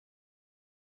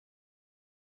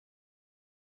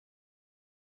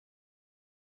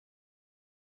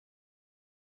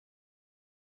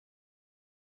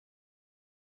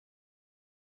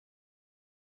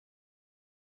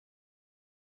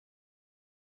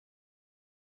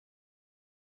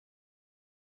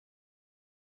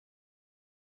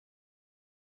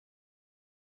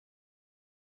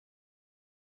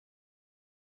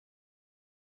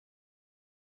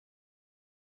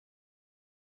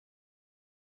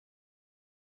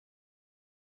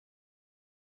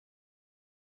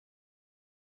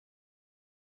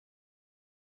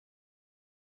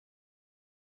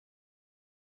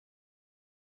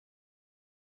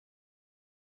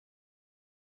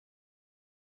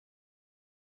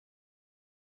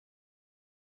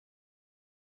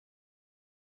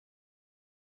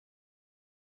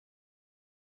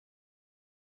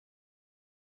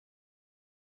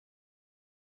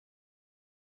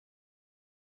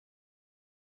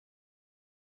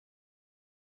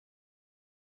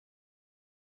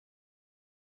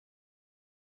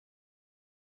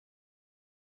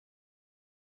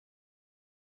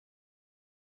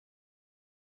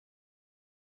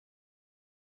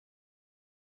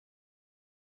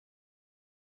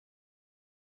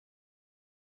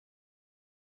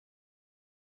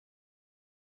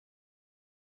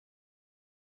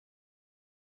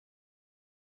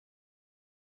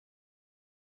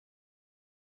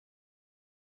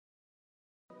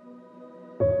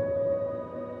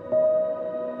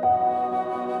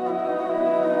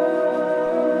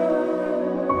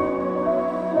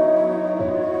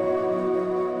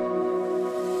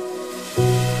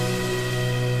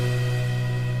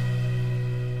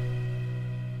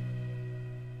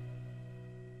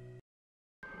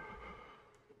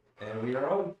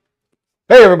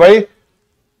Hey everybody,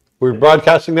 we're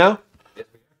broadcasting now.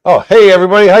 Oh, hey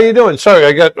everybody, how you doing? Sorry,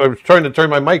 I was trying to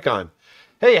turn my mic on.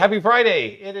 Hey, happy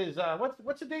Friday! It is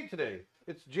what's the date today?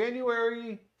 It's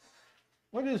January.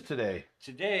 What is today?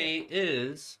 Today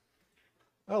is.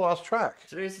 I lost track.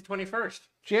 Today's the 21st.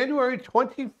 January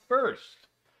 21st.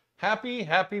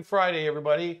 Happy Friday,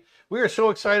 everybody. We are so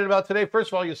excited about today.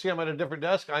 First of all, you see I'm at a different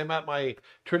desk. I'm at my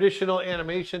traditional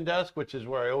animation desk, which is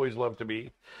where I always love to be,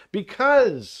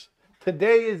 because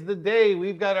today is the day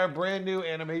we've got our brand new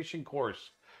animation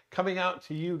course coming out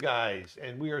to you guys,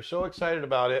 and we are so excited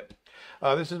about it.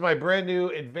 This is my brand new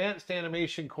advanced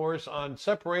animation course on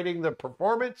separating the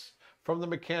performance from the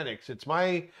mechanics. It's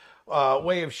my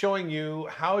way of showing you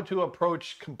how to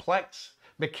approach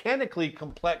mechanically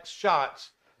complex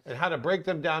shots and how to break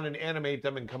them down and animate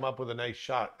them and come up with a nice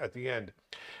shot at the end.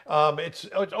 It's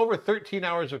over 13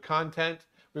 hours of content.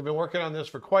 We've been working on this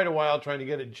for quite a while, trying to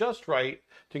get it just right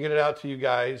to get it out to you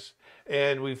guys.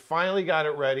 And we finally got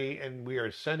it ready, and we are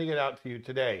sending it out to you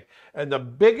today. And the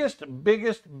biggest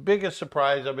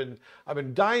surprise, I've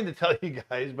been dying to tell you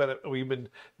guys, but we've been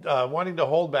wanting to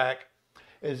hold back,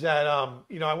 is that,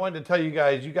 I wanted to tell you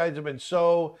guys have been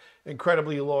so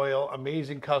incredibly loyal,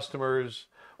 amazing customers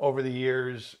over the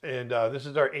years, and this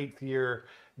is our 8th year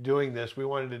doing this. We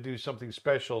wanted to do something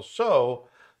special, so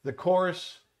the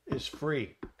course is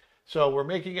free. So we're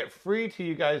making it free to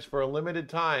you guys for a limited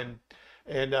time,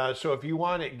 and so if you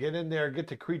want it, get in there, get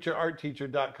to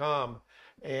creatureartteacher.com,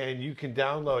 and you can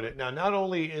download it. Now, not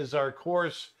only is that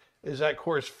course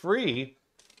free,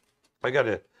 I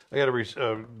gotta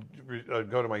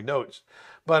go to my notes.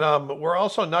 But we're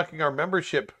also knocking our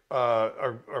membership,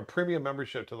 our premium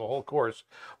membership to the whole course.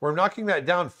 We're knocking that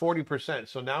down 40%.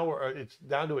 So now it's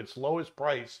down to its lowest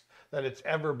price that it's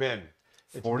ever been.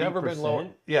 It's 40%? Never been lower.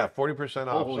 Yeah, 40%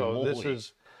 off. Holy so moly.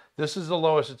 This is the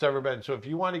lowest it's ever been. So if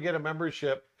you want to get a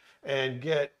membership and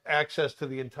get access to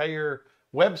the entire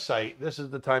website, this is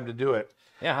the time to do it.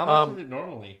 Yeah, how much is it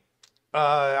normally?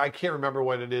 I can't remember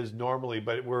what it is normally,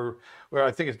 but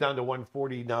I think it's down to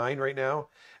 $149 right now.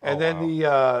 And then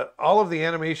all of the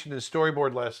animation and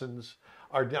storyboard lessons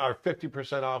are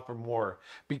 50% off or more,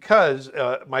 because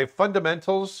my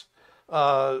fundamentals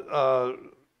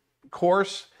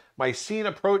course, my scene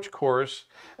approach course,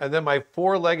 and then my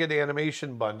 4-legged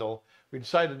animation bundle, we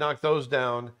decided to knock those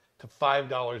down to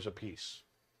 $5 a piece.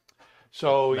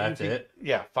 So that's it?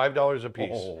 Yeah, $5 a piece.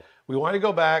 Oh. We want to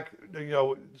go back.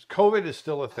 COVID is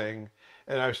still a thing,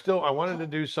 and I wanted to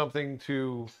do something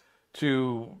to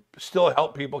still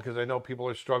help people, because I know people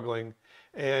are struggling.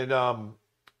 And so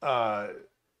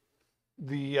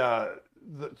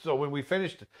when we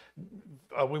finished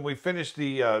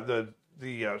the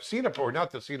scene approach,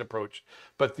 not the scene approach,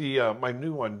 but my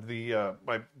new one,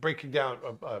 my breaking down.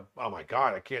 Oh my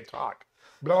God, I can't talk.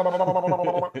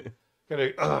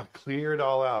 Gonna clear it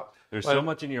all out. There's so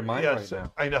much in your mind right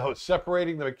now. I know.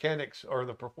 Separating the mechanics or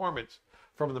the performance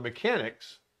from the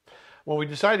mechanics. When we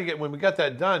got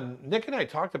that done, Nick and I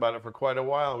talked about it for quite a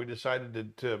while. We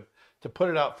decided to put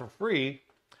it out for free,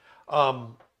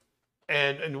 and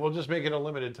we'll just make it a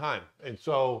limited time. And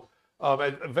so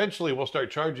eventually we'll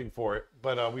start charging for it.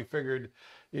 But we figured,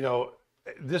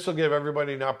 this will give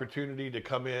everybody an opportunity to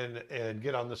come in and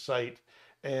get on the site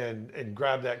and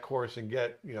grab that course and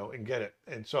get it.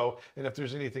 And if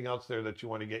there's anything else there that you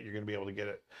want to get, you're going to be able to get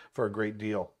it for a great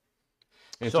deal.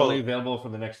 It's only available for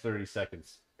the next 30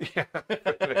 seconds. Yeah, for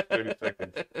the next 30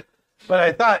 seconds. But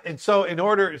I thought, in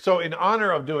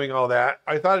honor of doing all that,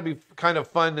 I thought it'd be kind of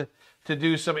fun to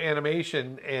do some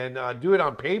animation and do it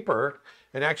on paper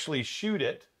and actually shoot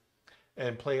it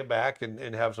and play it back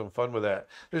and have some fun with that.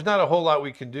 There's not a whole lot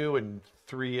we can do in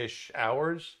 3-ish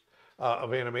hours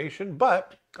of animation,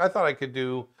 but I thought I could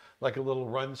do like a little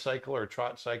run cycle or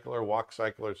trot cycle or walk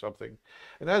cycle or something.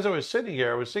 And as I was sitting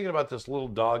here, I was thinking about this little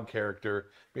dog character,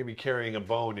 maybe carrying a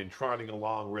bone and trotting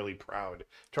along really proud,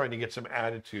 trying to get some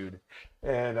attitude.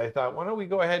 And I thought, why don't we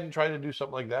go ahead and try to do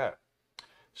something like that?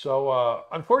 So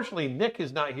unfortunately, Nick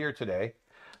is not here today.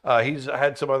 He's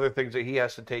had some other things that he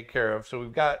has to take care of. So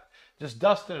we've got just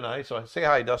Dustin and I. So say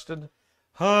hi, Dustin.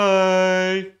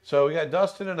 Hi. So we got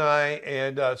Dustin and I,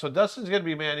 and so Dustin's going to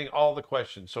be manning all the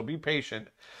questions. So be patient.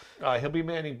 He'll be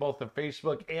manning both the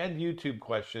Facebook and YouTube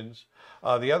questions.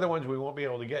 The other ones we won't be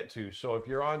able to get to. So if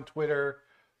you're on Twitter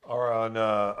or on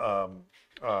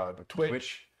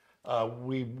Twitch,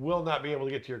 we will not be able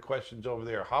to get to your questions over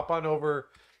there. Hop on over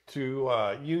to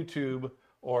YouTube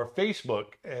or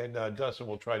Facebook, and Dustin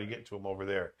will try to get to them over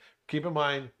there. Keep in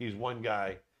mind, he's one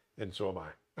guy, and so am I.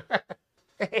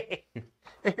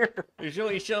 There's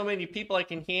only so many people I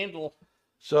can handle.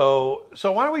 So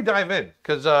why don't we dive in?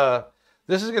 Because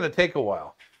this is going to take a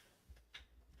while.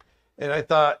 And I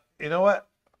thought, you know what?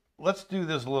 Let's do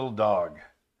this little dog.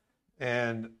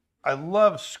 And I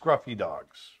love scruffy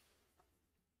dogs.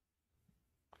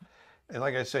 And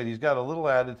like I said, he's got a little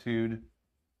attitude.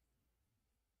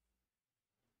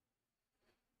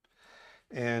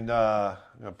 And I'm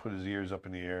going to put his ears up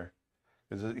in the air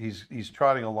because he's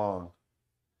trotting along.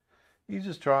 He's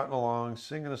just trotting along,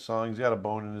 singing a song. He's got a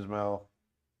bone in his mouth.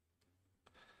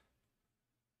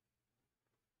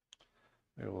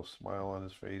 Got a little smile on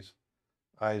his face.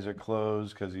 Eyes are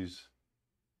closed because he's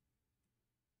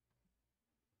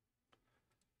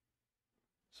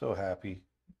so happy.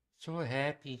 So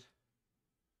happy.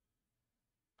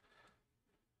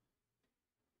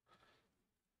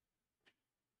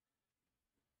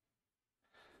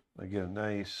 I get a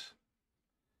nice.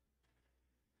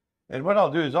 And what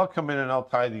I'll do is I'll come in and I'll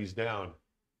tie these down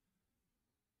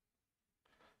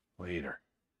later.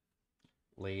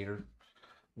 Later.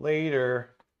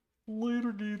 Later.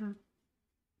 Later, Gator.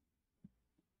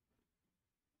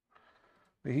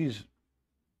 He's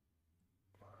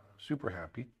super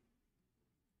happy.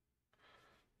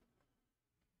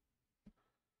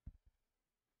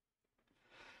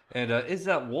 And is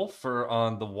that wolf fur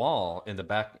on the wall in the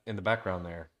background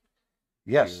there?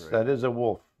 Yes, that is a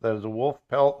wolf. That is a wolf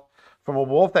pelt from a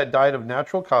wolf that died of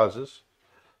natural causes.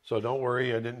 So don't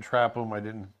worry, I didn't trap him. I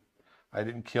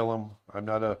didn't kill him. I'm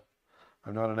not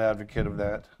an advocate of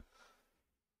that.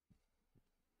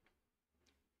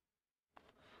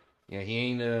 Yeah, he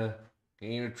ain't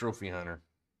a trophy hunter.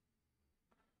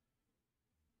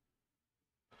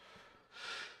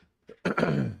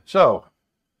 So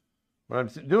what I'm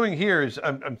doing here is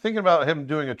I'm thinking about him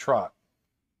doing a trot.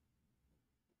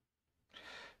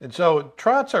 And so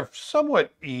trots are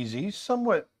somewhat easy,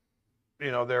 somewhat,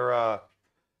 they're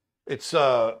it's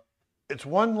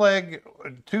one leg,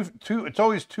 two. It's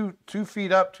always 2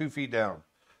 feet up, 2 feet down.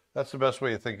 That's the best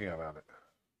way of thinking about it.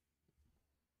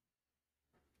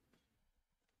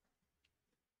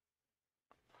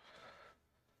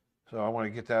 So I want to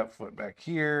get that foot back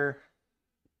here.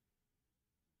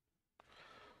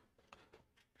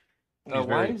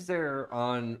 Why is there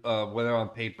on whether on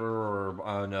paper or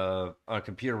on a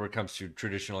computer when it comes to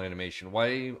traditional animation?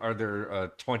 Why are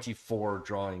there 24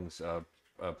 drawings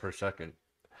per second?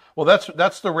 Well,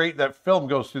 that's the rate that film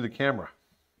goes through the camera.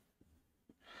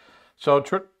 So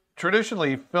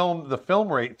traditionally, the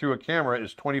film rate through a camera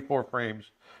is 24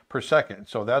 frames per second.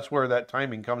 So that's where that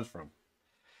timing comes from.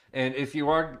 And if you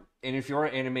are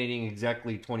animating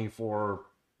exactly 24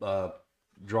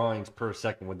 drawings per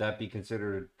second, would that be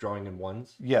considered drawing in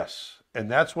ones? Yes, and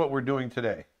that's what we're doing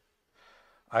today.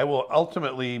 I will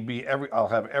ultimately I'll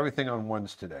have everything on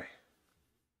ones today.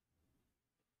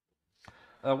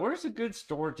 Where's a good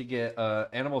store to get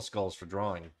animal skulls for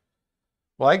drawing?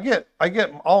 Well, I get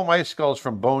all my skulls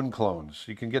from Bone Clones.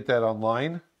 You can get that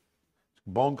online.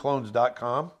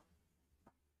 boneclones.com.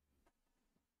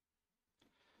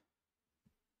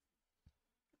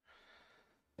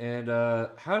 And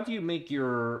how do you make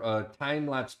your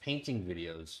time-lapse painting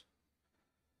videos?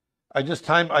 I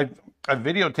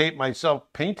videotape myself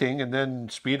painting and then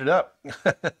speed it up.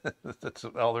 That's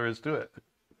all there is to it.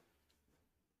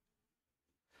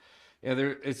 Yeah,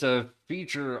 it's a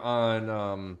feature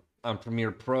on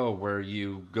Premiere Pro where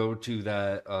you go to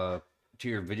that to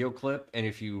your video clip, and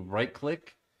if you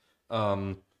right-click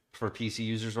for PC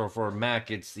users or for Mac,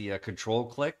 it's the control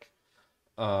click.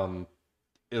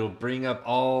 It'll bring up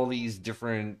all these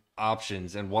different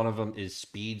options, and one of them is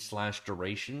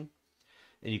speed/duration.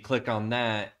 And you click on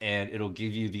that, and it'll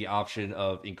give you the option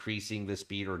of increasing the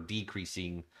speed or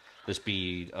decreasing the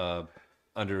speed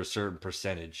under a certain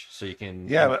percentage. So you can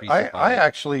but I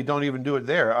actually don't even do it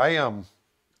there.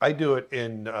 I do it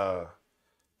in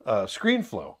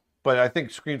ScreenFlow, but I think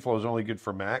ScreenFlow is only good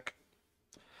for Mac.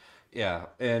 Yeah,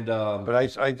 and but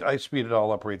I speed it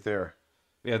all up right there.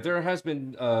 Yeah, there has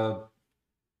been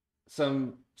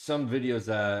some videos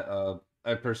that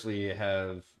I personally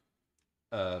have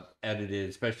edited,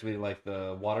 especially like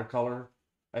the watercolor.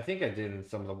 I think I did in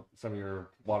some of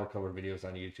your watercolor videos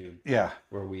on YouTube. Yeah,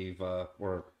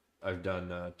 where I've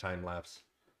done time lapse,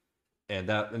 and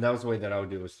that was the way that I would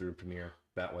do it, was through Premiere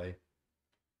that way.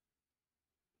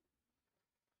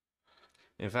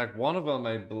 In fact, one of them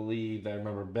I believe I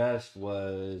remember best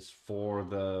was for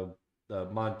the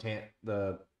Montana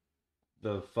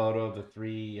the photo of the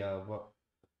three what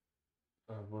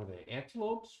were they,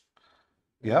 antelopes?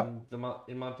 Yeah.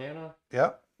 In Montana.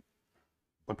 Yeah.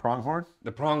 The pronghorn.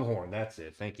 The pronghorn. That's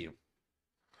it. Thank you.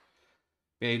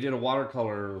 Yeah, he did a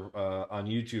watercolor on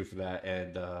YouTube for that,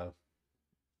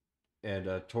 and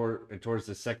towards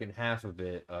the second half of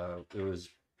it, it was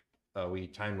we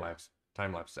time lapse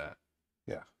that.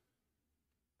 Yeah.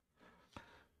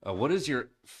 What is your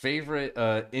favorite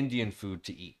Indian food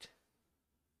to eat?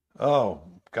 Oh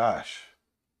gosh.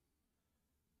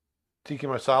 Tiki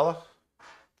masala.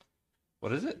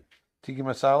 What is it? Tiki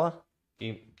masala.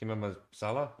 Kima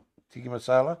masala. Tiki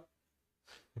masala.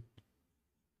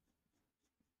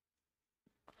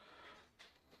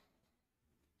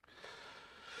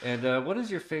 And what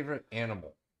is your favorite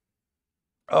animal?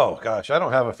 Oh gosh, I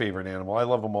don't have a favorite animal. I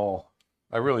love them all.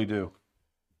 I really do.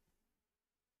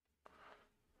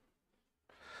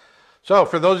 So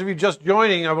for those of you just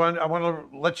joining, I want to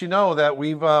let you know that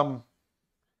we've I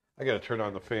got to turn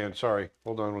on the fan. Sorry.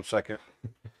 Hold on 1 second.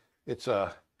 It's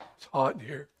hot in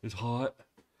here. It's hot.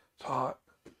 It's hot.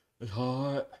 It's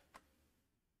hot.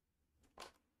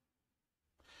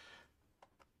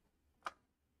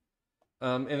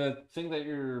 And the thing that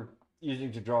you're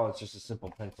using to draw is just a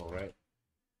simple pencil, right?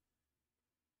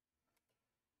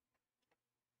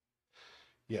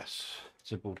 Yes.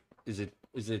 Simple. Is it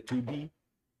 2B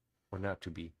or not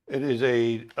 2B? It is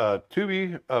a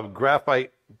 2B of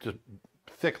graphite, just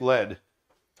thick lead.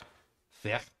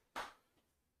 Thick.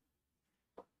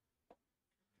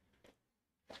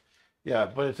 Yeah,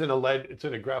 but it's in a lead. It's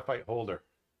in a graphite holder.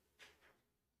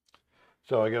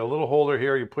 So I got a little holder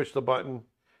here. You push the button,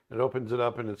 it opens it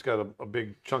up, and it's got a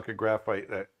big chunk of graphite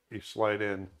that you slide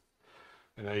in,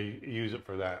 and I use it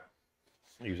for that.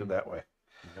 Use it that way.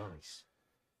 Nice.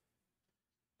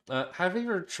 Have you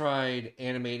ever tried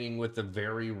animating with a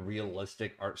very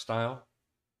realistic art style?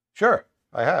 Sure,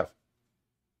 I have.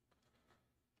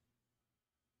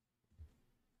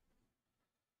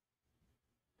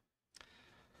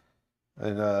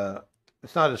 And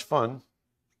it's not as fun.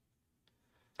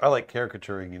 I like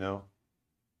caricaturing, you know.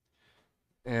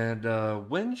 And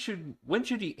when should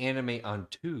you animate on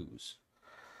twos?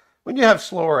 When you have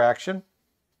slower action,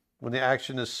 when the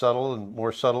action is subtle and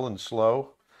more subtle and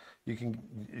slow,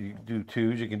 you do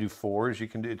twos, you can do fours, you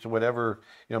can do it's whatever.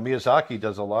 You know, Miyazaki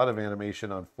does a lot of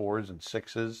animation on fours and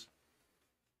sixes.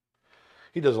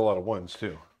 He does a lot of ones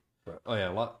too. Oh yeah,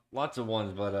 lots of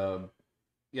ones, but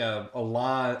yeah, a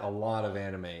lot of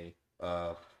anime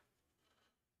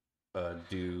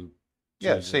do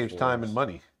Yeah, it twos and saves time fours. and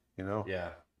money, you know. Yeah,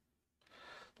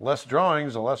 Less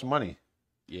drawings, the less money.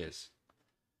 yes,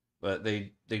 but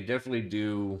they definitely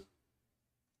do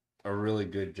a really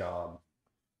good job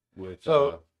with.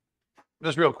 So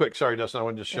just real quick, sorry, Dustin, I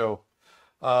wanted to show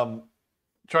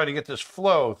trying to get this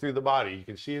flow through the body. You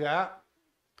can see that?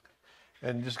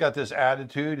 And just got this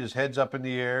attitude, his head's up in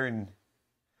the air, and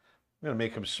I'm gonna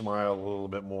make him smile a little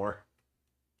bit more.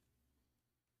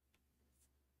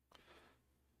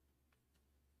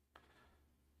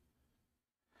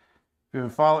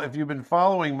 If you've been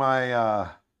following my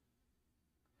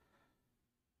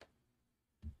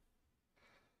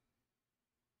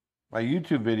my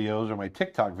YouTube videos or my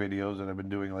TikTok videos that I've been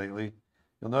doing lately,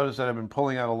 you'll notice that I've been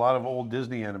pulling out a lot of old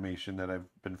Disney animation that I've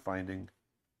been finding.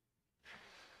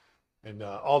 And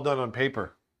all done on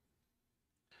paper.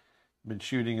 Been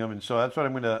shooting them, and so that's what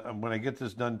I'm gonna. When I get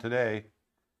this done today,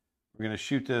 we're gonna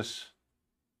shoot this.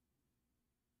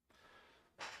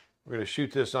 We're gonna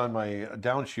shoot this on my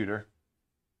down shooter.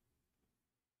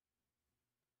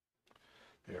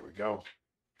 There we go.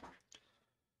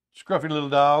 Scruffy little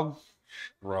dog.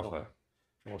 Rough.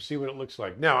 We'll see what it looks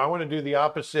like. Now I want to do the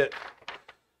opposite.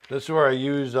 This is where I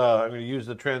use. I'm going to use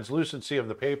the translucency of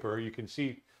the paper. You can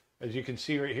see, as you can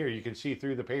see right here, you can see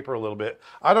through the paper a little bit.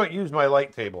 I don't use my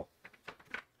light table.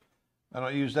 I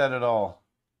don't use that at all.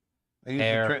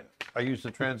 I use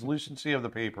the translucency of the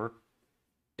paper.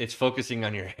 It's focusing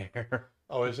on your hair.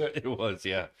 Oh, is it? It was,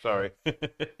 yeah. Sorry.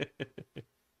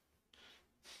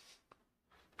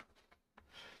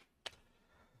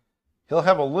 He'll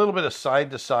have a little bit of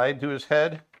side to side to his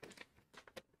head.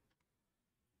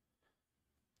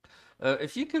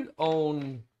 If you could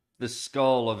own the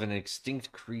skull of an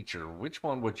extinct creature, which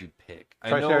one would you pick?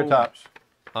 Triceratops.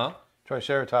 Huh?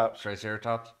 Triceratops.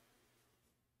 Triceratops?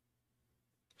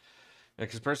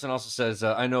 Because the person also says,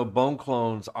 I know Bone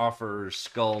Clones offers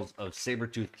skulls of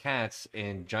saber-toothed cats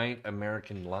and giant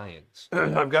American lions.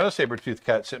 I've got a saber-toothed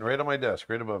cat sitting right on my desk,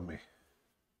 right above me.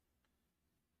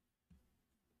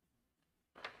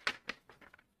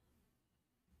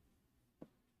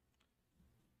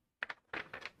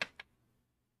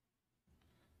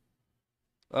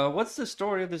 What's the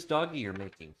story of this doggy you're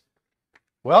making?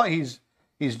 Well, he's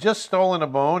just stolen a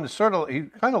bone. It's sort of, he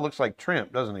kind of looks like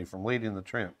Trimp, doesn't he, from Lady and the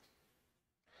Tramp?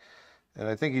 And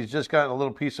I think he's just gotten a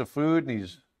little piece of food, and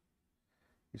he's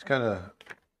kind of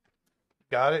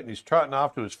got it, and he's trotting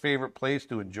off to his favorite place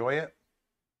to enjoy it.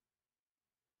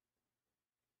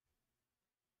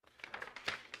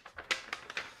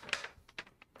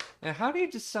 And how do you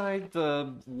decide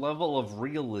the level of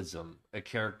realism a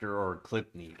character or a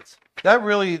clip needs?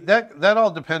 That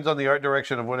all depends on the art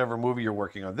direction of whatever movie you're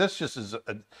working on. This just is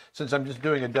since I'm just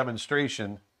doing a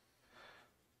demonstration.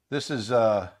 This is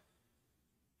this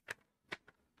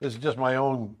is just my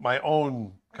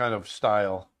own kind of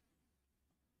style.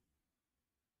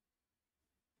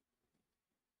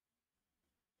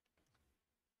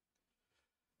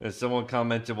 As someone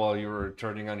commented while you were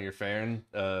turning on your fan,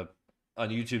 on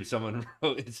YouTube, someone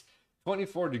wrote, "It's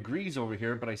 24 degrees over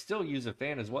here, but I still use a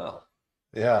fan as well."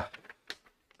 Yeah.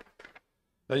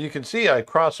 Now you can see I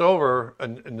cross over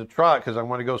in the trot because I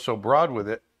want to go so broad with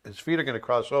it. His feet are going to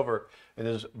cross over, and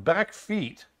his back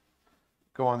feet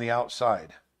go on the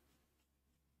outside.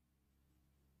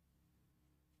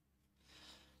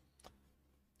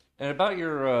 And about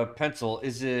your pencil,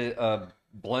 is it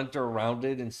blunt or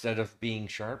rounded instead of being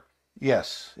sharp?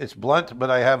 Yes, it's blunt, but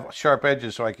I have sharp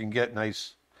edges so I can get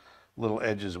nice little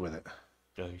edges with it.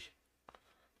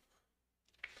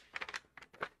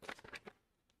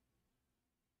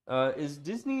 Is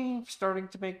Disney starting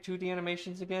to make 2D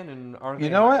animations again? And are You they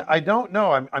know what? hiring? I don't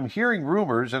know. I'm hearing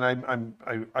rumors, and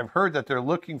I've heard that they're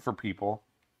looking for people.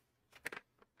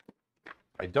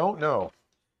 I don't know.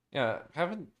 Yeah,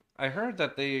 haven't I heard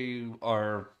that they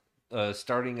are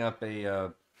starting up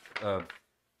a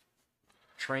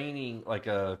training, like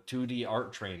a 2D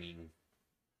art training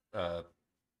uh,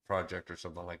 project or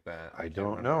something like that. I can't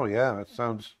don't remember. know. Yeah, that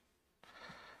sounds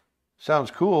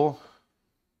cool.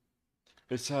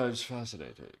 It sounds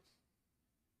fascinating.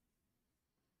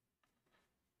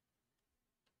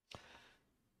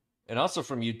 And also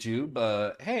from YouTube,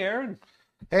 hey Aaron,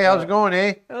 Hey, how's it going,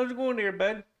 eh? how's it going there,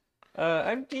 bud?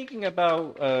 I'm thinking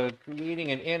about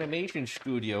creating an animation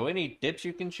studio. Any tips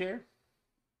you can share?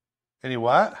 Any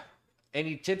what?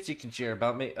 Any tips you can share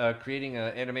about creating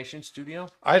an animation studio?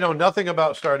 I know nothing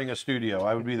about starting a studio.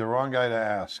 I would be the wrong guy to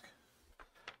ask.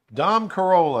 Dom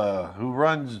Carolla, who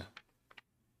runs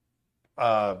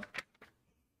uh,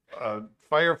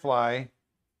 Firefly,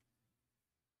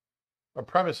 or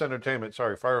Premise Entertainment.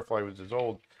 Sorry, Firefly was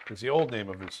it's the old name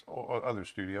of his other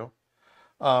studio.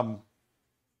 Um,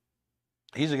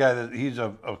 he's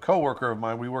a co-worker of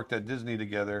mine. We worked at Disney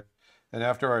together, and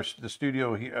after the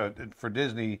studio for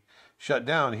Disney shut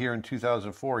down here in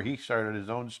 2004, he started his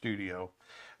own studio,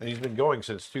 and he's been going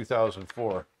since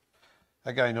 2004.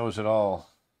 That guy knows it all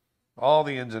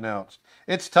the ins and outs.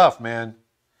 It's tough, man.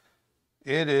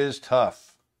 It is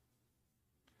tough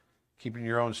keeping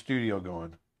your own studio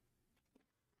going.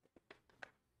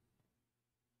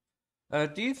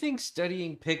 Do you think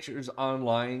studying pictures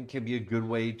online can be a good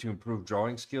way to improve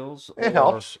drawing skills? It Or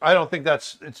helps. I don't think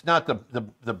it's not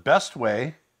the best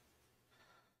way,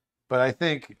 but I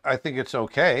think it's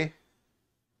okay.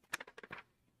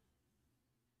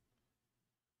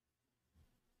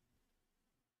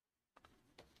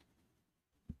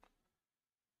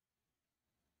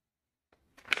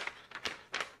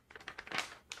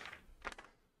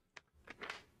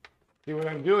 See, what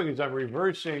I'm doing is I'm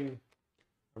reversing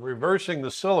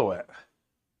the silhouette.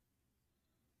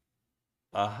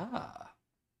 aha.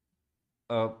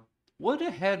 Uh, would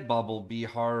a head bubble be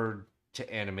hard to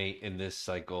animate in this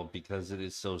cycle because it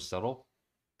is so subtle?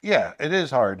 Yeah, it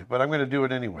is hard, but I'm going to do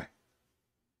it anyway.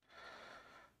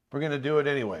 We're going to do it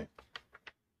anyway.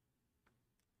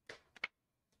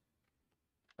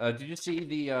 Did you see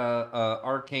the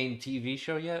Arcane TV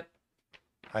show yet?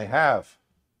 I have.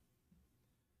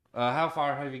 How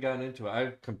far have you gotten into it?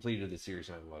 I've completed the series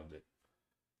and I loved it.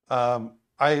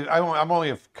 I'm only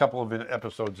a couple of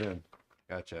episodes in.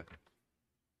 Gotcha.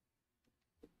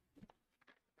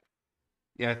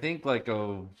 Yeah, I think like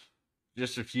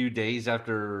just a few days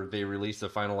after they released the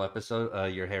final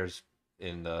episode, your hair's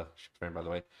in the frame, by the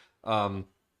way. Um,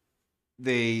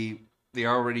 they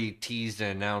already teased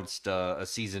and announced a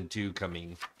season 2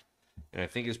 coming, and I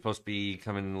think it's supposed to be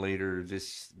coming later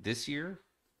this year,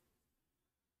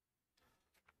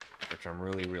 which I'm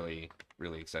really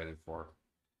excited for.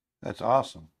 That's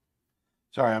awesome.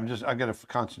 Sorry, I got to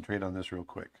concentrate on this real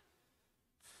quick.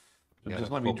 So Yeah,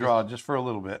 just let me focus. draw just for a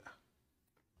little bit.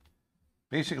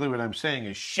 Basically, what I'm saying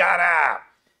is, shut up.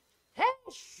 Hey,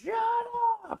 shut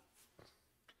up.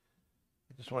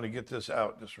 I just want to get this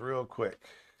out just real quick.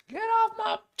 Get off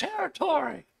my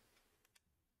territory.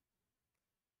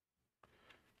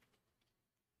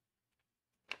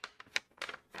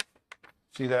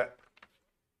 See that?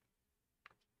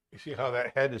 You see how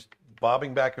that head is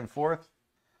bobbing back and forth?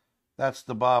 That's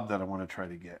the bob that I want to try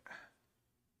to get.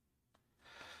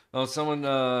 Oh, someone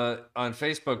on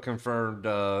Facebook confirmed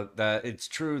that it's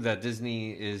true that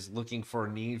Disney is looking for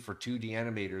a need for 2D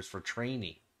animators for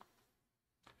training.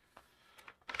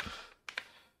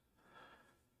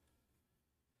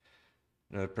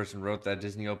 Another person wrote that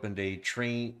Disney opened a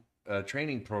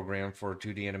training program for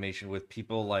 2D animation with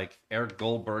people like Eric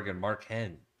Goldberg and Mark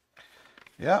Henn.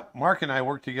 Yeah, Mark and I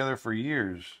worked together for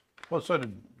years. Well, so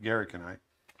did Garrick and I.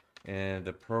 And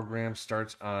the program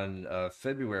starts on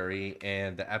February,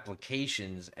 and the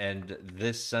applications end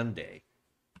this Sunday.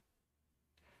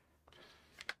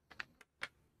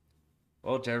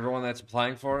 Well, to everyone that's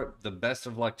applying for it, the best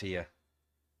of luck to you.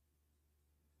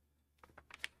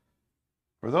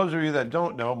 For those of you that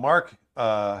don't know, Mark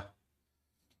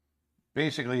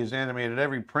basically has animated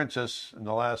every princess in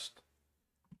the last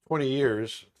 20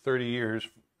 years, 30 years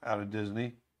out of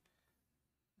Disney.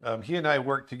 He and I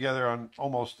worked together on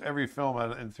almost every film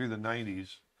and through the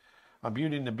 90s. On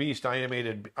Beauty and the Beast, I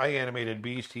animated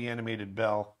Beast, he animated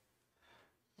Belle.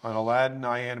 On Aladdin,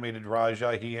 I animated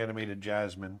Raja, he animated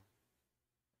Jasmine.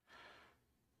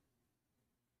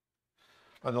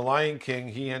 On The Lion King,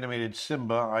 he animated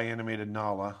Simba, I animated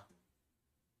Nala.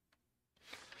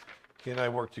 He and I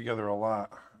worked together a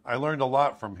lot. I learned a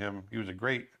lot from him. He was a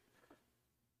great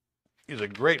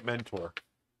mentor.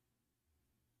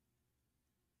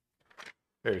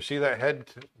 There, see that head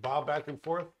bob back and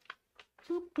forth?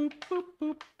 Boop, boop, boop,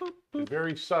 boop, boop, boop.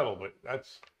 Very subtle, but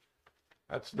that's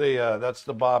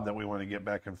the bob that we want to get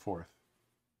back and forth.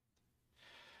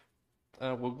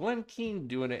 Will Glenn Keane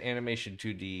do an animation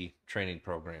 2D training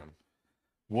program?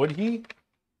 Would he?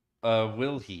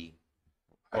 Will he?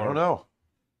 I don't know.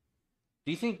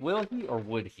 Do you think will he or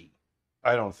would he?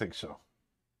 I don't think so.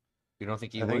 You don't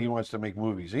think he I would? think he wants to make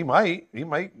movies. He might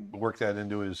work that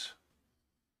into his.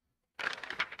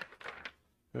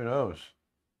 Who knows?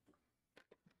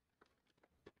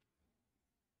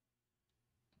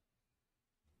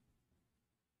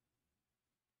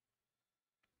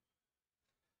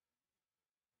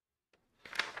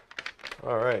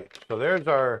 All right, so there's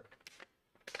our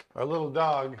little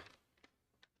dog.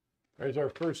 There's our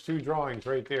first two drawings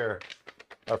right there.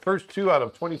 Our first two out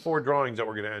of 24 drawings that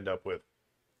we're going to end up with.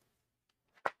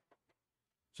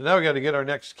 So now we got to get our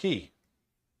next key.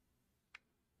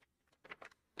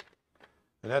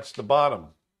 And that's the bottom.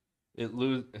 It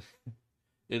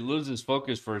loses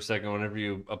focus for a second whenever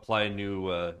you apply a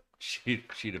new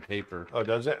sheet of paper. Oh,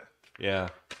 does it? Yeah.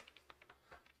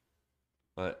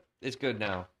 But it's good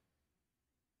now.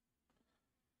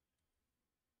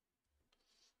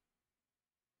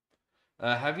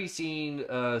 Have you seen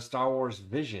Star Wars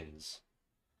Visions?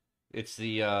 It's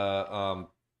the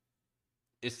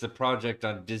project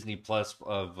on Disney Plus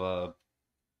of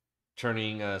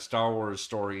turning Star Wars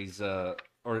stories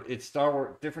or it's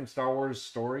different Star Wars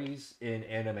stories in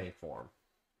anime form.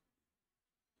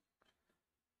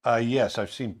 Yes,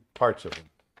 I've seen parts of them.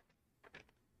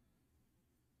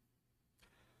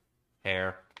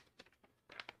 Hair.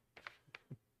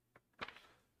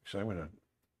 So I'm going to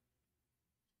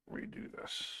redo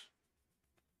this.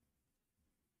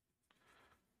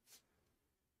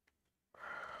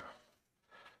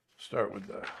 Start with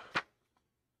the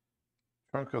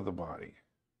trunk of the body.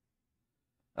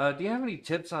 Do you have any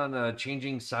tips on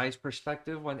changing size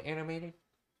perspective when animating?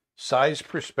 Size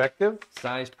perspective?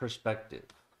 Size perspective.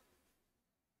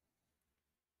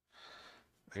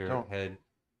 Your head.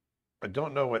 I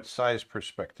don't know what size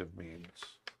perspective means.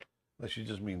 Unless you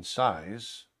just mean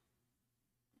size.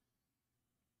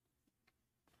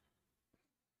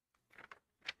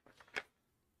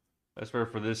 That's where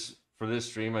for this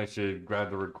stream I should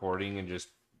grab the recording and just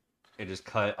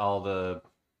cut all the,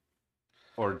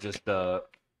 or just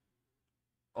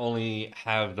only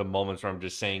have the moments where I'm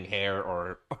just saying hair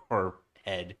or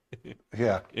head.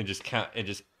 Yeah. And just count and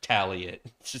just tally it.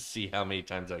 Just see how many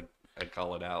times I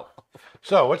call it out.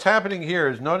 So what's happening here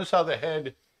is notice how the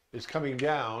head is coming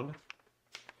down.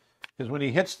 Because when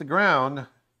he hits the ground,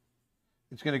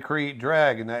 it's going to create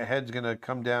drag and that head's going to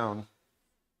come down.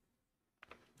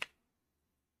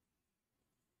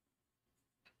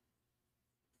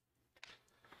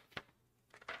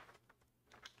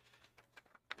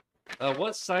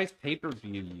 What size paper do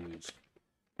you use?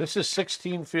 This is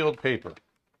 16 field paper.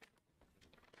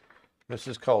 This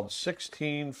is called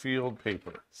 16 field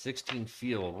paper. 16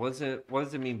 field. What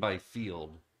does it mean by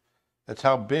field? That's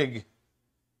how big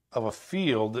of a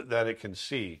field that it can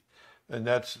see. And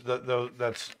that's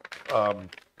hold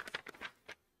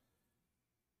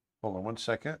on one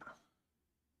second.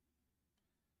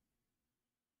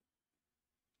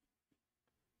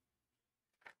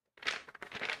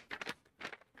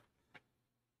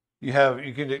 You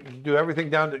can do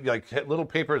everything down to like little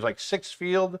paper is like 6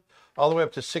 field, all the way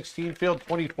up to 16 field,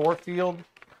 24 field.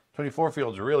 24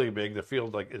 field is really big. The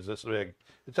field like is this big.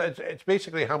 It's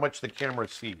basically how much the camera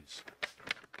sees.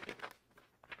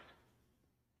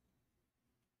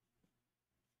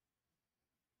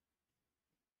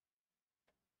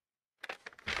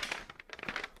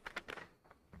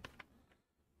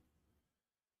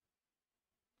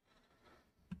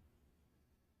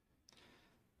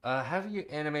 Have you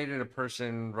animated a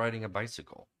person riding a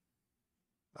bicycle?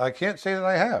 I can't say that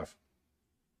I have.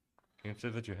 Can you say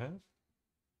that you have?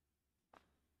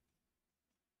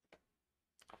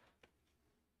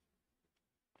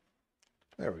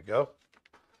 There we go.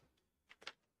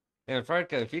 And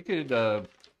Fredka, if you could do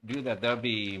that, that'd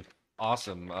be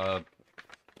awesome.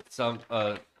 Some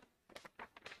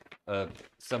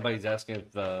somebody's asking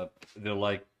if they're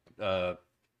like they're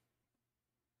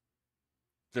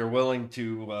willing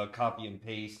to copy and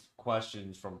paste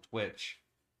questions from Twitch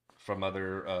from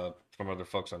other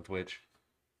folks on Twitch.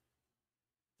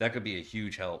 That could be a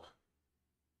huge help.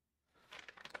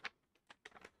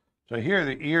 So here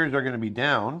the ears are going to be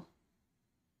down.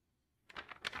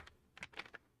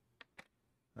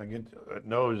 Again, that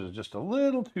nose is just a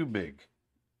little too big.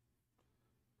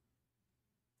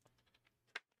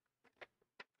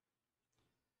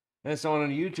 And someone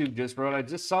on YouTube just wrote, I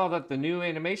just saw that the new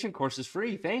animation course is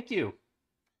free. Thank you.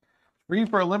 Free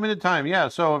for a limited time. Yeah,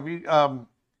 so if you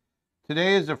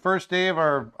today is the first day of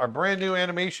our brand new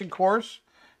animation course.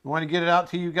 We want to get it out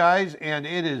to you guys, and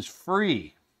it is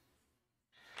free.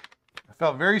 I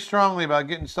felt very strongly about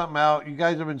getting something out. You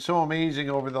guys have been so amazing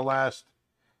over the last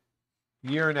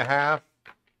year and a half.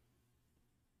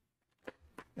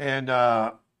 And,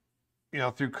 you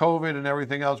know, through COVID and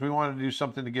everything else, we wanted to do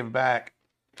something to give back.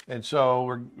 And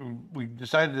so we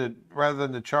decided that rather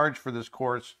than to charge for this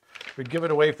course, we'd give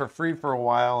it away for free for a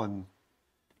while and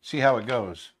see how it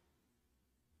goes.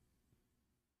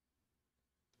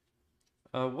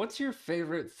 What's your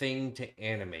favorite thing to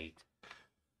animate?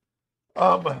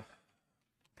 I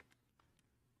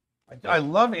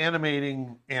love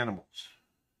animating animals.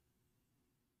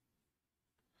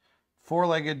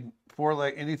 Four-legged,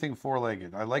 anything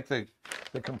four-legged. I like the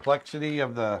complexity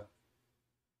of the,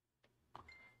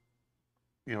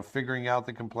 you know, figuring out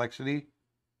the complexity.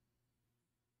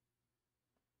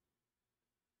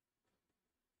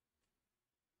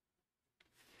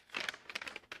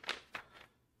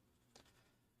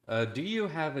 Do you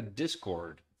have a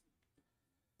Discord?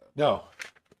 No.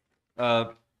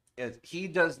 He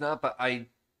does not, but I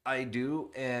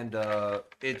do, and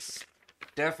it's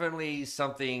definitely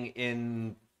something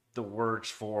in the works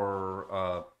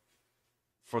for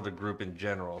the group in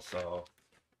general. So,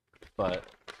 but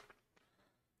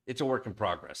it's a work in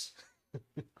progress.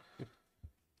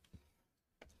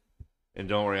 And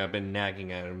don't worry, I've been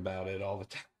nagging at him about it all the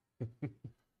time.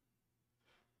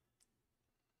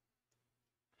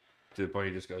 To the point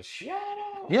he just goes, "Shut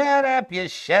up! Shut up, you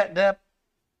shut up."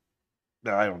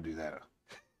 No, I don't do that.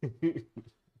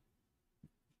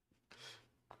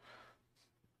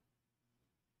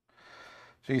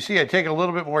 So you see, I take a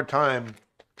little bit more time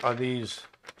on these,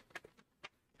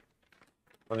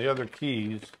 on the other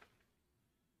keys.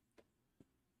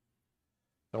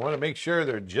 I want to make sure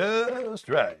they're just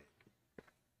right.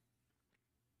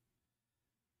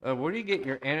 Where do you get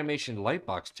your animation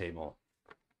lightbox table?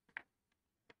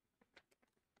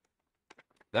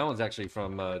 That one's actually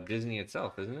from Disney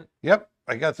itself, isn't it? Yep,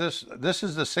 I got this. This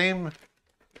is the same.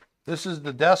 This is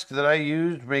the desk that I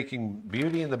used making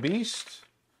Beauty and the Beast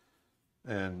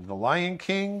and The Lion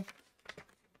King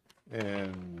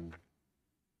and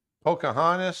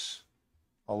Pocahontas,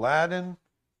 Aladdin,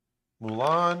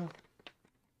 Mulan.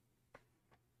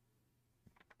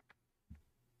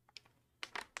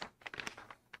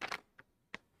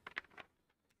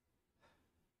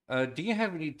 Do you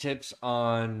have any tips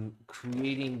on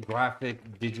creating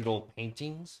graphic digital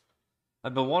paintings?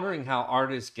 I've been wondering how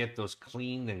artists get those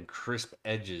clean and crisp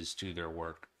edges to their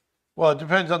work. Well, it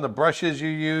depends on the brushes you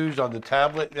use, on the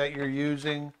tablet that you're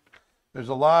using. There's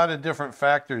a lot of different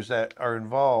factors that are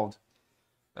involved.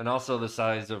 And also the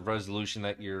size of resolution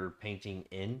that you're painting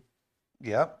in.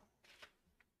 Yep.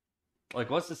 Like,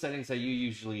 what's the settings that you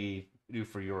usually do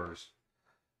for yours?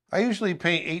 I usually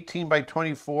paint 18 by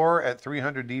 24 at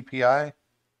 300 DPI.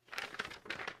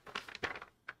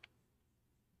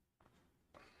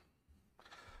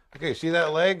 Okay, see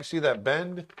that leg? See that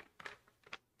bend?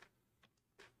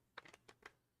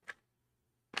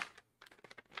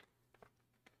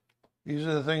 These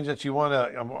are the things that you want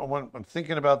to, I'm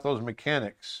thinking about those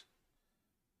mechanics.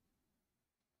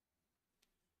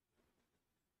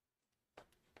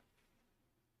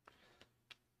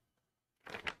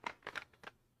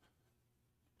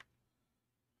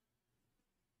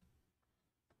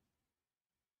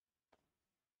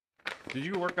 Did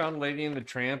you work on Lady and the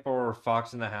Tramp or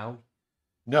Fox and the Hound?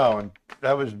 No, and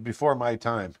that was before my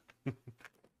time.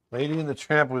 Lady and the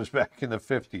Tramp was back in the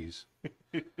 50s.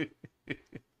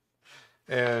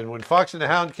 And when Fox and the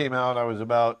Hound came out, I was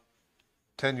about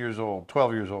 10 years old,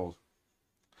 12 years old.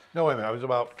 No, wait a minute, I was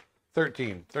about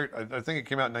 13. I think it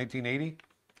came out in 1980.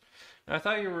 I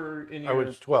thought you were in I your.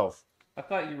 was 12. I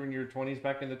thought you were in your 20s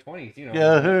back in the 20s. You know,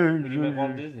 Yeah. when you met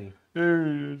Walt Disney.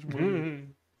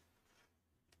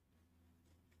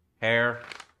 Hair.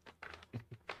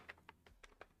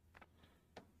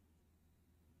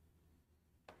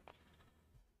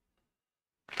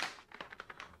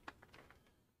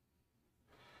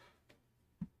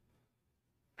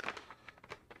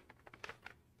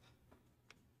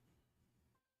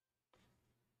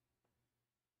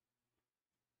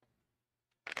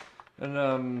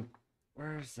 And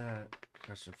where's that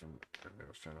question from? I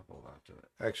was trying to hold on to it.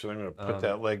 Actually, I'm going to put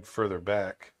that leg further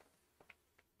back.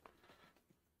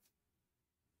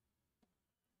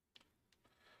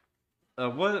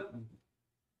 What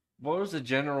was the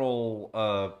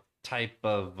general type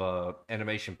of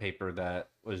animation paper that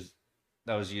was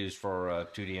used for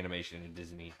 2D animation in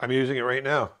Disney? I'm using it right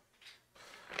now.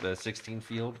 The 16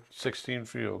 field. 16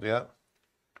 field, yeah.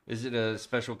 Is it a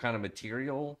special kind of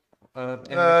material?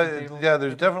 Animation paper? Yeah,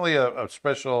 there's definitely a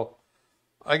special.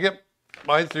 I get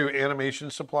mine through Animation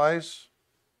Supplies.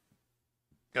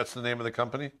 That's the name of the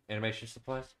company. Animation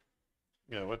supplies.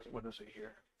 Yeah, what is it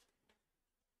here?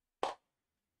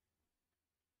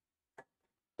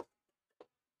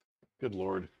 Good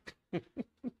Lord. You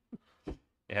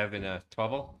having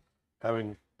trouble?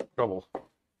 Having trouble.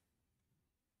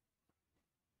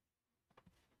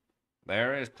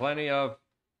 There is plenty of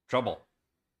trouble.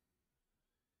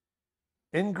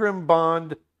 Ingram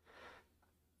Bond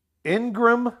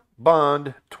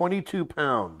 22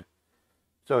 pound.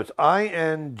 So it's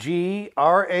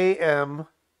INGRAMBOND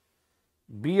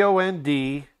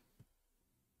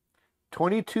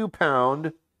 22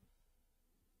 pound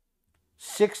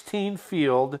 16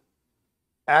 field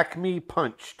Acme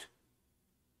punched.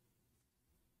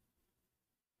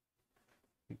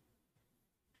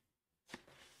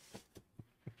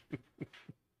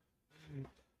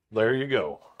 There you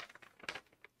go.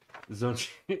 Zonji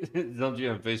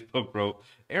on Facebook wrote,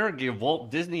 Aaron gave Walt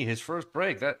Disney his first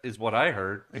break. That is what I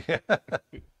heard. Yeah.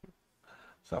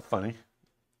 It's not funny.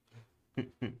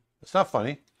 It's not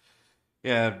funny.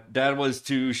 Yeah, Dad was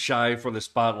too shy for the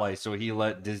spotlight, so he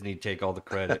let Disney take all the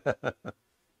credit.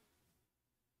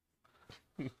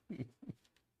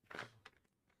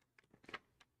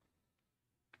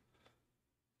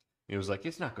 He was like,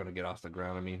 it's not going to get off the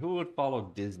ground. I mean, who would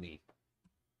follow Disney?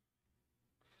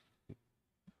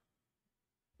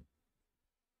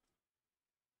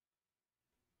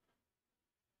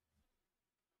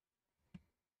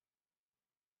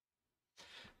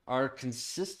 Are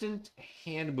consistent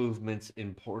hand movements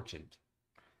important?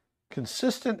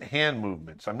 Consistent hand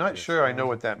movements. I'm not sure I know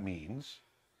what that means.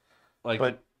 Like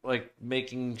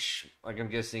making, like I'm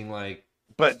guessing,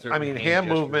 But I mean, hand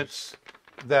movements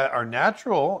that are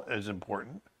natural is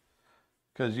important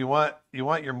because you want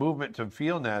your movement to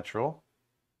feel natural.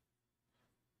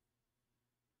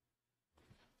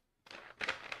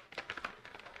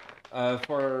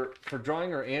 For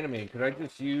drawing or animating, could I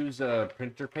just use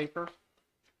printer paper?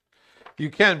 You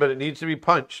can, but it needs to be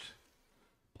punched.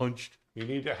 Punched. You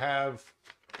need to have.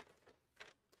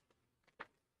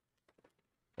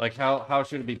 Like how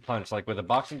should it be punched? Like with a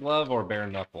boxing glove or a bare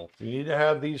knuckle? You need to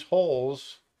have these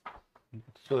holes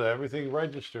so that everything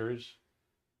registers,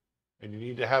 and you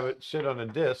need to have it sit on a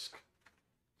disc.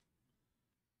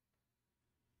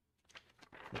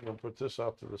 I'm going to put this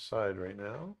off to the side right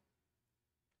now.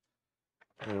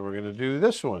 And we're going to do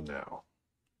this one now,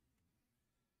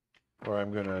 where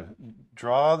I'm going to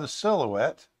draw the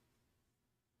silhouette.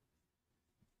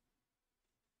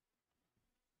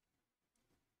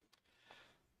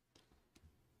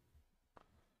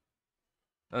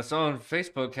 So on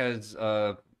Facebook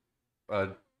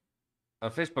on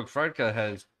Facebook, Fredka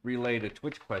has relayed a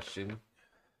Twitch question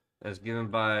as given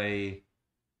by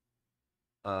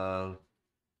I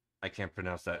can't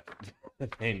pronounce that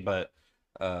name, but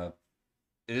it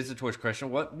is a Twitch question.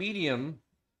 What medium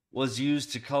was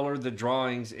used to color the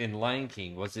drawings in Lion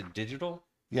King? Was it digital?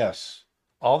 Yes.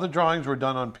 All the drawings were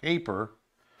done on paper,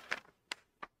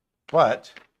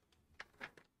 but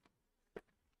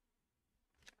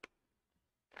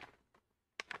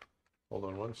hold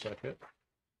on one second.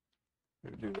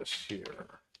 Let me do this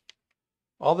here.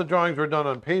 All the drawings were done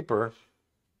on paper,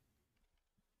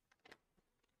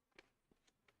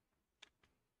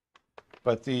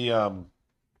 but the there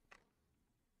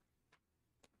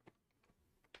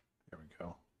we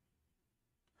go.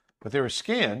 But they were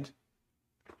scanned.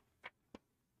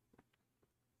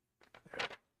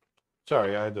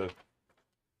 Sorry, I had to.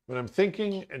 When I'm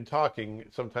thinking and talking,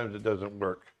 sometimes it doesn't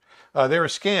work. They were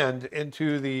scanned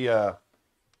into the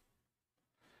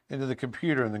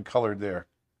computer and then colored there.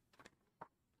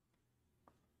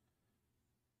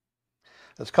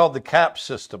 That's called the CAP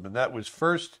system, and that was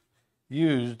first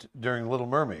used during Little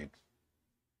Mermaid.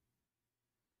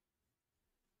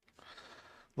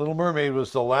 Little Mermaid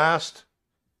was the last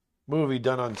movie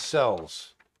done on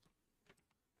cells.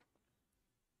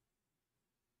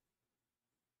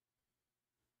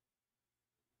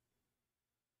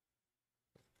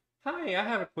 Hi, I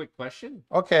have a quick question.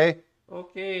 Okay.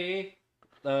 Okay.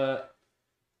 How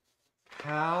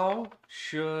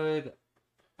should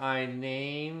I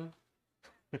name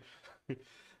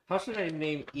how should I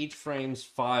name each frame's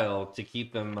file to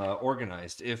keep them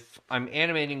organized if I'm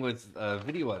animating with a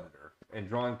video editor and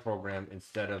drawing program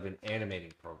instead of an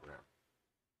animating program?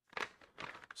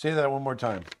 Say that one more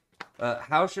time.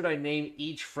 How should I name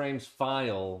each frame's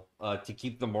file to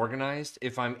keep them organized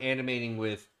if I'm animating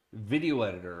with video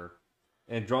editor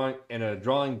and a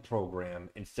drawing program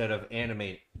instead of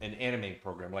an animating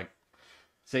program? Like,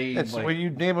 say, Well, you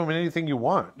name them anything you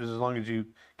want, just as long as you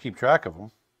keep track of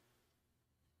them.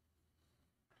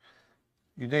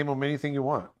 You name them anything you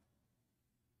want.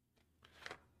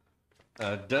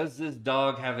 Does this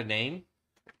dog have a name?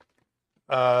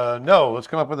 No, let's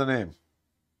come up with a name.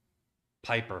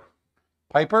 Piper.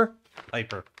 Piper?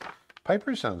 Piper.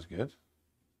 Piper sounds good.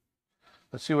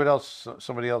 Let's see what else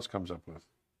somebody else comes up with.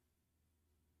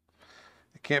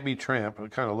 It can't be Tramp.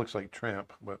 It kind of looks like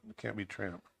Tramp, but it can't be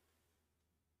Tramp.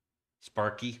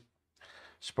 Sparky.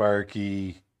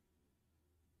 Sparky.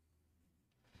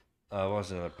 What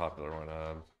was another popular one?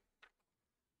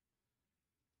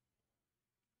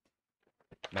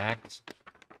 Max.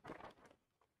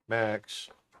 Max.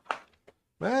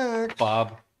 Max.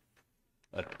 Bob.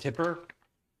 Tipper.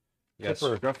 We got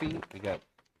Tipper. Scruffy. We got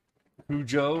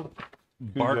Cujo.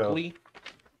 Barkley.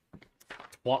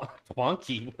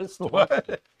 Twonky. What's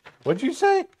What? What'd you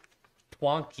say?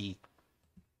 Twonky.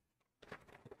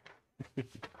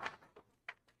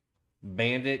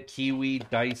 Bandit, Kiwi,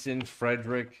 Dyson,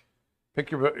 Frederick. Pick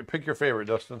your favorite,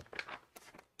 Dustin.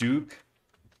 Duke.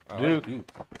 Duke.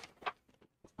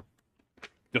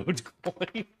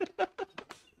 Dogecoin.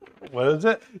 What is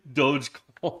it?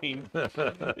 Dogecoin.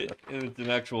 It's an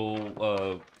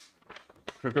actual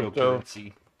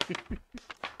cryptocurrency.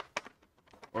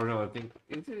 Or no, I think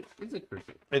is it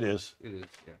crypto? It is. It is,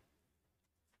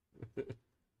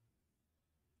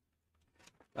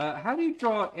 yeah. How do you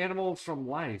draw animals from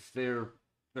life? They're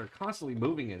constantly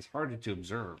moving and it's hard to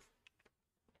observe.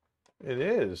 It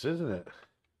is, isn't it?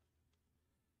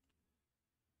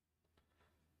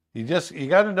 You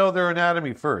got to know their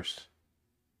anatomy first.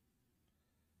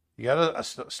 You got to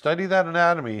study that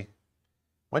anatomy.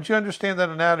 Once you understand that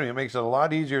anatomy, it makes it a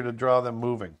lot easier to draw them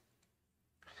moving.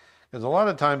 Because a lot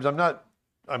of times I'm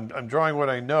drawing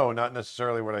what I know, not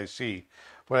necessarily what I see.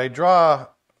 When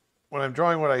I'm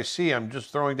drawing what I see, I'm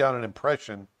just throwing down an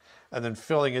impression and then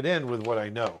filling it in with what I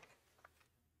know.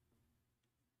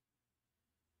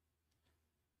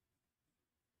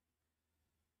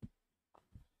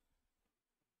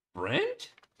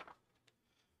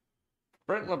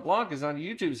 Brent LeBlanc is on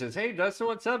YouTube. Says, "Hey Dustin,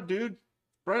 what's up, dude?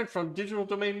 Brent from Digital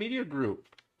Domain Media Group.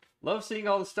 Love seeing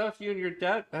all the stuff you and your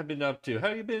dad have been up to. How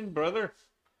you been, brother?"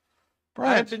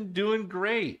 Brent. I've been doing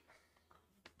great.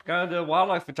 Got into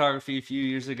wildlife photography a few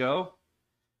years ago.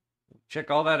 Check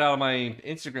all that out on my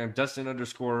Instagram,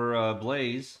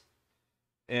 Dustin_Blaze.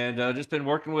 And just been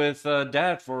working with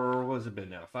Dad for, what has it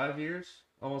been now? 5 years?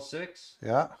 Almost 6?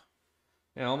 Yeah.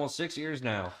 Yeah, almost 6 years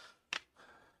now.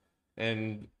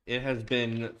 And it has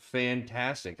been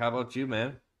fantastic. How about you,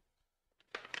 man?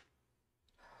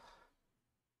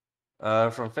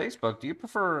 From Facebook, do you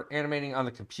prefer animating on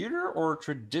the computer or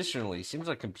traditionally? Seems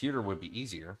like computer would be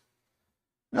easier.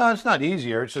 No, it's not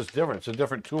easier. It's just different. It's a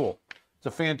different tool. It's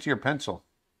a fancier pencil.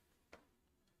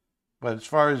 But as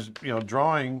far as,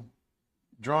 drawing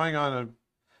on a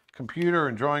computer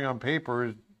and drawing on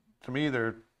paper, to me,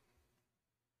 they're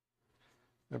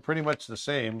pretty much the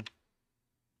same.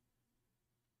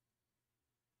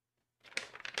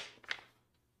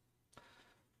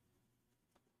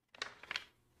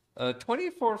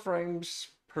 24 frames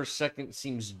per second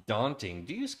seems daunting.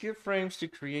 Do you skip frames to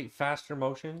create faster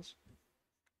motions?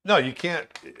 No, you can't.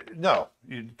 No,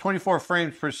 24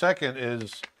 frames per second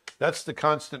that's the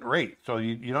constant rate. So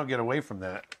you don't get away from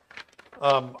that.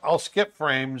 I'll skip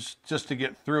frames just to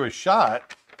get through a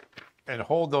shot and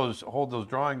hold those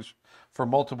drawings for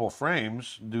multiple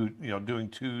frames. Doing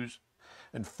 2s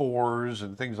and 4s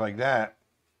and things like that.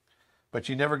 But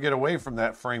you never get away from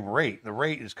that frame rate. The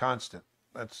rate is constant.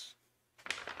 That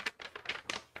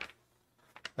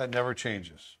never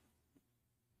changes.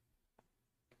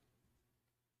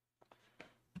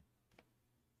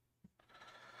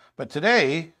 But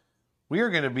today, we are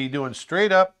going to be doing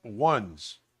straight up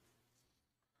 1s.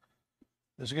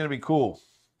 This is going to be cool.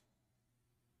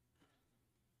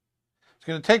 It's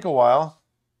going to take a while,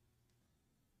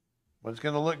 but it's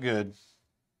going to look good.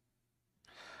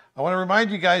 I want to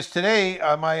remind you guys today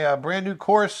my brand new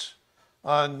course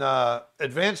on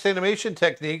advanced animation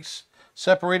techniques,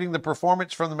 separating the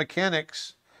performance from the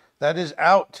mechanics. That is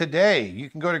out today. You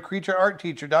can go to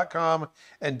creatureartteacher.com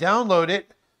and download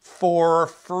it for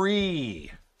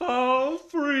free. For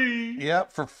free.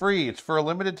 Yep, for free. It's for a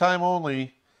limited time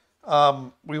only.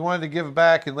 We wanted to give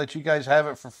back and let you guys have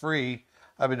it for free.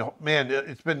 Man,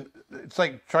 it's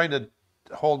like trying to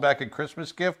hold back a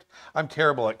Christmas gift. I'm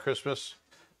terrible at Christmas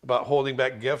about holding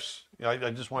back gifts. I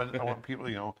want people,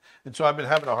 and so I've been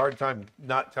having a hard time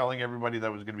not telling everybody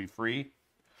that was going to be free.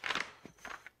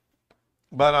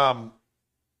 But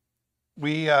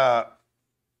we've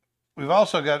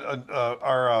also got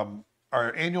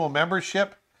our annual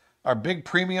membership, our big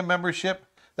premium membership.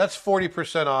 That's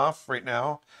 40% off right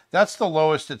now. That's the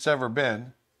lowest it's ever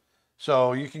been.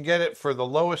 So you can get it for the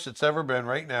lowest it's ever been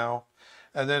right now.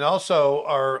 And then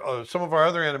also some of our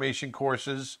other animation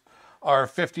courses are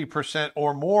 50%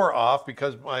 or more off,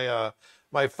 because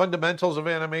my fundamentals of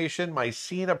animation, my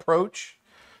scene approach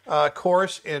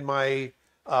course, and my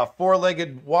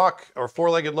four-legged walk or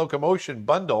four-legged locomotion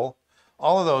bundle,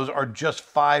 all of those are just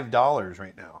 $5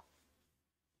 right now.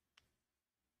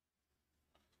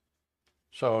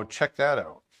 So check that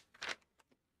out.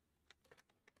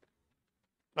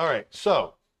 All right,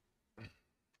 so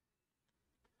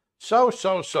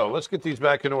let's get these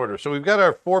back in order. So we've got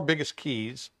our 4 biggest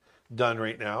keys done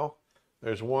right now.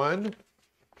 There's 1,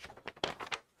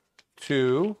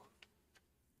 2.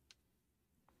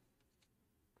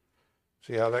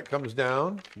 See how that comes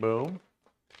down? Boom.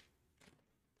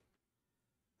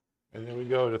 And then we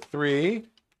go to 3.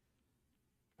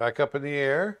 Back up in the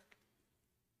air.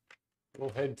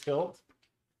 Little head tilt.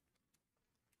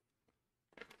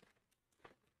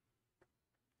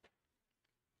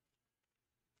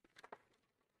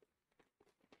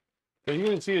 So you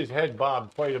can see his head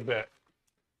bob quite a bit.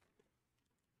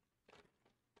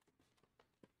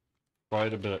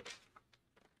 Quite a bit.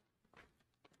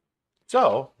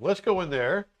 So let's go in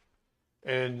there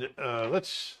and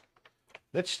let's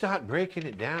start breaking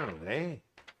it down, eh?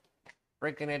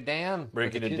 Breaking it down.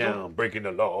 Breaking it down, breaking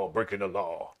the law, breaking the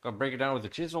law. Gonna break it down with a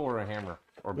chisel or a hammer?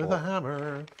 Or with both? a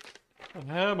hammer. A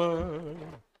hammer.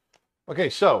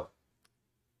 Okay, so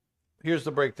here's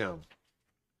the breakdown.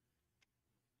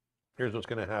 Here's what's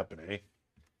going to happen, eh?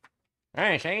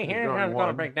 Hey, see, here's how it's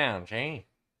gonna break down, see?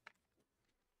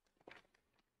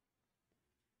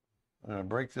 I'm going to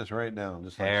break this right down.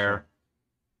 Just Hair.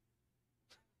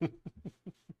 Like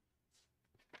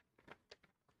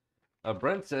so.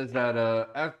 Brent says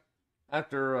that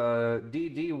after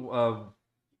DD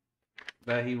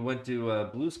that he went to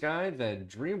Blue Sky, then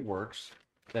DreamWorks,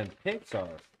 then Pixar.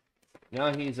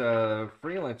 Now he's a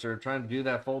freelancer trying to do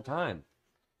that full time.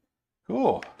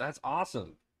 Cool. That's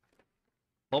awesome.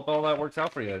 Hope all that works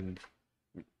out for you.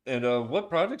 And what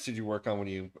projects did you work on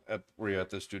when were you at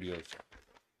the studios?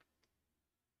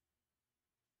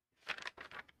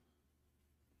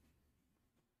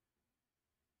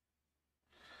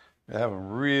 I have them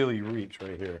really reach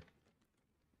right here.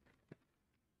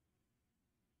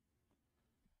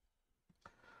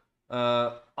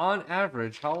 On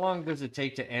average, how long does it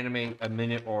take to animate a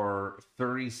minute or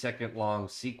 30-second long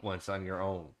sequence on your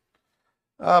own?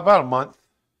 About a month.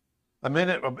 A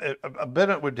minute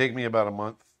would take me about a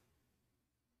month.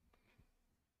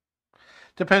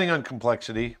 Depending on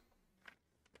complexity.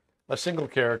 A single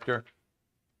character.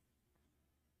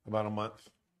 About a month.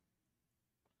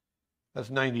 That's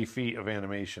 90 feet of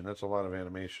animation. That's a lot of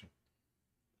animation.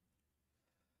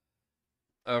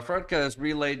 Fredka has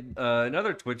relayed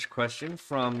another Twitch question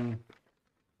from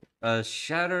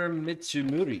Shatter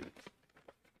Mitsumuri.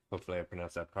 Hopefully I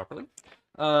pronounced that properly.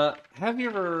 Have you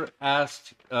ever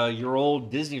asked your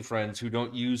old Disney friends who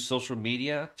don't use social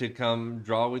media to come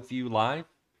draw with you live?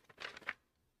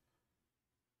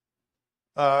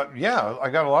 Yeah, I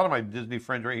got a lot of my Disney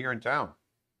friends right here in town.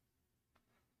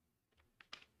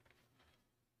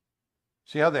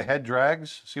 See how the head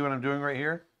drags? See what I'm doing right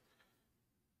here?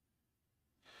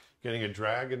 Getting a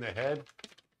drag in the head.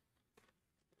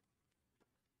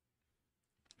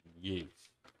 Yes.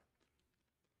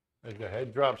 As the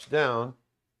head drops down.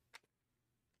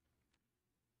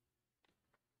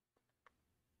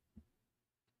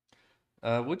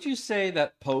 Would you say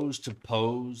that pose to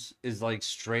pose is like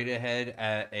straight ahead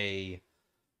at a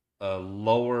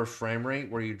lower frame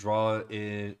rate where you draw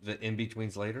the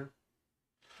in-betweens later?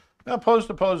 Now, pose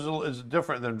to pose is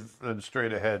different than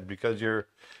straight ahead because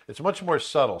it's much more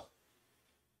subtle.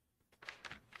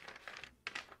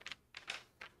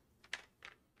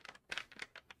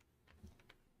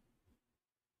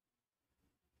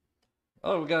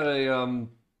 Oh, we got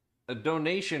a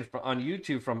donation on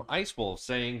YouTube from Ice Wolf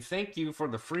saying thank you for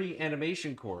the free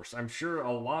animation course. I'm sure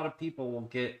a lot of people will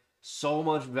get so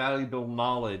much valuable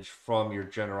knowledge from your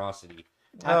generosity.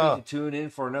 Happy to tune in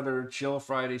for another chill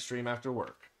Friday stream after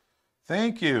work.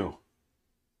 Thank you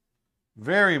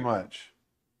very much.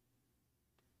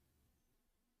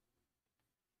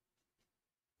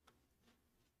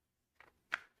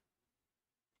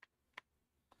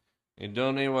 And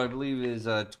donate what I believe is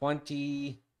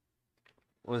 20.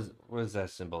 What is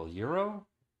that symbol? Euro?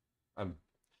 I'm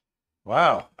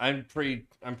Wow. I'm pretty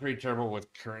terrible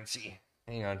with currency.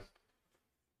 Hang on.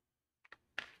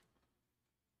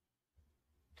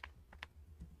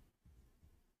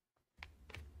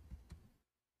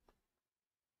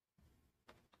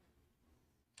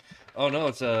 Oh no,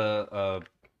 it's oh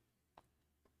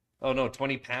no,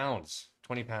 20 pounds.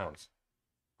 20 pounds.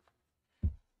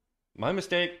 My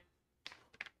mistake.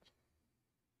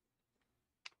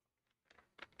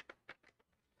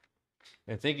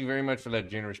 And thank you very much for that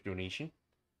generous donation.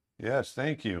 Yes,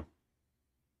 thank you.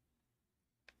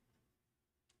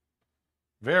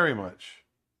 Very much.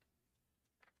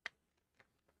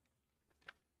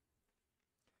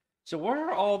 So where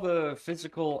are all the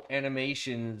physical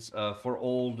animations for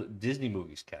old Disney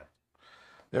movies kept?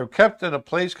 They're kept in a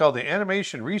place called the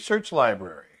Animation Research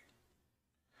Library.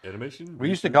 Animation? We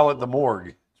used to call it the morgue.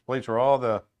 It's a place where all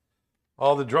the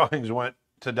drawings went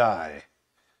to die.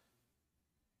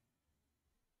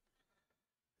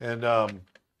 And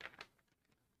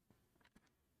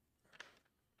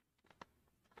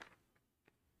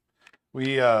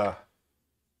we sorry,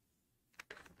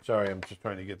 I'm just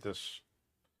trying to get this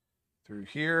through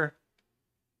here.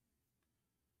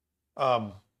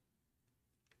 Well,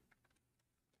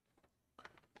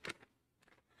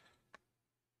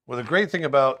 the great thing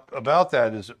about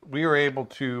that is we were able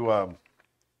to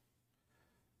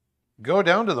go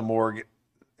down to the morgue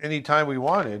anytime we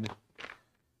wanted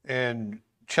and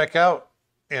check out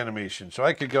animation. So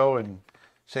I could go and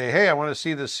say, "Hey, I want to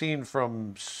see this scene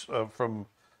from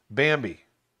Bambi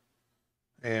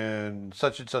and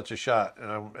such a shot,"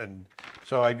 and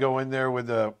so I'd go in there with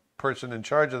the person in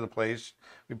charge of the place.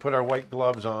 We put our white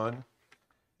gloves on,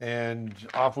 and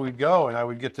off we'd go. And I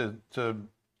would get to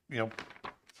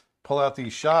pull out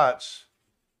these shots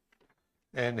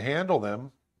and handle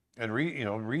them and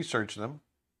research them.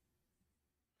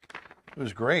 It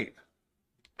was great.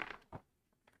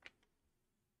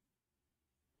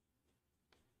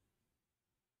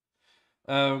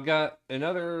 We've got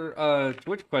another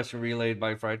Twitch question relayed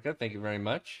by Friedka. Thank you very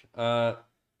much.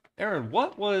 Aaron,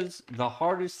 what was the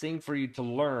hardest thing for you to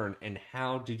learn, and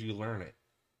how did you learn it?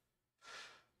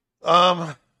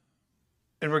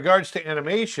 In regards to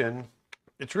animation,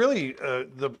 it's really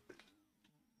the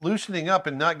loosening up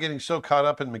and not getting so caught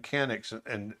up in mechanics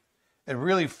and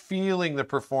really feeling the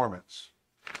performance,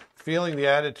 feeling the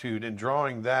attitude, and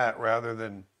drawing that rather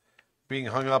than being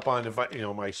hung up on if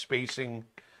my spacing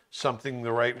something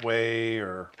the right way,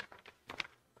 or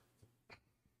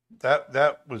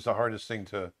that was the hardest thing,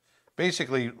 to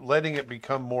basically letting it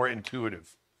become more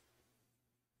intuitive.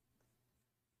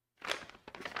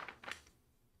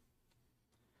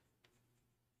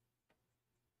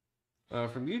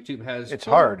 From YouTube has It's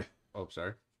hard. Oh,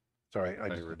 sorry. Sorry, I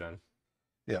thought you were done.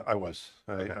 Yeah, I was.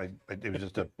 Okay.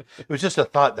 It was just a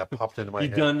thought that popped into my You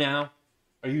head. done now?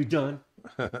 Are you done?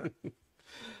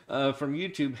 From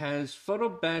YouTube, has photo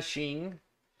bashing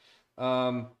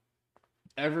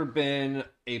ever been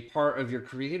a part of your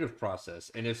creative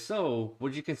process? And if so,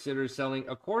 would you consider selling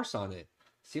a course on it?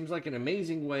 Seems like an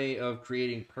amazing way of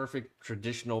creating perfect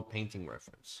traditional painting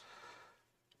reference.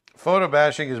 Photo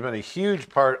bashing has been a huge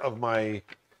part of my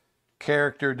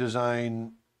character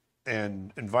design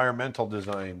and environmental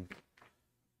design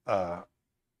part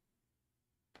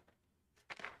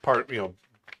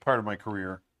of my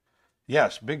career.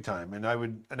 Yes, big time. And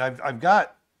I've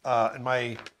got in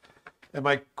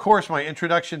my course, my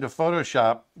introduction to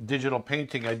Photoshop digital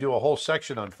painting, I do a whole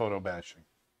section on photo bashing.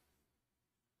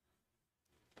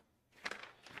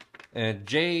 And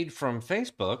Jade from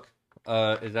Facebook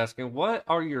is asking, what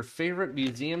are your favorite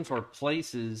museums or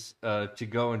places to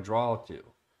go and draw to?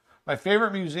 My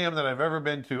favorite museum that I've ever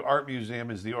been to, art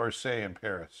museum, is the Orsay in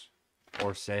Paris.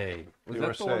 Orsay. Was The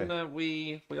that the Orsay. one that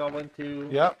we all went to?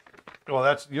 Yep.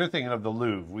 Well, you're thinking of the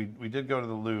Louvre. We did go to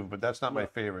the Louvre, but that's not my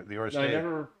favorite. The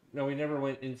Orsay. No, we never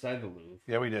went inside the Louvre.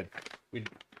 Yeah, we did.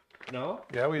 No?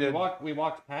 Yeah, we did. We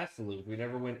walked past the Louvre. We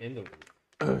never went in the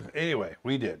Louvre. Anyway,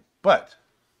 we did. But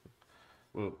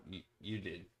Well, you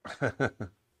did.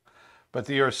 but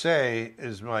the Orsay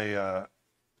is my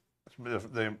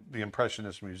the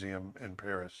Impressionist Museum in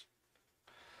Paris.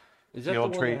 Is The that the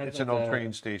old one that train. has It's like an old that?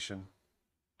 train station.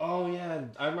 Oh yeah,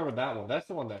 I remember that one. That's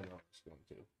the one that I was going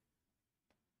to. I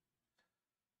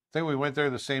think we went there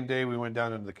the same day we went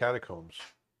down into the catacombs.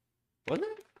 Was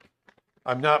it?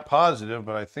 I'm not positive,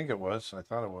 but I think it was. I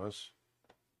thought it was.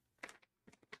 I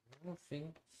don't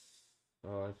think.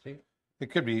 Oh, I think.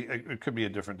 It could be. It could be a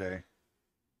different day.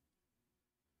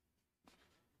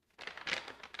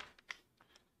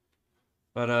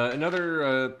 But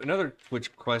another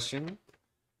Twitch question.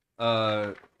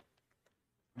 Uh,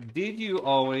 did you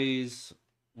always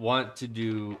want to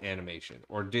do animation,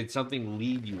 or did something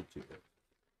lead you to it?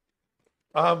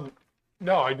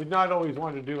 No, I did not always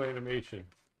want to do animation.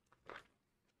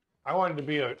 I wanted to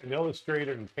be an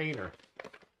illustrator and painter.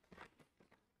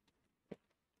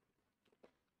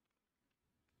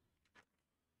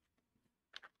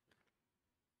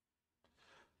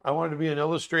 I wanted to be an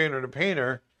illustrator and a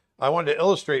painter. I wanted to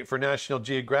illustrate for National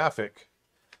Geographic.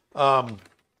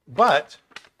 But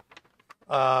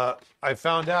I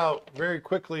found out very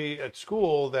quickly at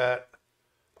school that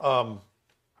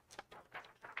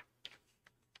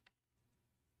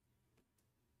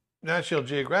National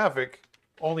Geographic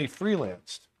only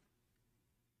freelanced.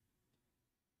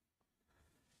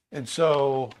 And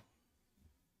so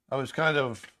I was kind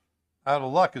of out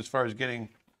of luck as far as getting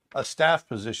a staff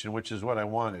position, which is what I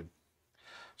wanted.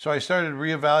 So I started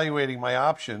reevaluating my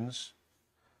options,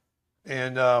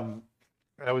 and I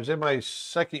was in my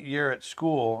second year at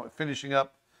school, finishing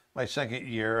up my second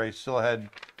year. I still had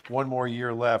one more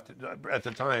year left. At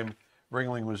the time,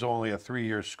 Ringling was only a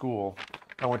 3-year school.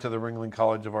 I went to the Ringling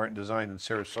College of Art and Design in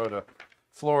Sarasota,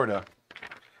 Florida,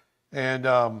 and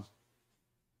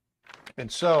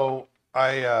so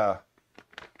I'm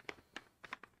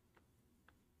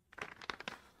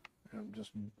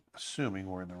just assuming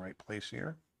we're in the right place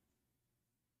here.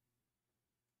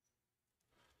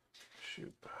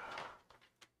 Shoot.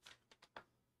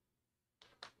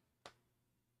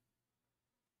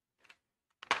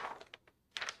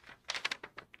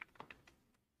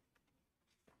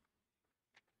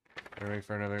 Are you ready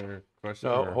for another question?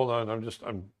 No, or- hold on.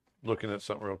 I'm looking at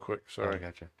something real quick. Oh, Sorry. I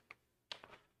gotcha.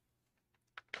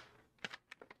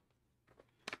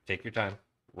 Take your time.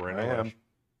 We're in a rush.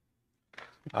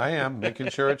 I am making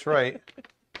sure it's right.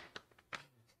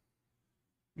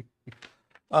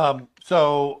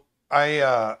 So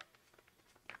I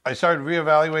started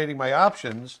reevaluating my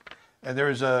options, and there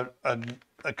was a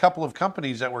couple of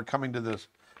companies that were coming to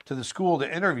the school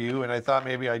to interview, and I thought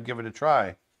maybe I'd give it a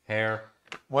try. Hair.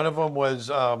 One of them was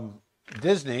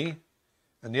Disney,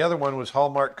 and the other one was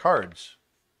Hallmark Cards.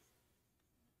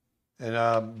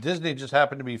 And Disney just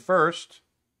happened to be first,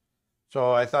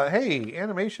 so I thought, hey,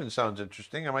 animation sounds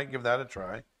interesting. I might give that a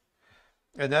try.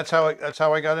 And that's how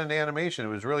I got into animation. It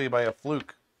was really by a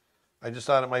fluke. I just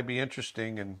thought it might be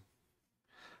interesting, and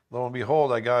lo and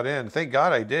behold, I got in. Thank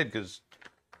God I did, because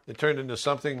it turned into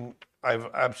something I've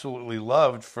absolutely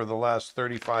loved for the last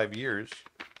 35 years.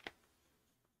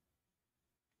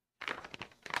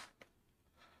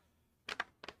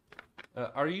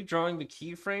 Are you drawing the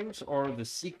keyframes or the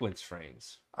sequence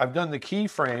frames? I've done the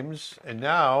keyframes, and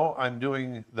now I'm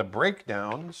doing the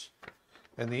breakdowns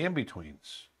and the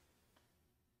in-betweens.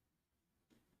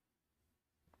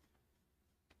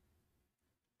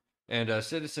 And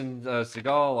Citizen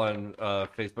Seagal on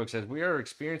Facebook says, we are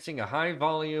experiencing a high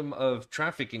volume of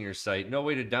traffic in your site. No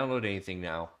way to download anything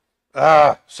now.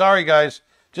 Sorry guys,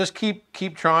 just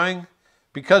keep trying,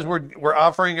 because we're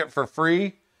offering it for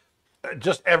free.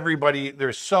 Just everybody,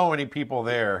 there's so many people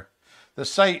there. The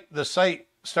site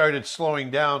started slowing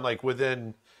down like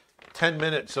within 10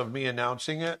 minutes of me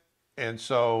announcing it, and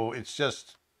so it's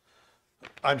just,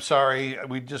 I'm sorry,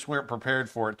 we just weren't prepared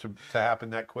for it to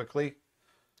happen that quickly.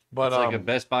 But It's like a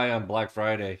Best Buy on Black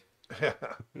Friday.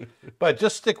 but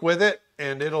just stick with it,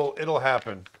 and it'll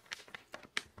happen.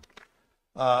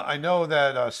 I know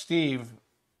that Steve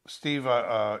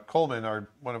Coleman,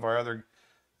 one of our other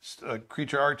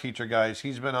creature art teacher guys,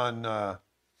 he's been on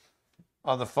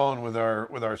the phone with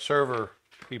our server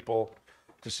people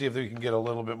to see if we can get a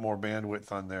little bit more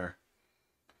bandwidth on there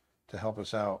to help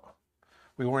us out.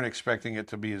 We weren't expecting it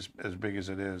to be as big as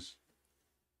it is.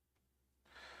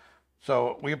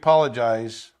 So we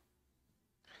apologize,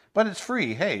 but it's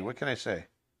free. Hey, what can I say?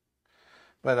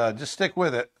 But just stick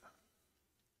with it.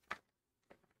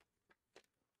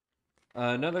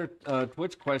 Another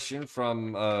Twitch question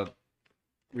from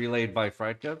relayed by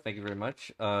Friedka. Thank you very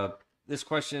much. This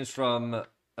question is from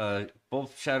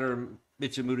both Shatter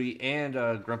Mitsumuri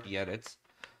and Grumpy Edits.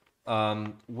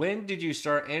 When did you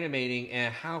start animating,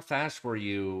 and how fast were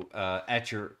you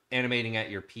animating at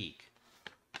your peak?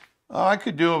 I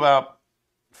could do about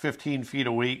 15 feet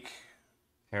a week.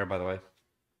 hair, by the way.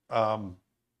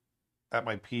 At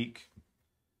my peak.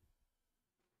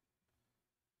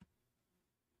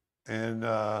 And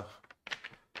but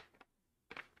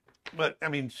I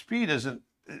mean, speed isn't.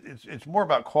 It's more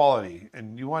about quality,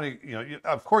 and you want to,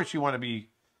 of course, you want to be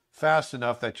fast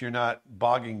enough that you're not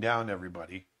bogging down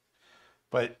everybody.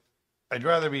 But I'd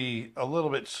rather be a little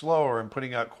bit slower in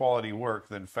putting out quality work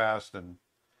than fast and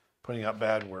putting out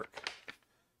bad work.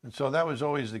 And so that was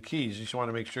always the key. You just want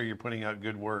to make sure you're putting out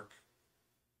good work.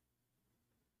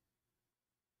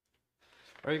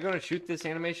 Are you going to shoot this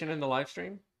animation in the live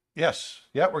stream? Yes.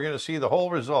 Yep. We're going to see the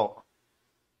whole result.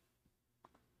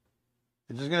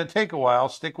 It's just going to take a while.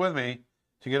 Stick with me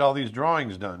to get all these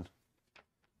drawings done.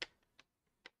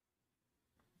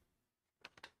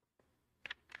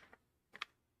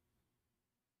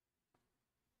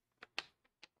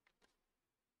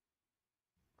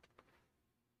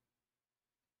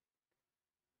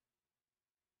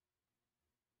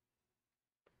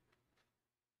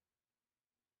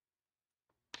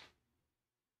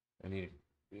 I need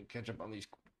to catch up on these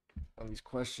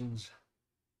questions.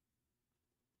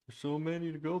 There's so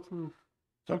many to go through.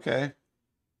 It's okay.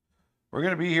 We're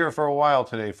going to be here for a while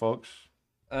today, folks.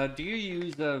 Do you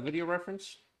use video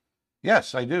reference?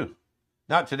 Yes, I do.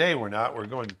 Not today. We're not. We're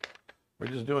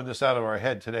just doing this out of our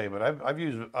head today. But I've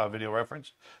used video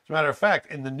reference. As a matter of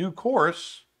fact, in the new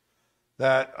course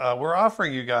that we're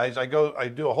offering you guys, I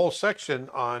do a whole section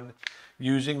on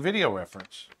using video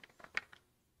reference.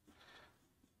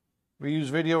 We use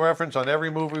video reference on every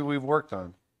movie we've worked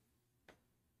on.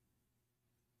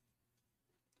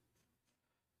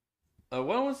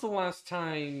 When was the last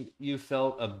time you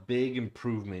felt a big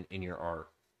improvement in your art?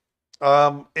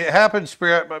 It happens,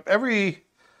 Spirit, probably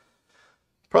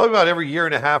about every year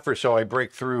and a half or so, I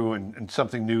break through and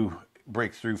something new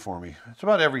breaks through for me. It's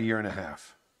about every year and a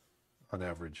half on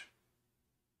average.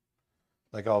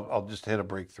 Like I'll just hit a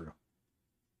breakthrough.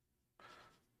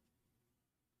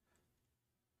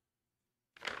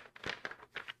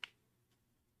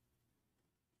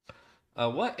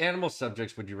 What animal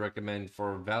subjects would you recommend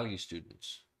for value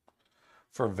students?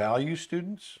 For value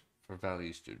students? For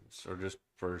value students, or just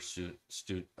for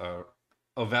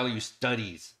value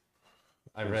studies.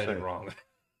 I read it wrong.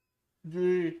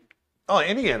 Oh,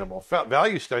 any animal.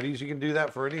 Value studies, you can do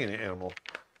that for any animal.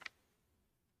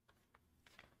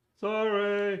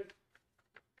 Sorry.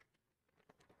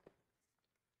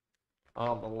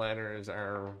 All the letters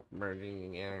are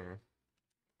merging together.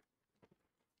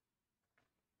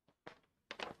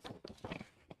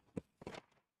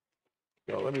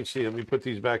 So let me see. Let me put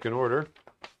these back in order.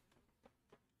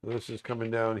 This is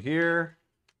coming down here.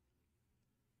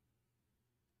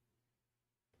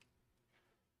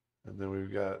 And then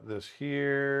we've got this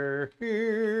here.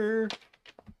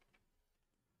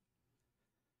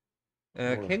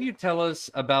 Can you tell us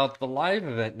about the live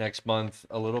event next month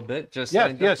a little bit? Yes.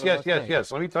 Let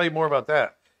me tell you more about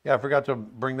that. Yeah, I forgot to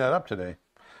bring that up today.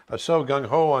 I'm so gung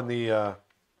ho on the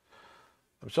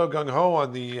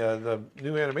the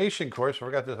new animation course. I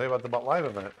forgot to tell you about the live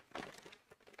event.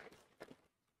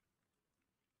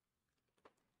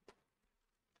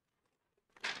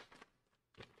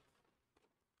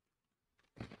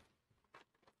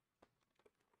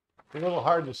 It's a little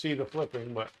hard to see the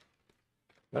flipping, but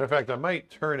matter of fact, I might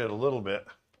turn it a little bit.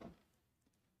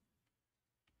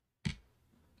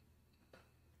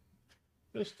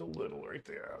 Just a little right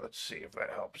there. Let's see if that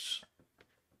helps.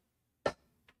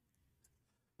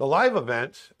 The live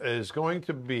event is going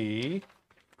to be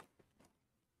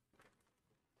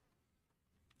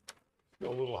a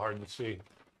little hard to see.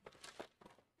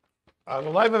 The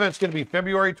live event is going to be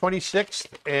February 26th,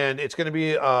 and it's going to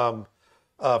be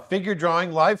figure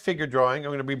drawing, live figure drawing. I'm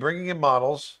going to be bringing in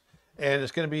models, and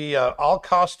it's going to be all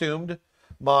costumed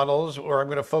models, where I'm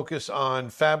going to focus on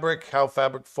fabric, how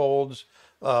fabric folds,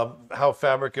 how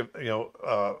fabric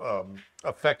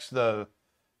affects the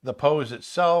pose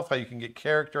itself, how you can get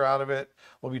character out of it.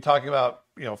 We'll be talking about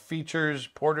features,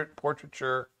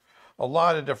 portraiture, a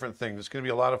lot of different things. It's going to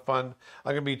be a lot of fun.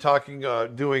 I'm going to be talking,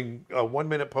 doing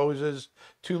 1-minute poses,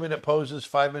 2-minute poses,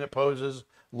 5-minute poses,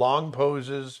 long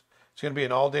poses. It's going to be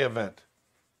an all-day event.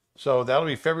 So that'll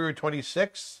be February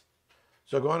 26th.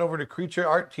 So go on over to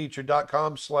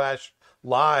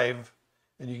creatureartteacher.com/live,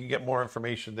 and you can get more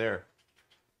information there.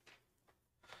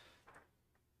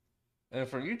 And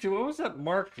for YouTube, what was that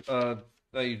mark that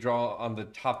you draw on the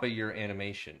top of your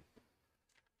animation?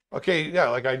 Okay, yeah,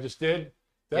 like I just did.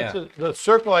 The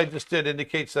circle I just did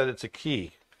indicates that it's a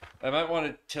key. I might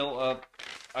want to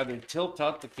either tilt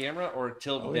up the camera or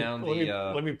tilt down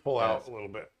the... Let me pull out a little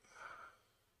bit.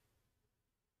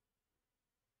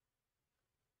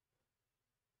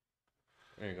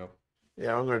 There you go.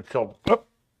 Yeah, I'm going to tilt. Oh,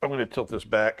 I'm going to tilt this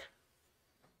back.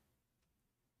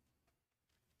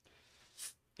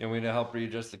 You want me to help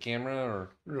readjust the camera, or?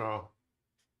 No.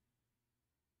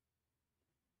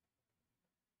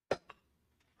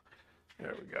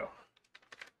 There we go.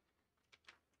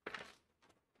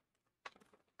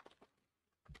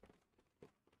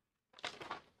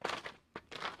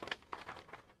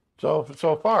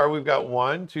 So far we've got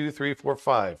 1, 2, 3, 4,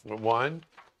 5. 1,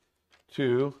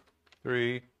 2,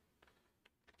 3,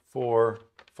 4,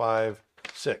 5,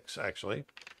 6, actually.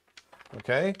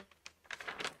 Okay.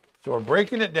 So we're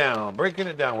breaking it down, breaking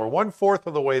it down. We're 1/4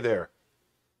 of the way there.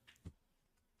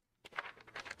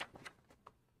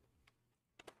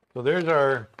 So there's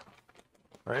our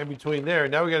in-between there.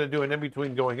 Now we got to do an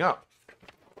in-between going up.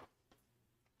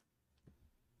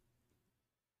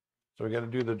 So we got to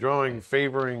do the drawing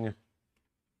favoring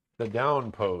the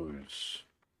down pose.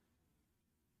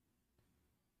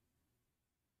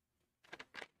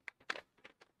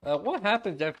 What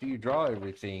happens after you draw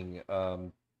everything?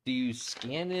 Do you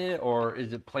scan it, or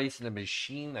is it placed in a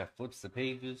machine that flips the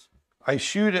pages? I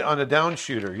shoot it on a down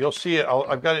shooter. You'll see it.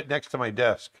 I've got it next to my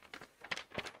desk.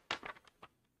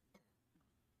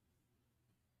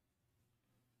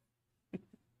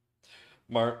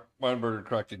 Martin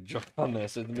corrected John on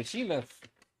this. The machine that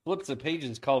flips the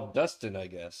pages is called Dustin, I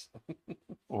guess.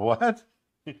 What?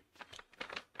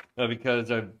 Because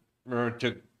I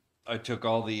remember I took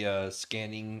all the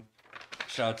scanning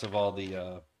shots of all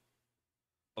the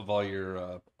of all your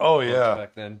Oh books yeah.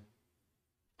 back then.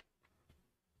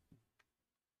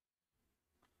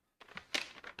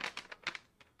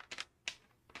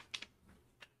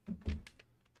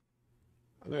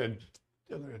 I'm going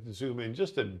to zoom in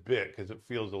just a bit because it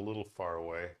feels a little far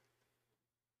away.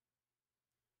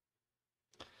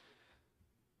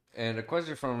 And a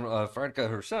question from Franca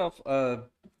herself. Do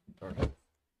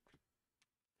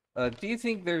you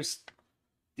think there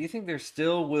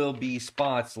still will be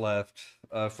spots left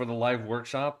for the live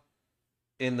workshop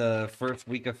in the first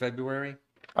week of February?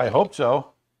 I hope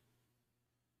so.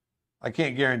 I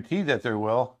can't guarantee that there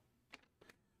will.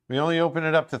 We only open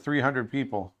it up to 300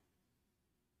 people.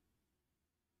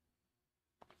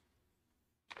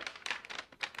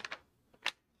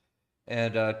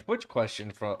 And Twitch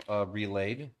question from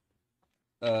relayed.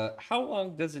 How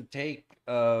long does it take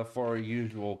for a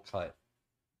usual cut?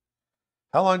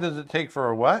 How long does it take for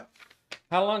a what?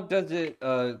 How long does it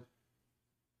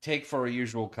take for a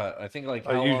usual cut? I think like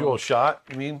A usual shot,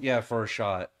 you mean? Yeah, for a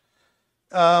shot.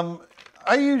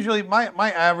 I usually,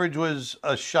 my average was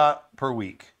a shot per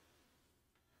week.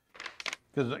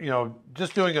 Because,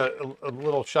 just doing a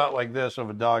little shot like this of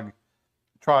a dog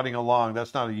trotting along,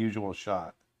 that's not a usual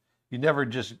shot. You never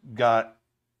just got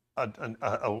a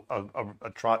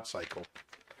trot cycle.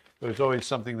 There's always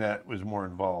something that was more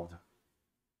involved.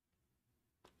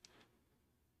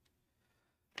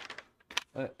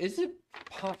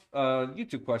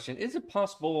 YouTube question, is it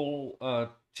possible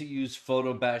to use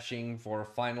photo bashing for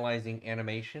finalizing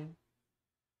animation?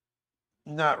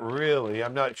 Not really.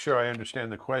 I'm not sure I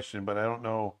understand the question, but I don't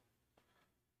know.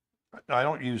 I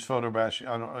don't use photo bashing.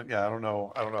 I don't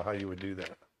know. I don't know how you would do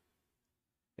that.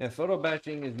 Yeah, photo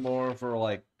bashing is more for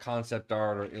like concept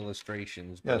art or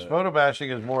illustrations. Yes, photo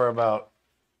bashing is more about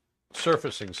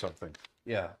surfacing something.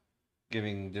 Yeah,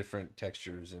 giving different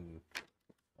textures and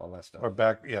all that stuff. Or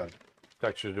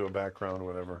texture to a background,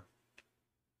 whatever.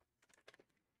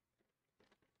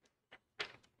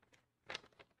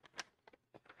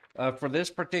 For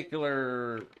this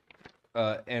particular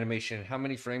animation, how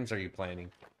many frames are you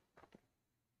planning?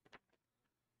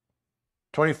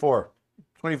 24.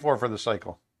 24 for the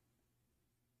cycle.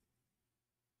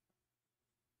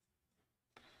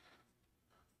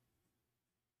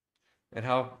 And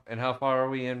how far are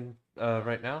we in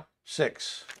right now?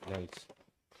 6. Nice.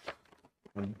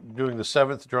 I'm doing the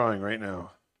 7th drawing right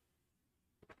now.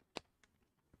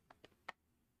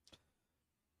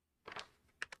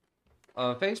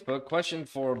 Facebook question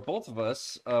for both of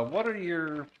us: what are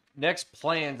your next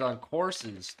plans on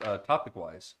courses,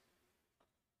 topic-wise?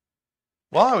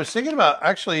 Well, I was thinking about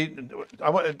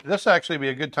this actually be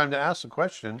a good time to ask the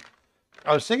question.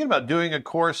 I was thinking about doing a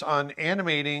course on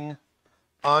animating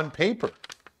on paper.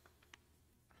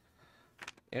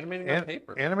 Animating on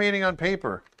paper. Animating on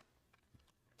paper.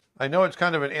 I know it's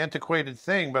kind of an antiquated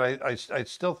thing, but I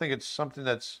still think it's something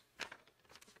that's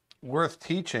worth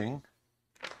teaching.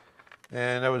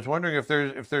 And I was wondering if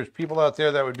there's people out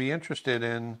there that would be interested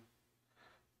in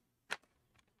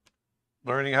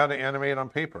learning how to animate on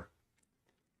paper.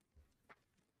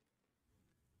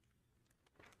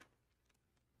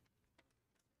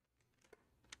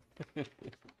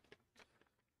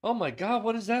 Oh my God,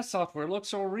 what is that software? It looks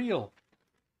so real.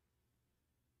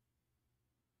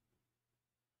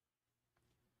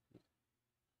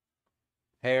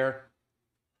 Hair.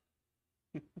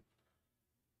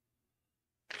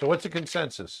 So what's the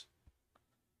consensus?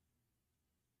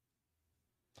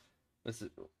 This is,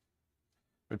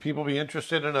 Would people be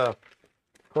interested in a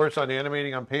course on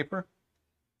animating on paper?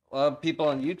 people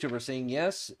on YouTube are saying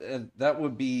yes. That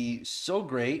would be so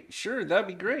great. Sure, that'd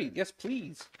be great. Yes,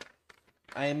 please.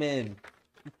 I am in.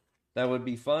 That would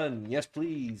be fun. Yes,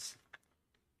 please.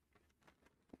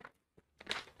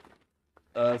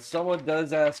 Someone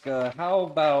does ask, how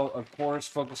about a course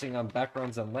focusing on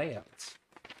backgrounds and layouts?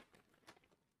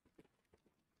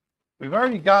 We've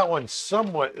already got one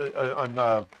somewhat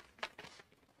on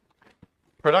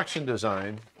production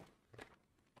design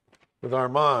with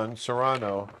Armand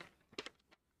Serrano.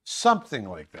 Something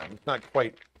like that. It's not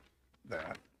quite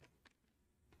that.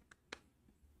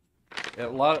 A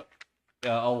lot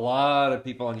of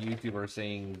people on YouTube are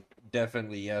saying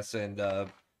definitely yes, and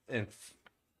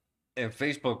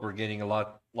Facebook we're getting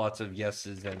lots of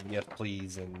yeses and yes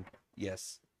please and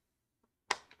yes.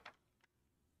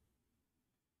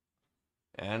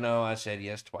 I know I said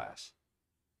yes twice.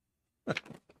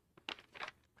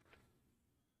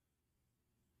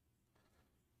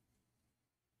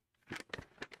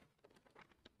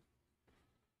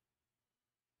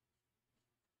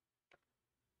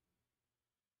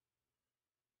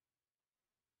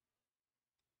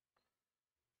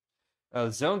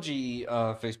 Zonji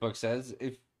Facebook says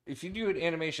if you do an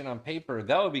animation on paper,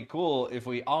 that would be cool if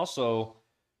we also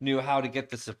knew how to get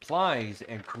the supplies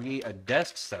and create a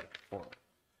desk setup for it.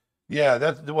 Yeah,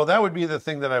 that would be the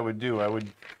thing that I would do. I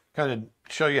would kind of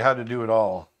show you how to do it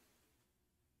all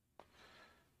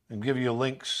and give you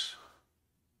links.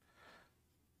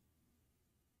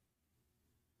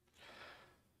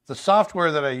 The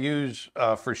software that I use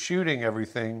for shooting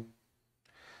everything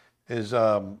is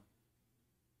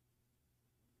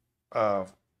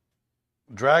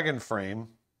Dragon Frame.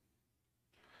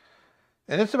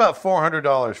 And it's about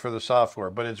 $400 for the software,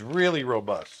 but it's really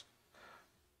robust.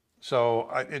 So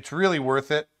it's really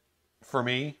worth it for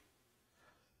me.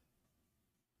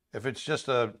 If it's just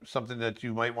something that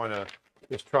you might want to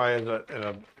just try as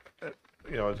a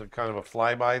as a kind of a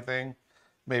flyby thing,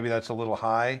 maybe that's a little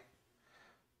high.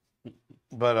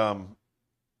 But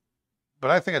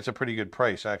I think it's a pretty good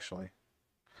price actually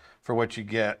for what you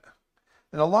get.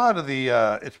 And a lot of the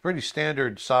it's pretty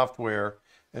standard software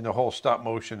in the whole stop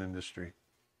motion industry.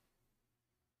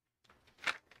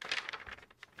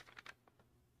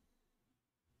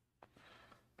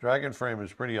 Dragon Frame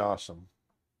is pretty awesome.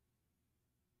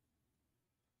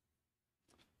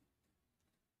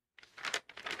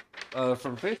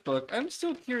 From Facebook, I'm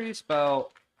still curious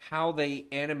about how they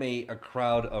animate a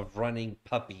crowd of running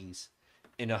puppies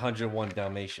in 101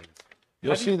 Dalmatians.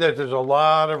 You'll see that there's a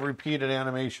lot of repeated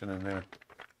animation in there.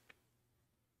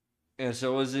 And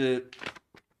so was it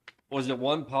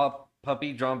one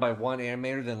puppy drawn by one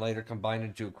animator, then later combined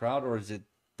into a crowd, or is it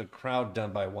the crowd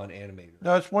done by one animator?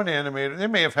 No, it's one animator. They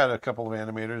may have had a couple of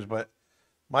animators, but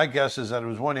my guess is that it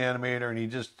was one animator,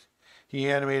 and he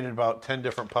animated about 10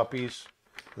 different puppies.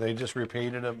 They just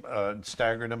repeated them, and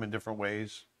staggered them in different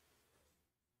ways.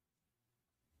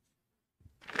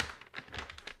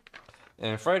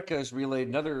 And Fredka has relayed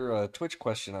another Twitch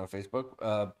question on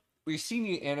Facebook. We've seen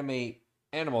you animate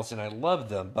animals, and I love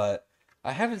them, but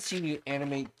I haven't seen you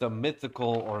animate the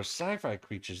mythical or sci-fi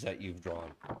creatures that you've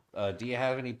drawn. Do you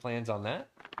have any plans on that?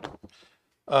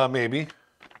 Maybe.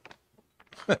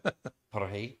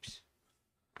 Perhaps.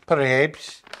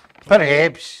 Perhaps.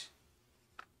 Perhaps.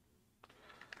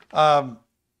 Yeah,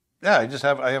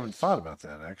 I haven't thought about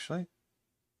that actually.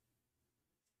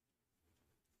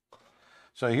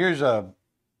 So here's a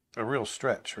real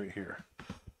stretch right here.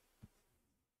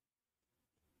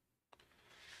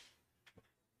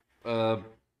 One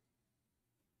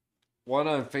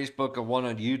on Facebook and one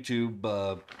on YouTube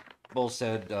both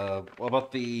said, what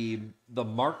about the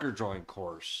marker drawing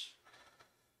course?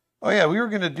 Oh yeah, we were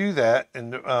going to do that,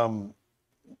 and I'm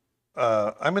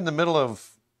in the middle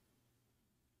of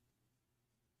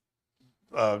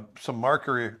some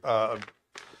marker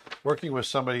working with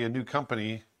somebody, a new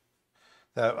company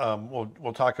that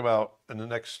we'll talk about in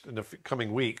the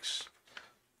coming weeks.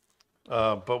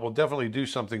 But we'll definitely do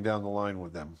something down the line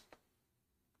with them.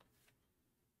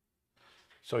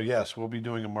 So yes, we'll be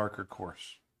doing a marker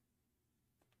course.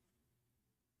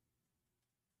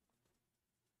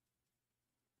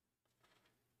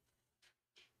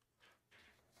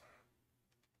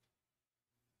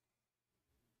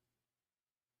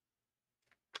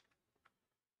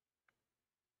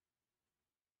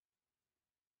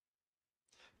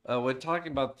 When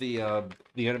talking about the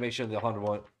animation of the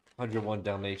 101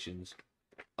 Dalmatians,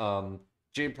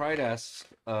 Jay Pride asks,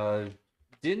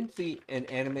 Didn't an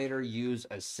animator use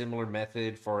a similar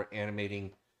method for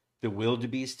animating the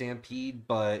wildebeest stampede,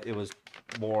 but it was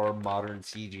more modern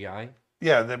CGI?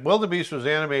 Yeah, the wildebeest was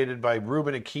animated by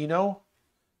Ruben Aquino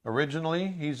originally.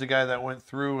 He's the guy that went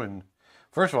through and,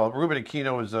 first of all, Ruben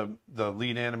Aquino was the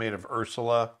lead animator of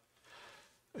Ursula,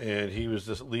 and he was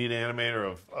the lead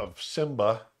animator of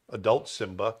Simba, adult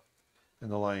Simba, in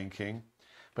The Lion King.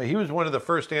 But he was one of the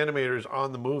first animators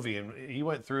on the movie, and he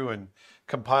went through and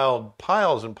compiled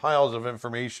piles and piles of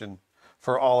information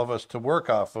for all of us to work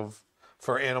off of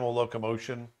for animal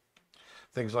locomotion,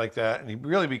 things like that. And he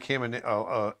really became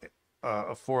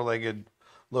a four-legged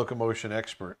locomotion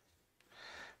expert.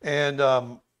 And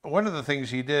one of the things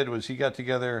he did was he got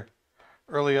together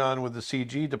early on with the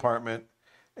CG department,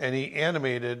 and he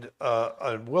animated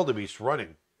a wildebeest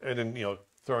running, and then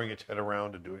throwing its head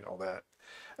around and doing all that.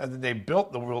 And then they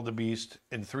built the wildebeest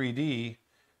in 3D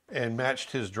and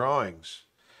matched his drawings.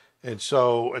 And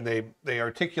so, and they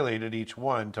articulated each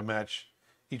one to match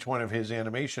each one of his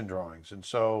animation drawings. And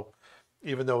so,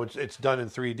 even though it's done in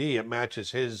 3D, it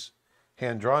matches his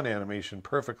hand-drawn animation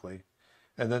perfectly.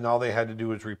 And then all they had to do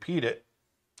was repeat it,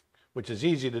 which is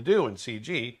easy to do in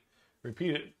CG.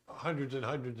 Repeat it hundreds and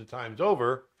hundreds of times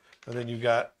over, and then you've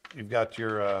got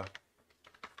your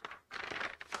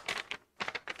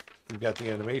you've got the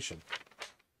animation.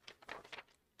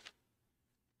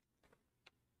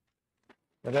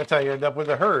 And that's how you end up with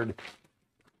a herd.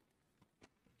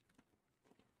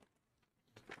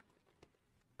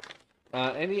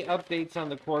 Any updates on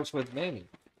the course with Manny?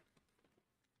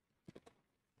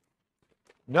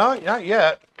 No, not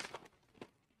yet.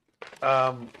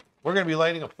 We're going to be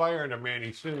lighting a fire under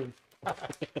Manny soon.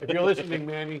 If you're listening,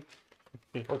 Manny,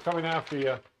 we're coming after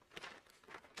you.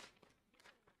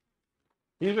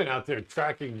 He's been out there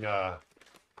tracking. I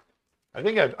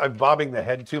think I'm bobbing the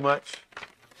head too much.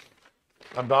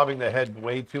 I'm bobbing the head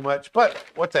way too much, but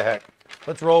what the heck?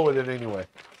 Let's roll with it anyway.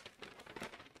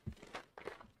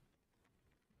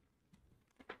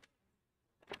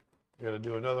 Got to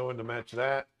do another one to match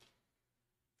that.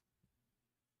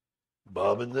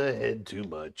 Bobbing the head too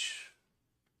much.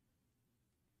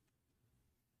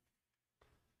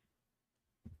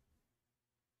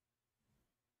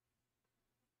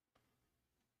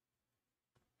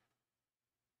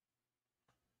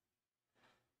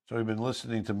 So we've been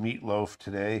listening to Meatloaf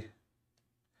today.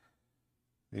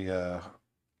 The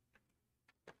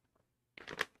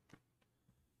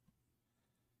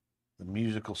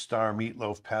musical star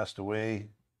Meatloaf passed away.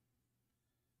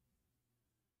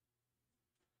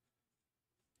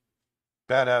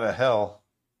 Bat Out of Hell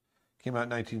came out in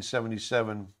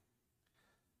 1977.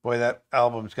 Boy, that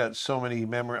album's got so many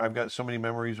I've got so many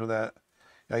memories with that.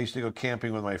 I used to go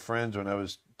camping with my friends when I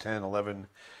was 10, 11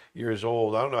 years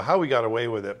old. I don't know how we got away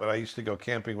with it, but I used to go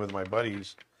camping with my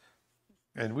buddies.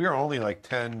 And we were only like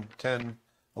 10,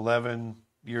 11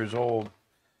 years old.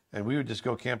 And we would just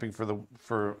go camping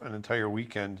for an entire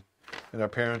weekend. And our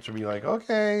parents would be like,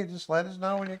 "Okay, just let us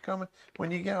know when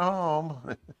you get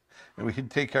home." And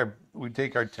we'd take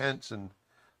our tents and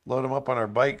load them up on our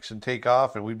bikes and take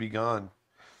off, and we'd be gone.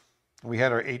 We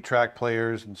had our 8-track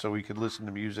players, and so we could listen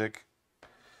to music.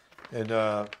 And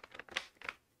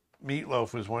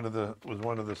Meatloaf was one of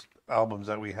the albums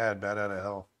that we had, Bat Out of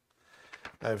Hell.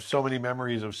 I have so many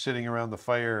memories of sitting around the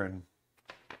fire and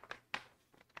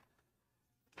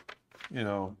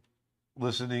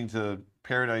listening to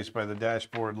Paradise by the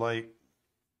Dashboard Light.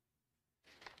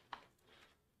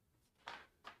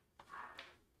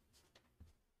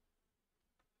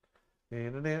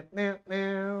 From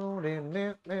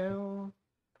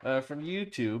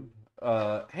YouTube,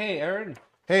 hey Aaron.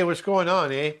 Hey, what's going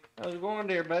on, eh? How's it going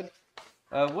there, bud?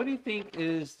 What do you think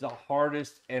is the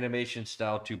hardest animation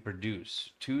style to produce?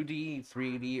 2D,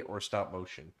 3D, or stop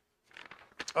motion?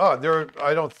 Oh, they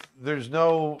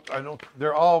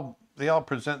all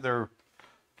present their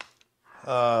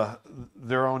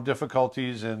own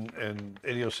difficulties and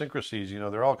idiosyncrasies.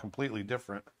 They're all completely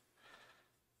different.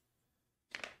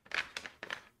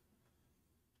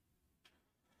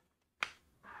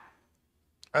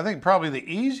 I think probably the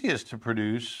easiest to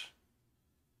produce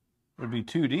would be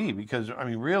 2D because,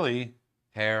 really,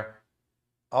 Hair.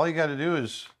 all you got to do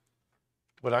is,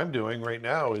 what I'm doing right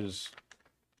now is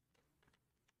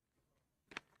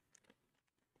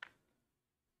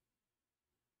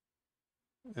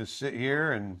sit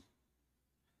here and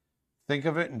think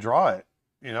of it and draw it.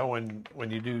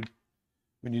 When you do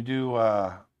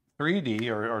 3D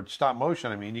or stop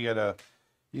motion, you gotta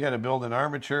build an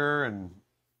armature and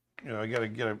you gotta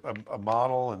get a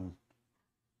model and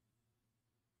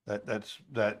that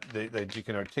you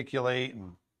can articulate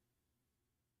and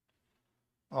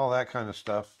all that kind of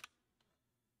stuff.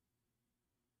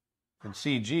 In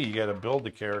CG, you got to build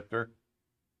the character.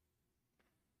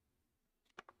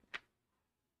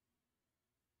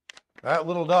 That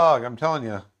little dog, I'm telling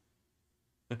you.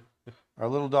 Our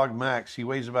little dog Max, he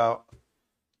weighs about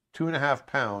 2.5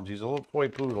 pounds. He's a little toy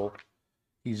poodle.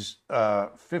 He's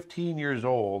 15 years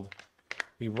old.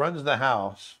 He runs the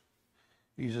house.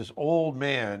 He's this old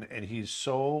man, and he's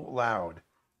so loud.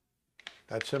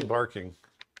 That's him barking.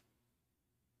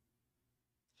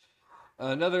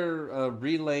 Another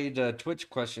relayed Twitch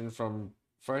question from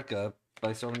Freka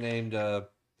by someone named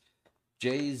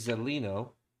Jay Zelino.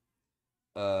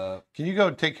 Can you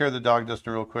go take care of the dog,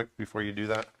 Dustin, real quick before you do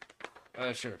that?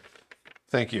 Sure.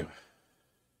 Thank you.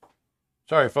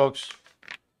 Sorry, folks.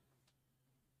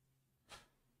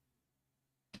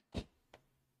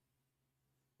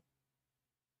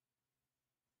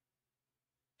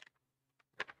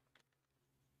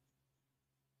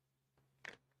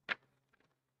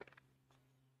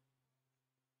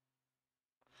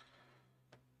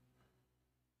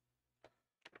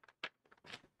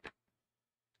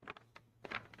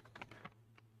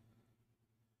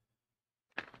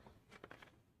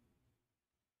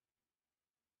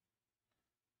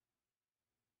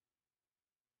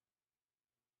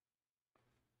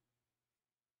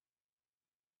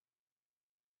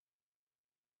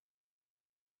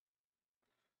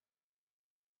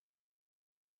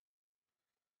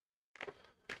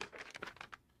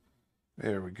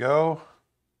 There we go.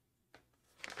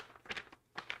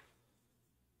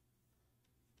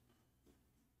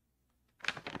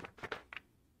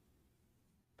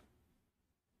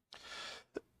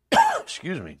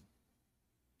 Excuse me.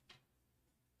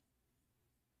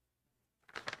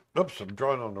 Oops, I'm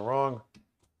drawing on the wrong.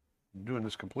 I'm doing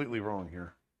this completely wrong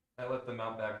here. I let them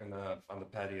out back on the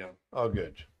patio Oh,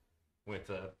 good. with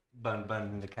Bun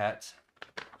and the cats.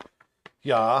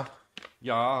 Yeah.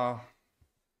 Yeah,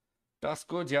 that's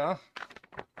good. Yeah.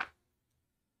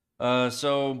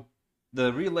 So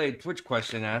the relayed Twitch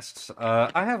question asks,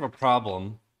 I have a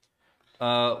problem.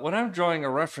 When I'm drawing a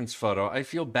reference photo, I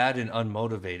feel bad and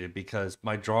unmotivated because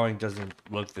my drawing doesn't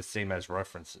look the same as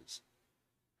references.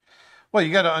 Well,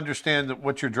 you got to understand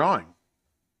what you're drawing.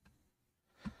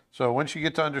 So once you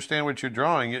get to understand what you're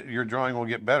drawing, your drawing will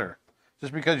get better.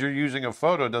 Just because you're using a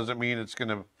photo doesn't mean it's going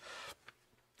to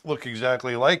look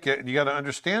exactly like it. You got to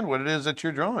understand what it is that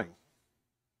you're drawing.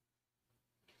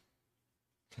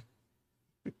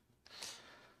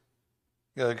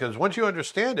 Yeah, because once you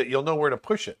understand it, you'll know where to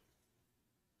push it.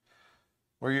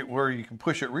 Where you can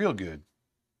push it real good.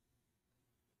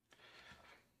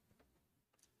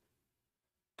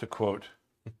 To quote,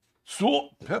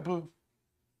 salt, pepper.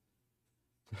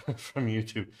 From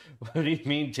YouTube. What do you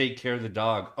mean take care of the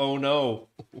dog? Oh no.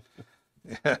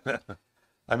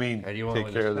 I mean, How do you want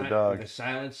take care of the dog. With a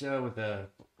silencer, with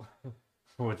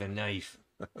a knife.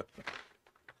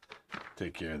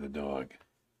 Take care of the dog.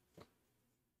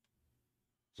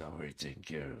 Sorry, take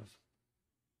care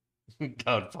of.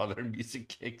 Godfather music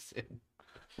kicks in.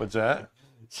 What's that?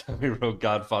 Somebody wrote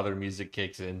Godfather music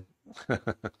kicks in.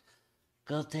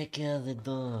 Go take care of the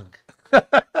dog.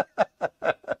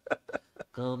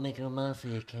 Go make a offer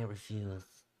you can't refuse.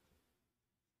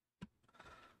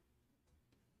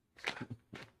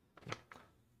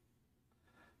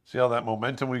 See all that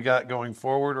momentum we got going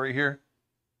forward right here?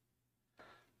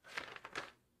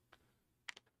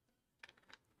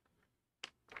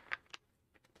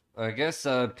 I guess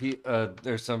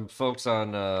there's some folks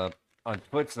on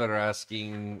Twitch that are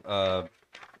asking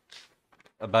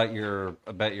about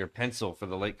your pencil for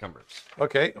the latecomers.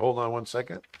 Okay, hold on one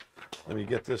second. Let me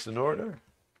get this in order.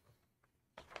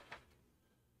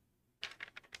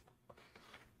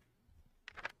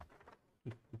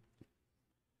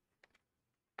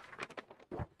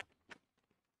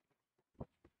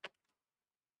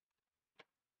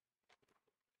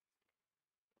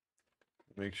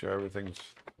 Make sure everything's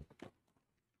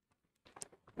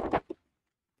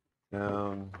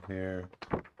down here.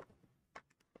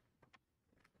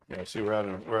 Yeah, see, we're out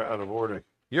of order.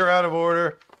 You're out of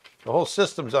order. The whole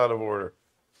system's out of order.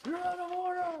 You're out of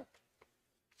order.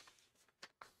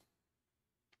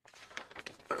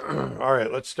 All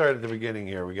right, let's start at the beginning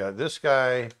here. We got this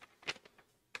guy,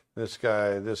 this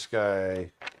guy, this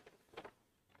guy.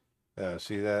 Yeah,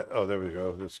 see that? Oh, there we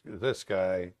go. This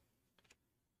guy.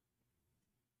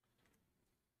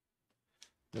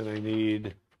 Then I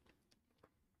need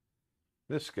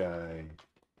this guy.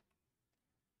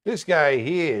 This guy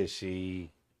here,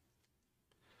 see.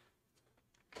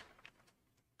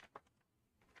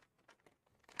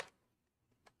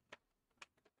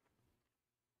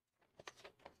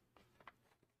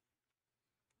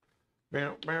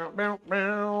 Oh,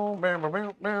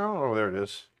 there it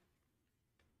is.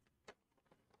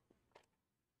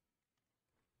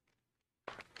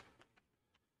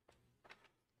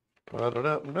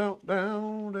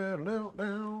 Down.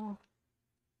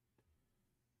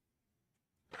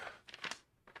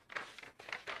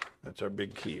 That's our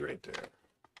big key right there.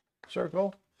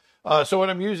 Circle. So what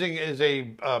I'm using is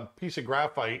a piece of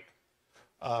graphite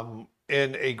in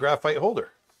a graphite holder.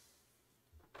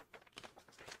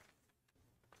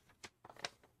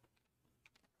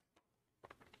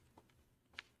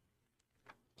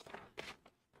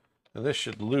 And this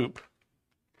should loop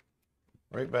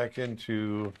right back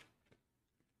into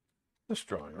this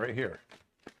drawing right here.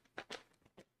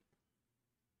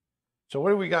 So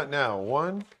what do we got now?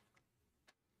 1,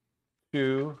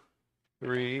 2,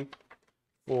 3,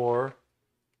 4,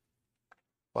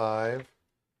 5,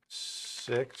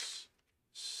 6,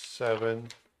 7,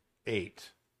 8.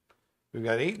 We've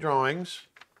got 8 drawings.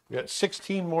 We've got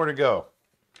 16 more to go.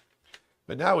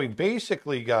 But now we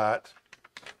basically got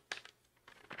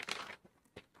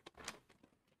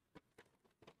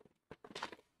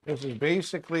this is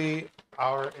basically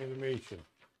our animation.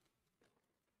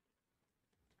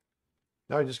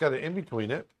 Now I just got to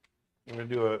in-between it. I'm going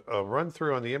to do a run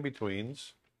through on the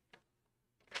in-betweens.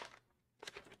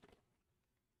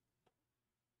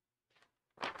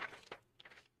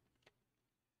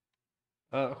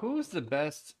 Who's the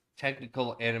best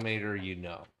technical animator you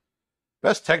know?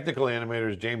 Best technical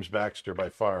animator is James Baxter by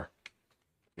far.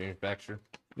 James Baxter?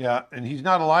 Yeah, and he's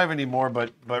not alive anymore,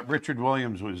 but Richard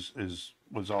Williams was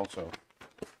also.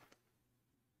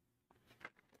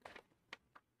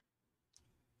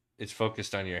 It's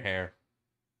focused on your hair.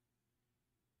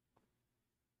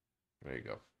 There you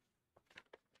go.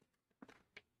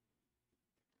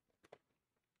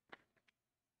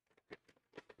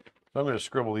 So I'm going to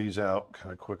scribble these out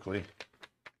kind of quickly.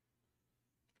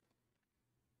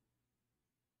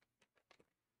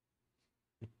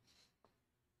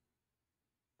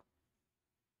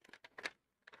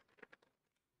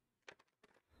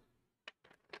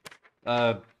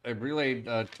 A relayed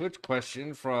Twitch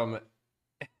question from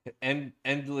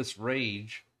Endless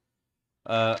Rage.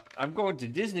 I'm going to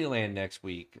Disneyland next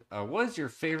week. What is your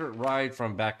favorite ride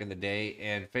from back in the day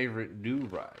and favorite new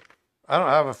ride? I don't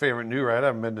have a favorite new ride. I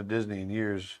haven't been to Disney in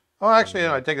years. Oh, actually,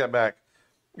 no, I take that back.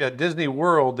 At Disney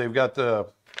World, they've got the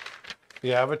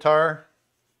Avatar.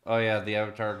 Oh yeah, the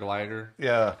Avatar glider.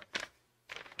 Yeah,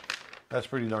 that's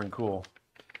pretty darn cool.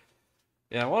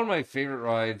 Yeah, one of my favorite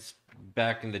rides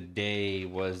back in the day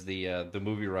was the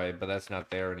movie ride, but that's not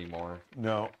there anymore.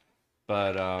 No.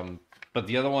 But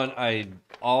the other one I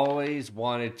always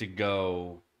wanted to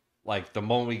go, like the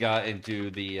moment we got into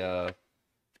the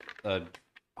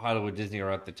Hollywood Disney,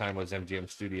 or at the time was MGM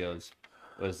Studios,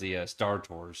 was the Star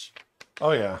Tours.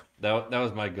 Oh yeah. That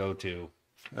was my go-to.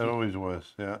 It always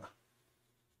was. Yeah.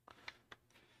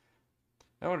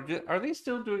 Are they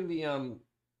still doing the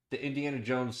Indiana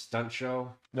Jones stunt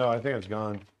show? No, I think it's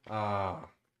gone. Ah,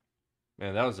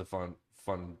 man, that was a fun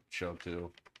show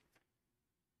too.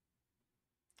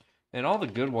 And all the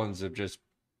good ones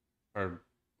are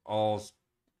all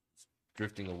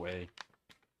drifting away.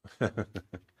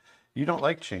 You don't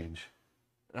like change.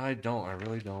 I don't. I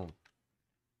really don't.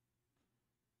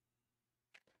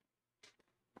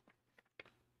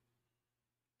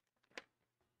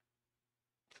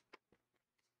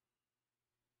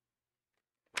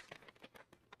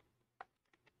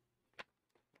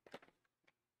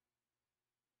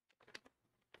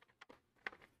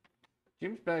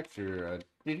 James Baxter,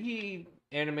 did he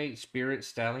animate Spirit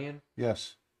Stallion?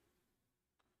 Yes.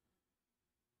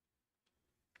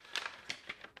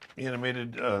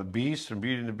 Animated Beast and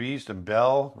Beauty and the Beast and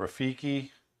Belle, Rafiki.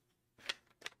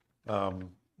 He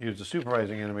was the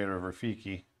supervising animator of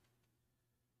Rafiki.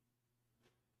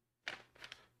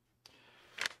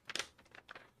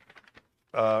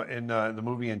 In the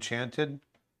movie Enchanted,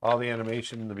 all the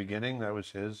animation in the beginning, that was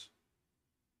his.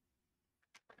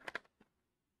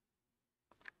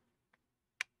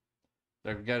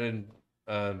 I've got a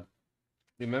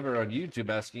member on YouTube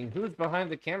asking, who's behind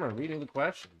the camera reading the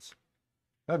questions?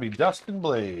 That'd be Dustin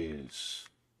Blaze.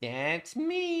 That's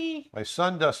me. My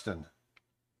son, Dustin.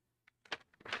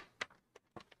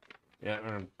 Yeah,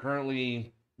 I'm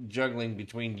currently juggling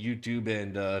between YouTube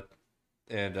and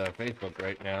Facebook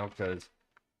right now because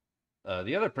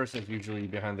the other person is usually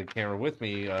behind the camera with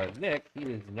me, Nick. He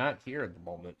is not here at the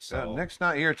moment. So Nick's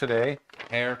not here today.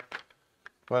 Hair.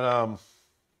 But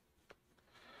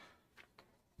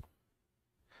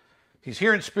he's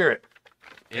here in spirit.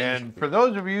 And for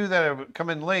those of you that have come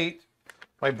in late,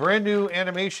 my brand new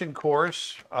animation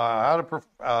course,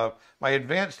 my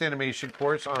advanced animation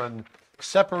course on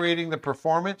separating the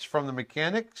performance from the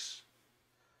mechanics,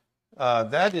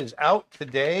 that is out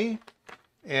today.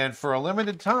 And for a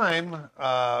limited time,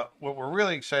 what we're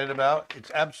really excited about,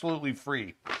 it's absolutely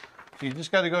free. So you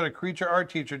just got to go to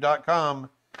creatureartteacher.com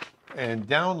and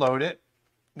download it.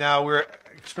 Now we're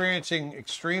experiencing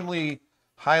extremely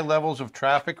high levels of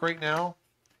traffic right now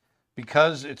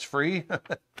because it's free.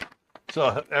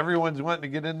 So everyone's wanting to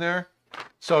get in there.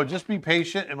 So just be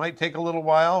patient. It might take a little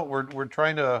while. We're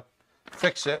trying to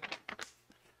fix it.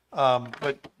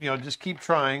 But just keep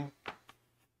trying.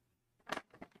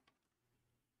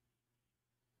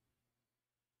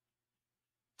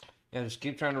 Yeah, just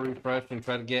keep trying to refresh and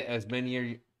try to get as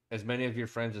many of your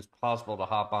friends as possible to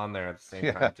hop on there at the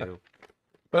same time too.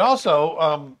 But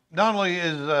also, not only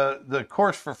is the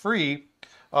course for free,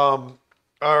 um,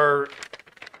 our,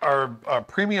 our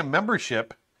premium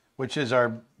membership, which is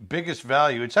our biggest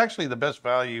value, it's actually the best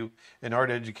value in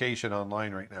art education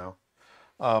online right now.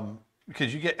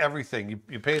 Because you get everything.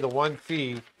 You pay the one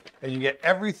fee and you get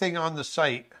everything on the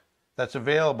site that's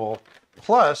available.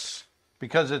 Plus,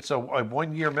 because it's a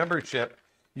 1-year membership,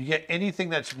 you get anything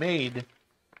that's made,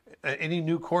 any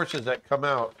new courses that come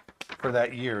out for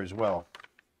that year as well.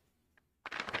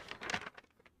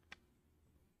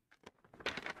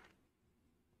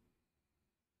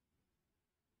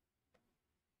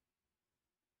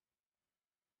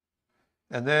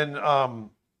 And then on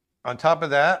top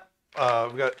of that,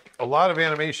 we've got a lot of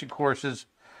animation courses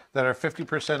that are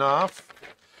 50% off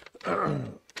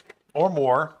or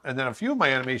more. And then a few of my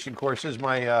animation courses,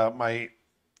 my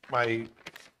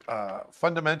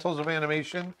fundamentals of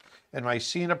animation and my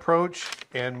scene approach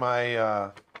and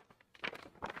my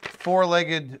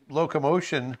four-legged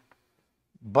locomotion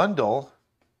bundle,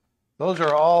 those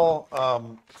are all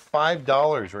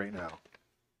 $5 right now.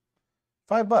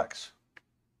 $5.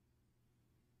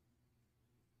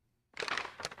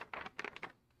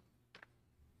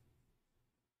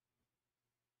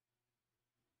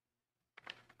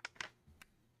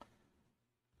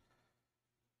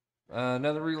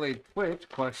 Another related Twitch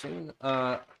question.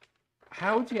 How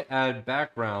would you add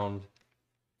background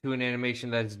to an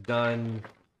animation that's done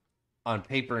on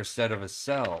paper instead of a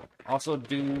cell? Also,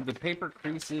 do the paper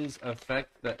creases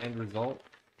affect the end result?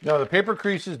 No, the paper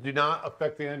creases do not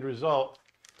affect the end result.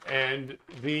 And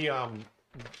the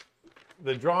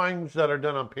drawings that are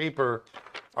done on paper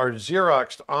are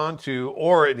Xeroxed onto,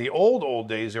 or in the old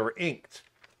days, they were inked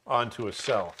onto a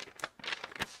cell.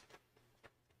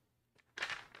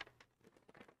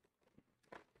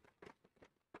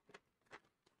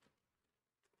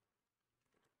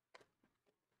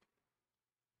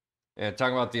 Yeah,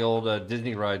 talking about the old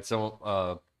Disney ride.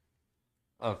 So,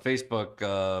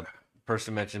 Facebook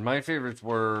person mentioned my favorites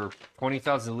were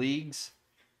 20,000 Leagues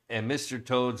and Mr.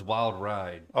 Toad's Wild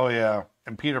Ride. Oh yeah,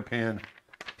 and Peter Pan.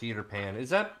 Peter Pan.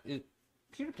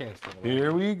 Peter Pan's still around?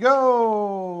 Here we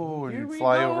go. Here You we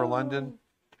fly go. over London.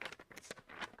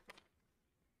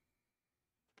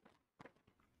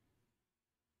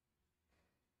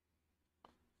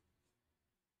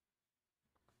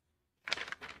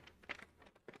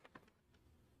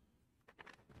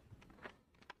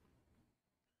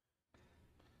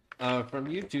 From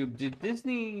YouTube, did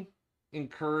Disney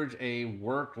encourage a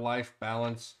work-life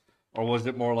balance, or was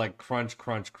it more like crunch,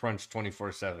 crunch, crunch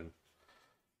 24/7?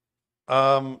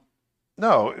 No,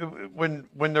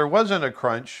 when there wasn't a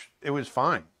crunch, it was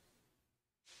fine.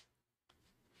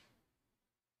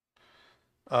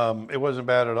 It wasn't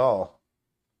bad at all.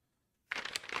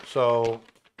 So,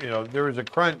 there was a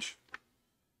crunch.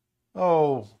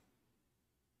 Oh,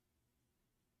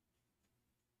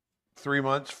 3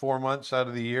 months, 4 months out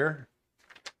of the year.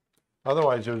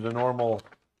 Otherwise, it was a normal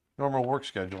work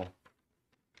schedule.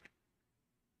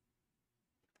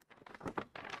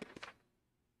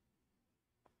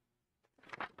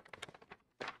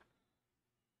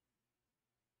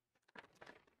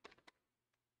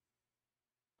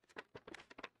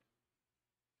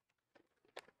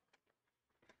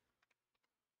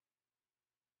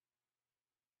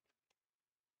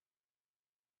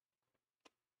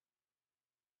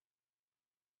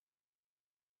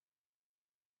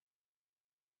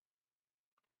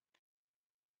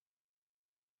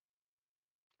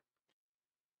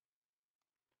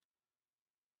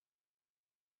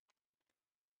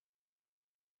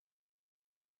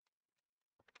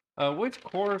 Which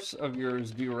course of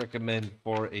yours do you recommend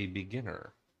for a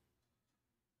beginner?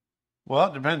 Well,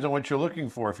 it depends on what you're looking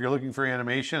for. If you're looking for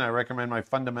animation, I recommend my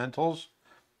fundamentals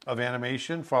of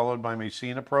animation, followed by my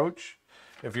scene approach.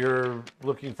 If you're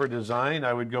looking for design,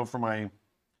 I would go for my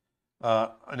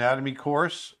anatomy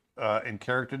course and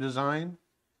character design.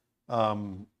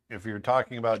 If you're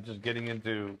talking about just getting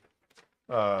into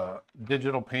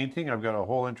digital painting, I've got a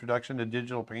whole introduction to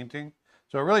digital painting.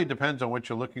 So it really depends on what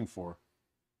you're looking for.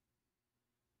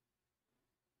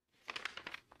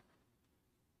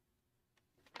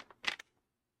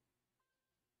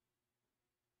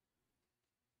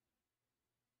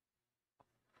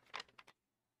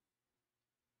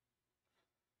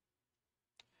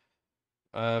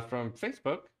 From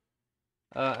Facebook.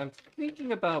 I'm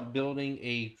thinking about building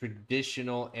a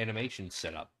traditional animation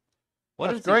setup. What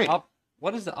That's is the great.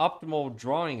 what is the optimal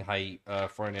drawing height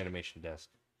for an animation desk?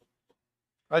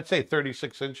 I'd say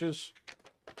 36 inches.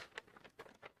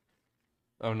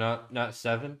 Oh, not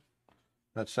 7.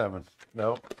 That's 7.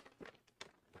 No.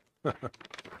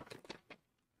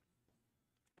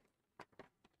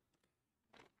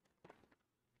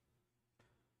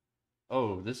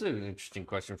 Oh, this is an interesting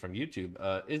question from YouTube.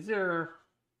 Is there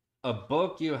a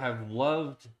book you have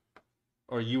loved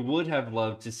or you would have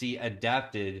loved to see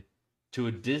adapted to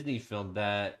a Disney film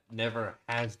that never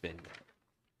has been yet?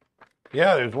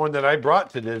 Yeah, there's one that I brought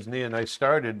to Disney and I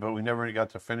started, but we never got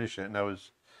to finish it, and that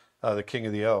was The King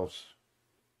of the Elves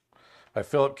by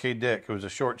Philip K. Dick. It was a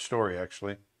short story,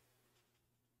 actually,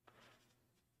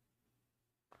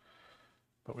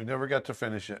 but we never got to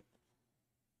finish it.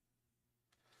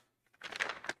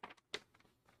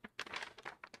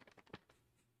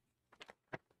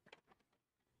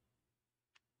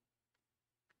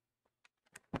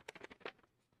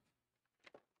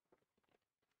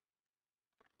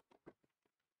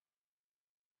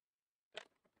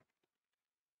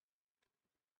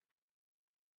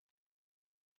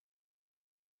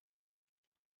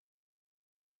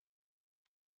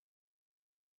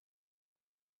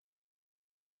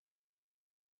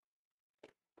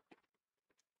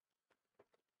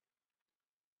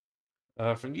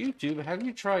 From YouTube, have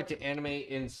you tried to animate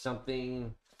in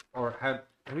something, or have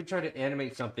you tried to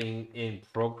animate something in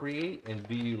Procreate, and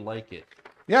do you like it?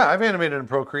 Yeah, I've animated in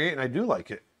Procreate, and I do like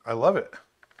it. I love it.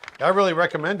 I really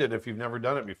recommend it if you've never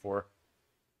done it before.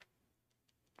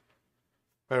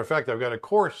 Matter of fact, I've got a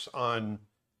course on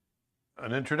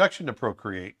an introduction to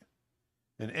Procreate,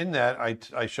 and in that,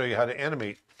 I show you how to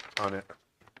animate on it.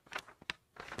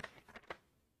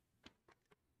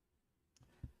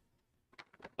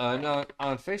 Now,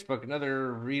 on Facebook,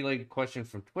 another relayed question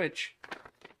from Twitch.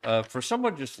 For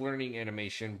someone just learning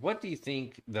animation, what do you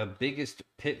think the biggest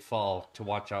pitfall to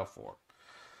watch out for?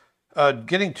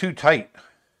 Getting too tight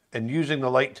and using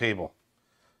the light table.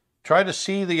 Try to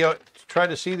see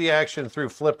the action through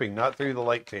flipping, not through the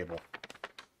light table.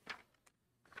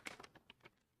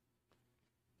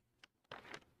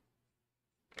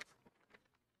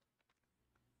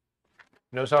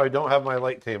 Notice how I don't have my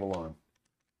light table on.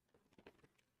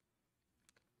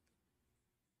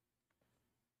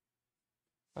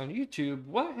 On YouTube,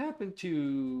 what happened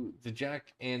to the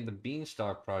Jack and the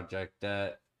Beanstalk project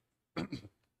that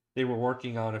they were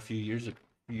working on a few years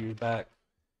back?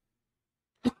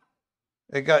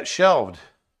 It got shelved.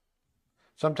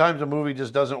 Sometimes a movie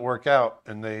just doesn't work out,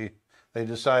 and they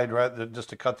decide rather just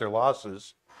to cut their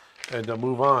losses and to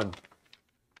move on.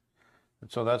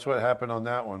 And so that's what happened on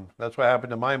that one. That's what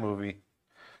happened to my movie,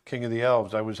 King of the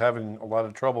Elves. I was having a lot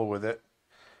of trouble with it,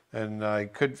 and I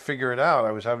couldn't figure it out.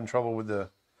 I was having trouble with the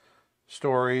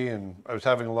story, and I was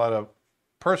having a lot of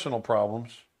personal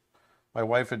problems. My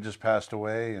wife had just passed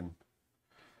away,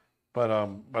 but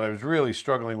I was really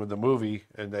struggling with the movie,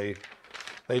 and they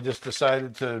just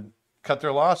decided to cut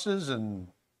their losses and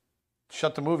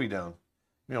shut the movie down.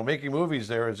 You know, making movies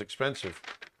there is expensive.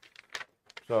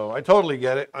 So I totally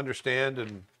get it, understand,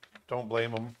 and don't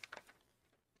blame them.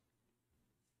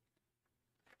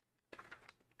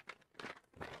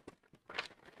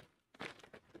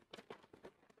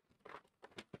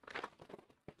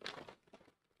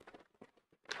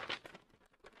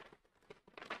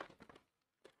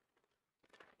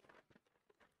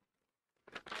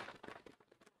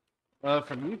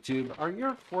 From YouTube, are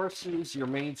your courses your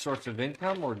main source of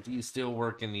income, or do you still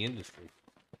work in the industry?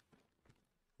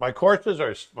 My courses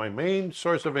are my main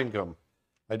source of income.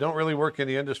 I don't really work in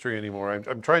the industry anymore.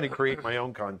 I'm trying to create my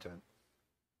own content.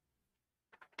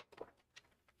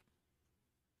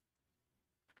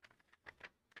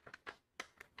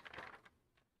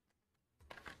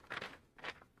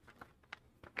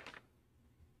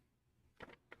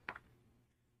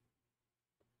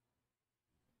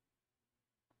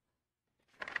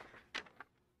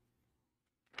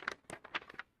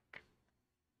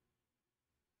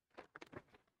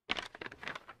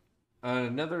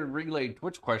 Another relayed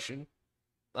Twitch question.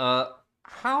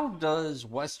 How does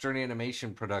Western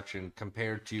animation production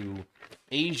compare to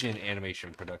Asian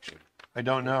animation production? I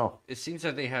don't know. It seems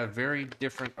that they have very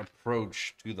different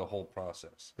approach to the whole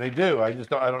process. They do. I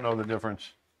don't know the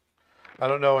difference. I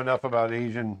don't know enough about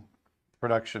Asian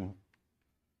production.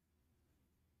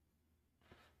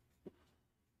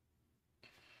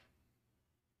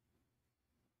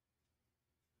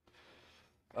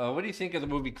 What do you think of the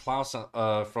movie Klaus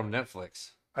from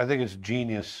Netflix? I think it's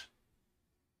genius.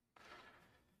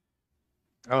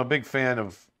 I'm a big fan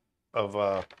of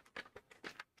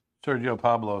Sergio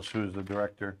Pablos, who's the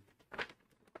director.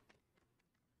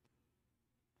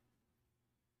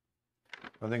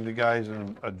 I think the guy's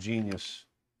a genius.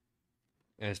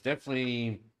 And it's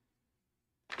definitely,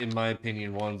 in my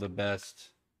opinion, one of the best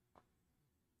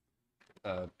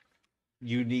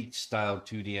unique style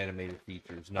 2D animated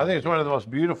features. I think it's one of the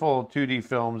most beautiful 2D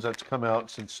films that's come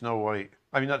out since Snow White.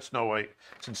 I mean, not Snow White,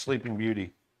 since Sleeping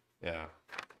Beauty. Yeah.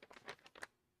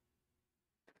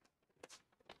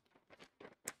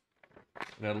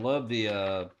 And I love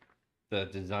the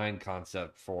design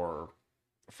concept for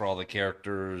all the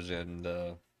characters and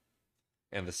the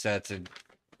sets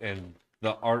and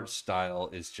the art style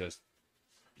is just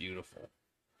beautiful.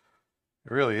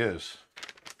 It really is.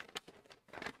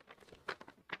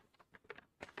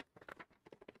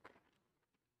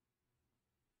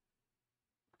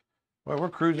 Well, we're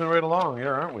cruising right along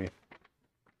here, aren't we?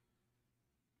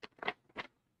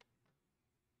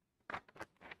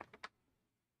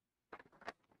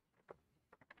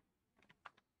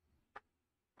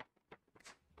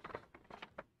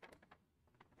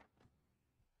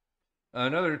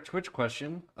 Another Twitch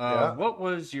question. Yeah. What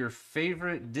was your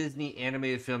favorite Disney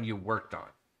animated film you worked on?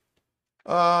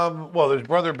 Well, there's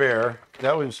Brother Bear.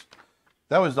 That was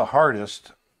the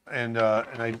hardest, and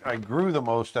I grew the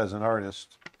most as an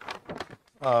artist.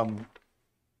 But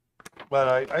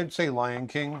I'd say Lion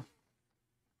King.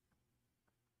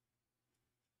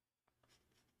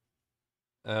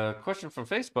 Question from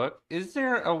Facebook. Is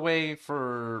there a way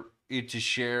for you to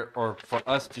share or for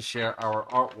us to share our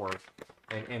artwork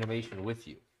and animation with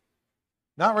you?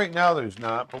 Not right now, there's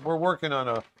not, but we're working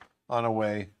on a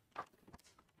way.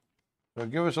 So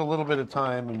give us a little bit of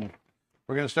time, and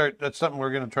we're going to start. That's something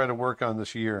we're going to try to work on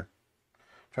this year.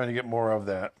 Trying to get more of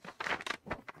that.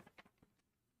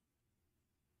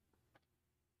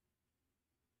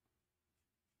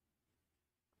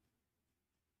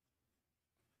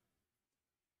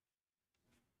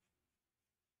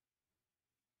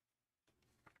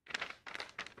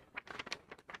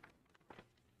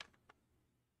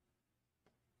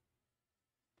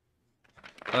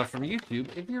 From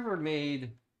YouTube, if you ever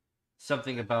made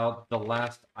something about the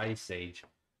last ice age,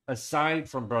 aside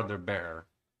from Brother Bear,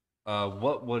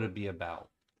 what would it be about?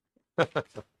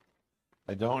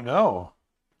 I don't know.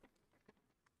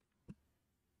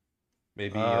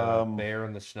 Maybe a bear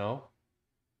in the snow?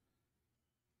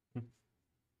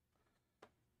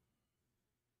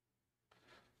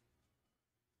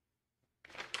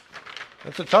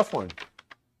 That's a tough one.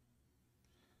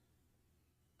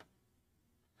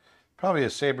 Probably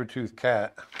a saber-toothed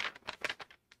cat.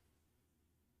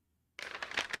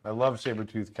 I love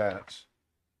saber-toothed cats.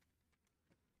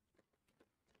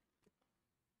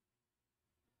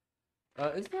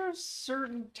 Is there a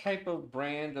certain type of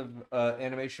brand of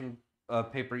animation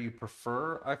paper you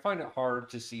prefer? I find it hard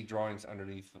to see drawings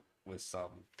underneath with some.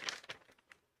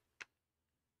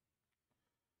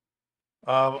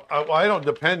 I don't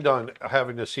depend on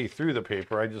having to see through the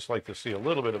paper. I just like to see a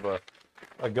little bit of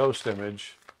a ghost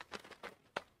image.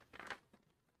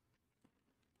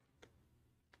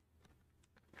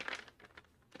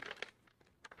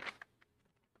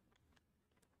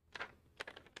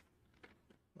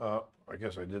 I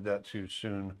guess I did that too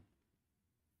soon.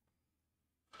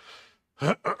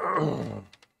 But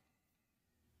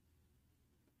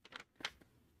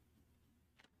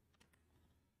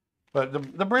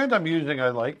the brand I'm using, I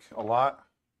like a lot.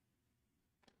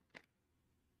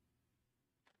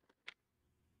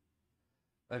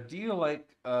 Do you like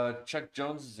Chuck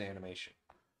Jones's animation?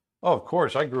 Oh, of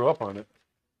course, I grew up on it.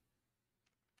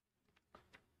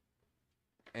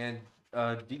 And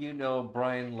do you know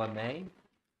Brian LeMay?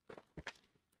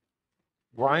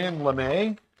 Brian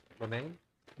LeMay? LeMay?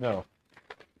 No.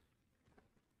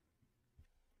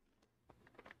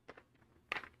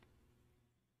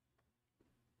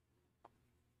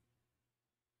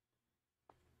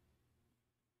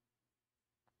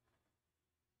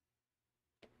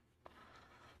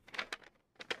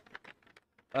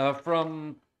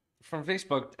 From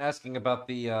Facebook asking about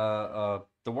the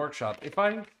workshop. If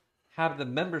I have the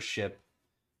membership,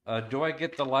 do I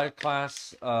get the live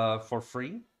class for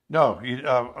free? No,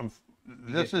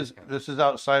 This is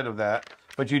outside of that,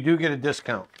 but you do get a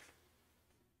discount.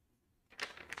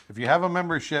 If you have a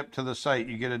membership to the site,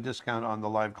 you get a discount on the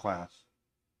live class.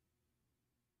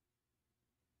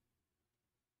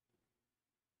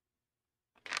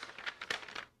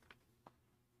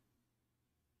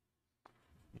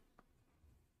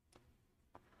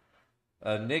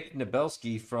 Nick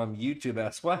Nabelski from YouTube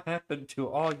asks, "What happened to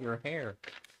all your hair?"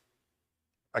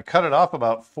 I cut it off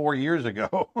about 4 years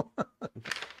ago.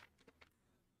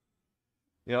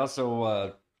 He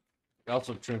also I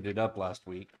also trimmed it up last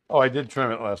week. Oh, I did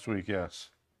trim it last week, yes.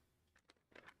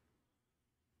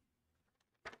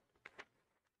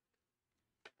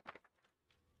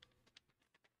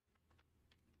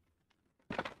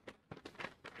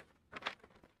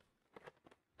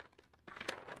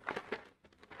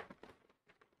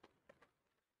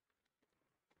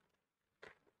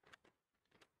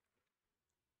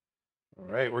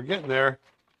 All right, we're getting there.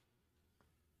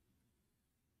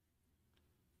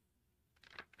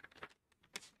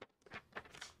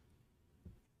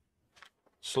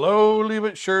 Slowly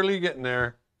but surely getting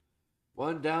there.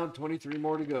 1 down, 23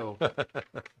 more to go.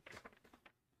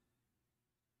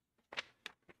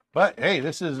 But hey,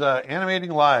 this is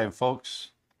Animating Live, folks.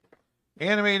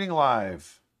 Animating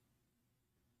Live.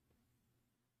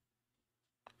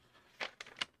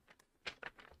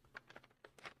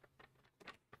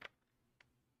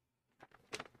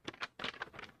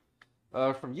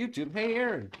 From YouTube. Hey,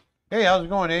 Aaron. Hey, how's it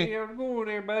going, Hey, eh? how's it going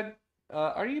there, bud?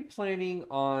 Are you planning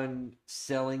on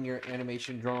selling your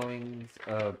animation drawings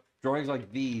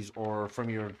like these, or from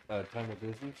your time of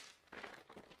business?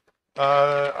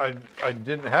 I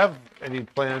didn't have any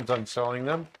plans on selling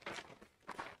them.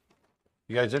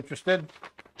 You guys interested?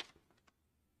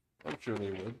 I'm sure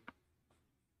they would.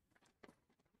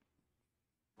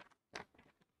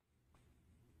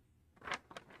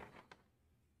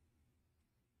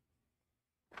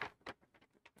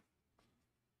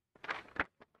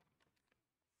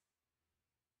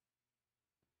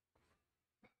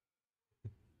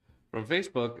 From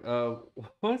Facebook,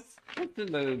 what's in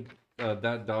the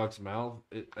that dog's mouth?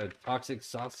 A toxic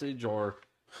sausage or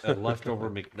a leftover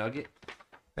McNugget?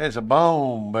 It's a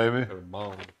bone, baby. Or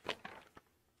bone?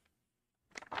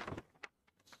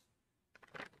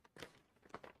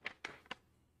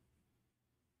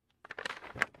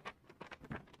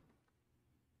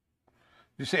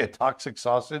 You say a toxic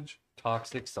sausage?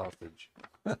 Toxic sausage.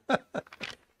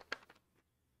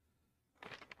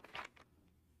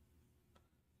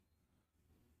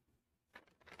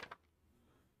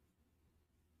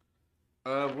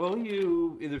 Will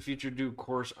you in the future do a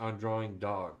course on drawing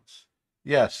dogs?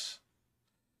 Yes.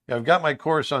 Yeah, I've got my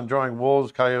course on drawing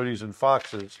wolves, coyotes, and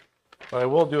foxes, but I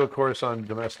will do a course on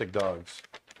domestic dogs.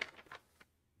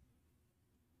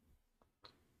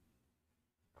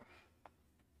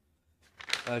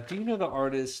 Do you know the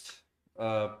artist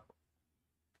Juan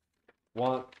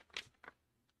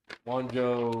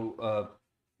Juanjo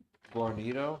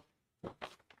Guarnido?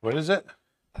 What is it?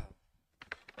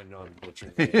 I know I'm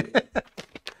butchering it.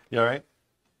 You all right?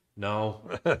 No.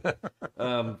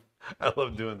 I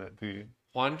love doing that to you.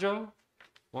 Juanjo?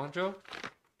 Juanjo?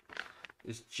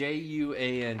 It's Juanjo.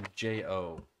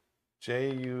 Juanjo.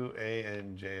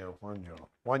 Juanjo.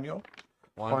 Juanjo?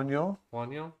 Juan, Juanjo?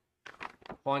 Juanjo?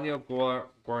 Juanjo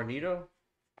Guarnido?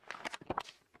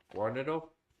 Guarnido?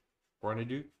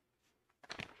 Guarnido?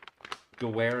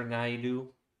 Guarnido?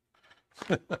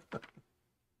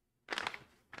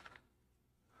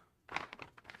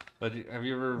 But have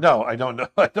you ever... No, I don't know.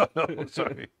 I don't know.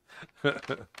 Sorry.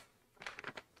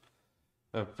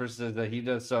 First says that he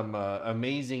does some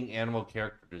amazing animal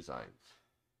character designs.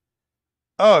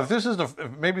 Oh, if this is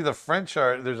maybe the French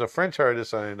art, there's a French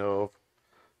artist I know of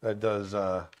that does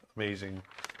amazing.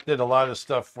 Did a lot of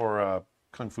stuff for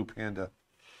Kung Fu Panda.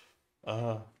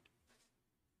 That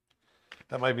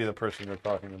might be the person you're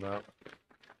talking about.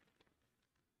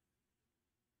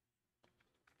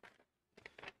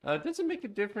 Does it make a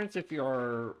difference if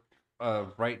you're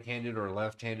right-handed or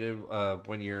left-handed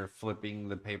when you're flipping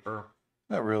the paper?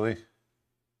 Not really.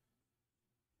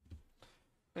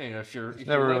 You know, if It's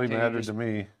never really left-handed, mattered just to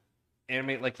me.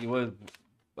 animate like you would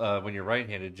when you're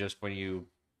right-handed. Just when you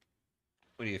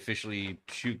officially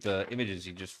shoot the images,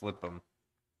 you just flip them.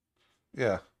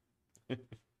 Yeah.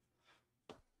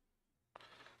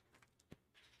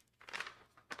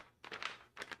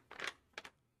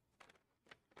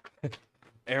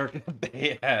 Erica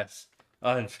Bass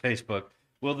on Facebook.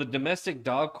 Will the domestic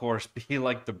dog course be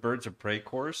like the birds of prey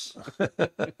course?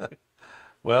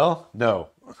 Well, no.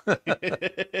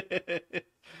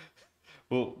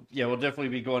 Well, yeah, we'll definitely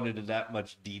be going into that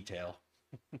much detail.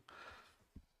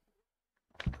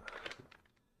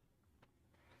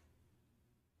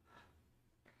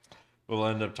 We'll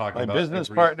end up talking My about business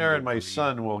every partner single and my breed.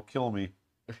 son will kill me.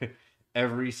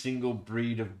 Every single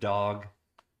breed of dog,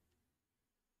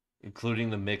 including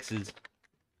the mixes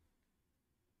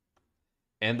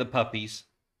and the puppies.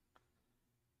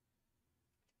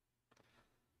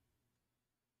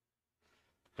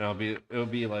 It'll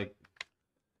be like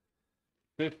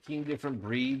 15 different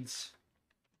breeds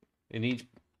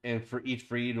and for each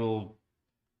breed we'll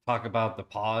talk about the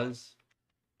paws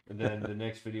and then the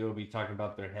next video will be talking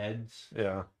about their heads,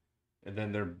 Yeah. and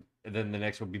then the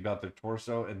next will be about their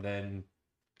torso, and then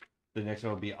the next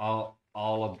one will be all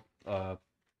of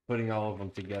putting all of them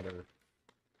together.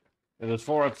 And those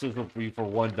 4 episodes will be for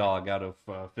one dog out of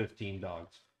 15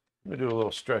 dogs. Let me do a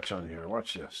little stretch on here.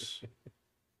 Watch this.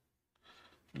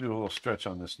 Do a little stretch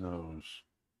on this nose.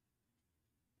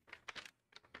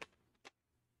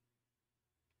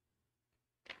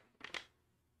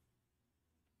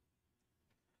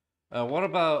 What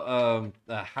about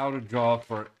how to draw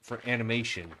for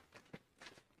animation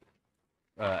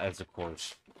as a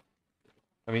course?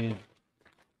 I mean,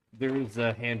 there is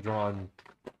a hand-drawn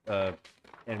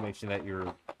animation that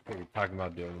you're talking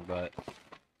about doing, but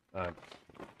I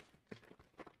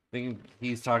think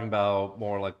he's talking about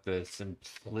more like the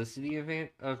simplicity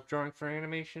of drawing for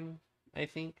animation, I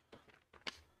think.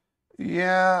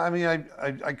 Yeah, I mean,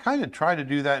 I kind of try to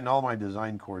do that in all my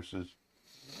design courses.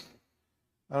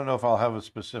 I don't know if I'll have a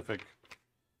specific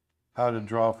how to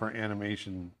draw for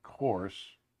animation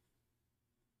course.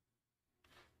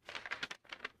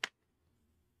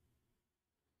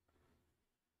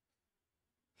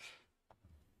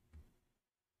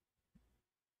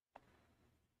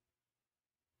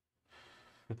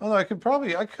 Although I could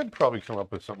probably come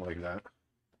up with something like that.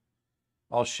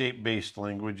 All shape-based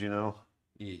language, you know.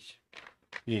 Yeesh.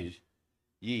 Yeesh.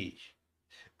 Yeesh.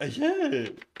 Yeah.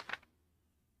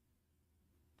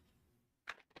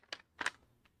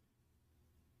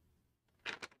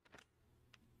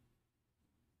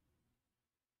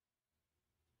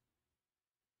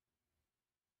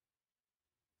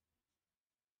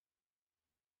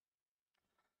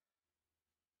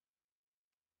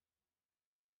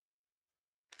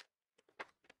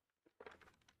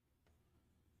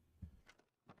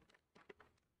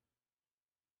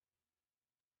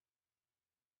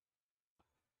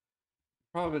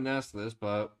 Probably been asked this,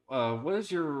 but what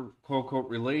is your quote unquote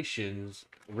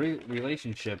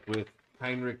relationship with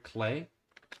Heinrich Clay?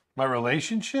 My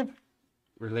relationship?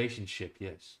 Relationship,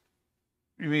 yes.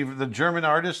 You mean the German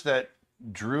artist that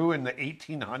drew in the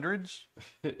 1800s?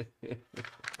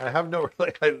 I have no.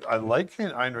 I like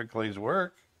Heinrich Clay's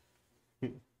work.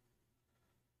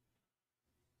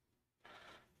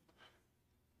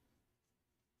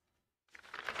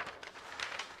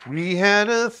 We had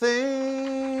a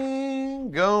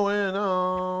thing going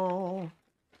on.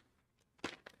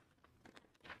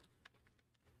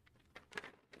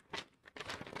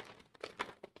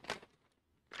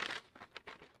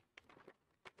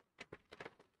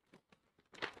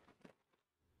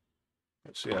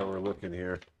 Let's see how we're looking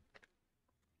here.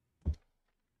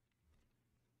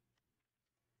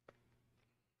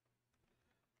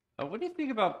 What do you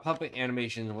think about puppet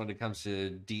animation when it comes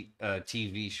to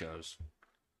TV shows?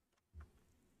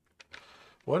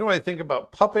 What do I think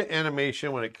about puppet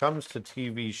animation when it comes to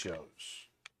TV shows?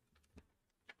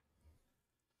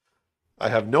 I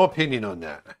have no opinion on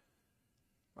that.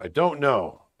 I don't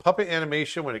know. Puppet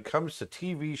animation when it comes to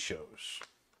TV shows.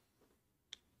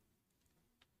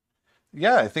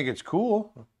 Yeah, I think it's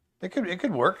cool. It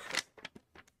could work.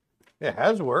 It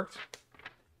has worked.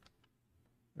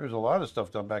 There's a lot of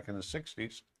stuff done back in the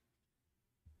 60s.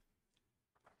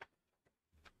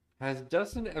 Has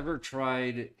Dustin ever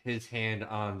tried his hand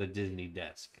on the Disney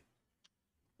desk?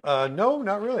 No,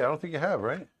 not really. I don't think you have,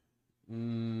 right?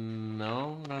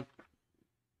 No,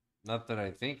 not that I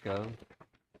think of.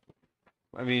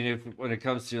 I mean, if when it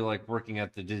comes to like working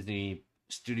at the Disney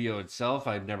studio itself,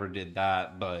 I've never did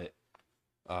that, but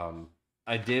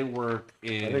I did work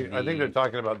in. I think they're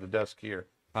talking about the desk here.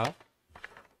 Huh?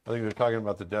 I think they're talking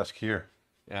about the desk here.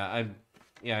 Yeah,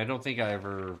 I don't think I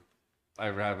ever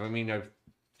have. I mean,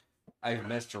 I've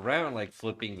messed around like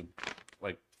flipping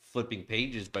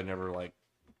pages, but never like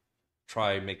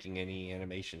try making any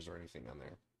animations or anything on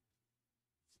there.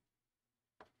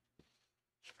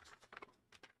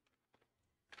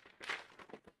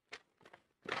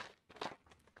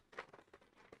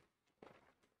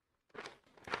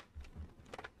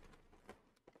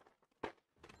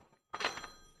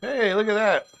 Hey, look at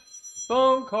that.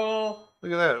 Phone call.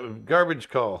 Look at that. Garbage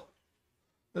call.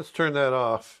 Let's turn that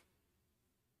off.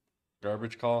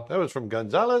 Garbage call. That was from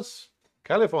Gonzales,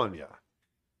 California.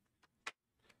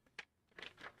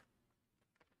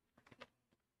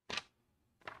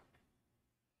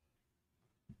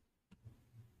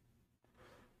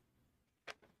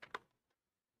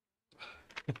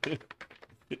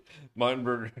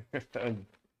 Montenberg on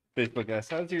Facebook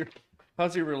asks,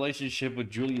 how's your relationship with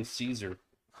Julius Caesar?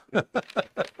 I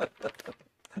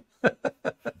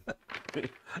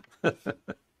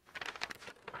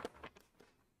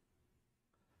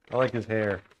like his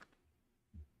hair.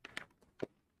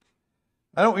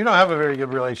 We don't have a very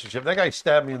good relationship. That guy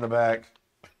stabbed me in the back.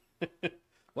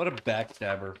 What a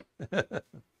backstabber.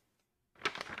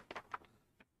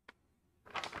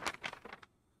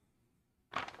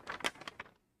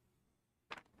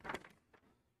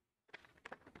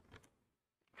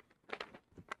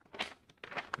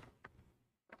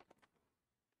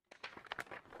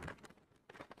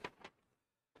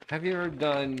 Have you ever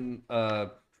done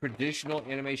traditional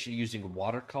animation using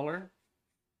watercolor?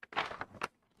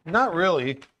 Not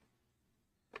really.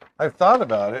 I've thought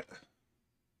about it.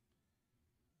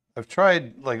 I've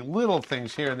tried like little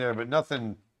things here and there, but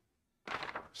nothing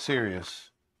serious.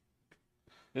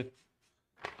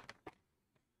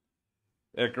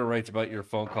 Edgar writes about your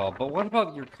phone call, but what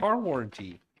about your car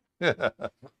warranty?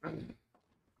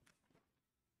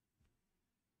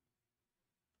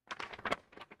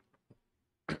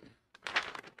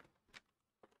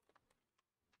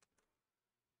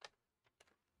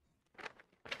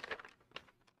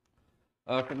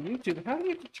 From YouTube, how do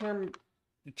you determine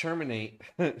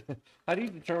how do you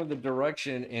determine the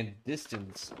direction and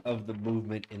distance of the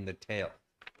movement in the tail?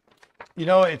 You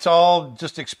know, it's all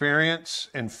just experience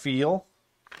and feel.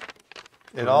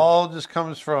 It all just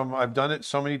comes from, I've done it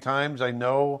so many times. I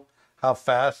know how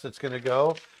fast it's going to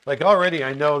go. Like already,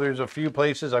 I know there's a few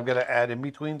places I've got to add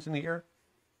in-betweens in here.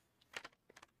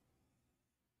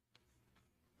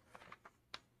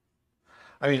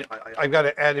 I mean, I've got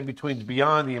to add in-betweens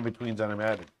beyond the in-betweens that I'm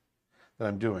adding, that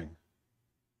I'm doing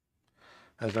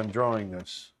as I'm drawing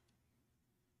this.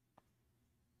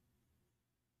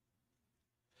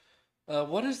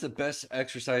 What is the best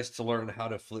exercise to learn how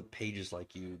to flip pages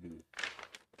like you do?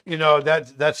 You know,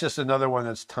 that's just another one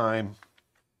that's time.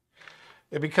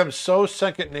 It becomes so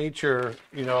second nature.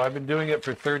 You know, I've been doing it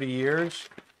for 30 years,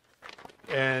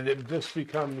 and it just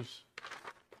becomes...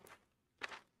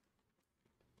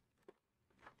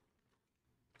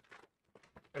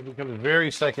 It becomes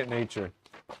very second nature.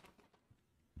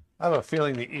 I have a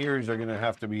feeling the ears are going to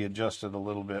have to be adjusted a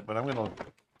little bit, but I'm going to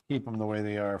keep them the way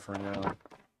they are for now.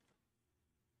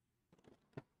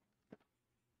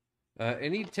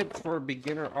 Any tips for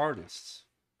beginner artists?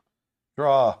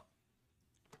 Draw.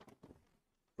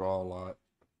 Draw a lot.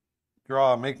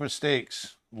 Draw. Make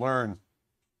mistakes. Learn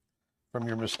from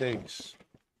your mistakes.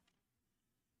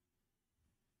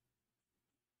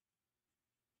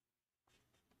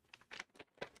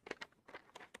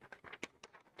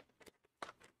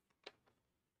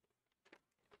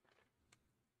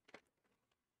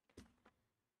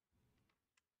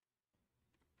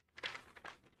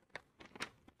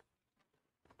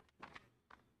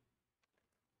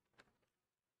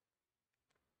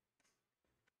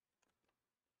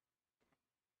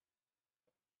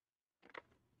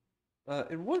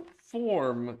 In what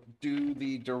form do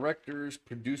the directors,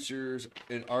 producers,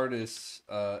 and artists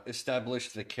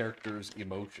establish the character's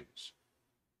emotions?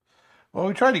 Well,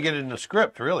 we try to get it in the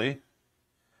script, really.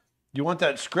 You want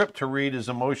that script to read as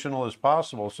emotional as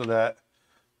possible, so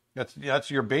that's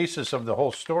your basis of the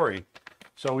whole story.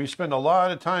 So we spend a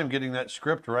lot of time getting that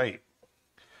script right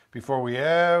before we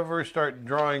ever start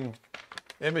drawing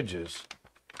images.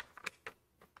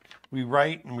 We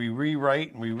write and we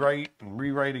rewrite and we write and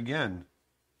rewrite again.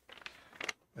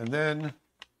 And then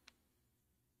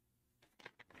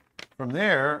from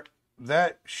there,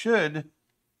 that should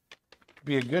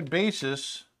be a good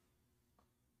basis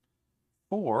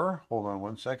for, hold on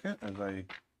one second as I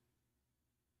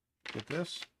get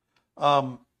this.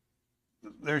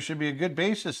 There should be a good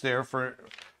basis there for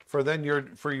then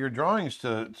your drawings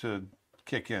to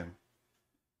kick in.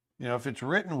 You know, if it's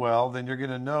written well, then you're going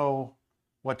to know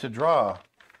what to draw.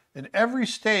 And every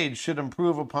stage should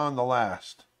improve upon the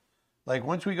last. Like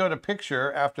once we go to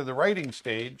picture after the writing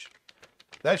stage,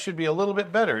 that should be a little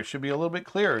bit better. It should be a little bit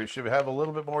clearer. It should have a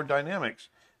little bit more dynamics.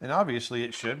 And obviously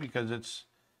it should, because it's,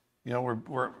 you know,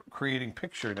 we're creating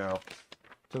picture now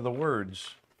to the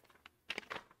words.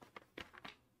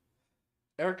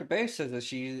 Erica Bay says that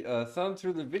she thumbed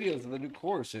through the videos of the new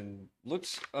course and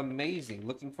looks amazing.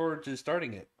 Looking forward to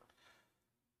starting it.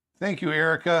 Thank you,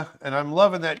 Erica. And I'm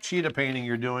loving that cheetah painting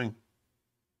you're doing.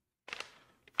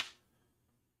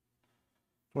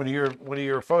 One of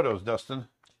your photos, Dustin.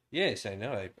 Yes, I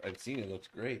know. I've seen it. It looks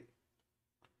great.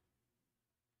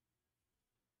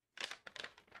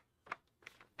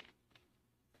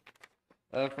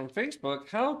 From Facebook,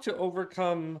 how to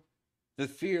overcome the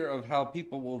fear of how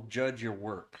people will judge your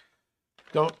work.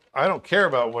 I don't care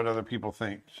about what other people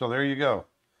think. So there you go.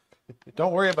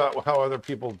 Don't worry about how other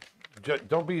people judge.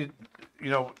 Don't be, you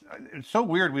know, it's so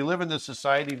weird. We live in this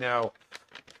society now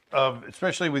of,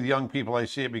 especially with young people, I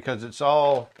see it because it's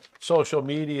all social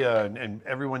media and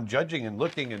everyone judging and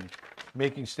looking, and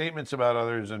making statements about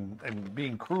others and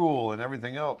being cruel and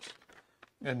everything else.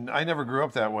 And I never grew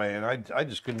up that way, and I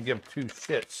just couldn't give two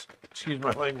shits. Excuse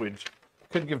my language.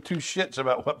 Couldn't give two shits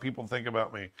about what people think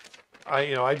about me.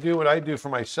 I do what I do for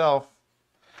myself,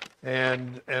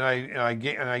 and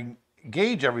I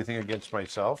gauge everything against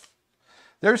myself.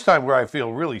 There's time where I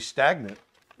feel really stagnant,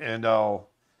 and I'll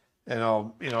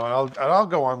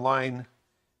go online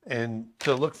and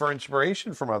to look for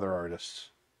inspiration from other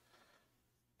artists,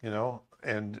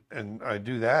 and I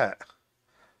do that.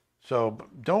 So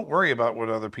don't worry about what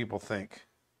other people think.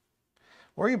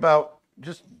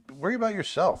 Just worry about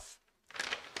yourself.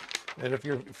 And if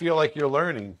you feel like you're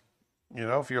learning,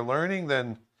 if you're learning,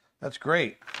 then that's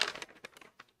great.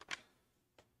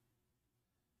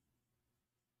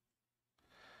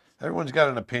 Everyone's got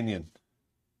an opinion.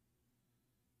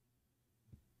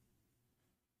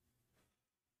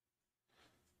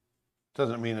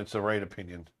 Doesn't mean it's the right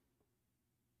opinion.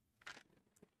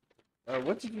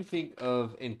 What did you think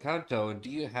of Encanto, and do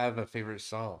you have a favorite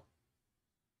song?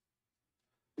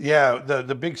 Yeah,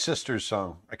 the Big Sisters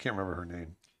song. I can't remember her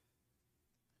name.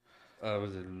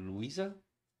 Was it Louisa?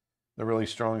 The really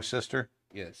strong sister.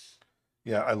 Yes.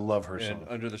 Yeah, I love her And song.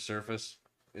 Under the Surface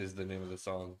is the name of the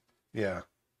song. Yeah.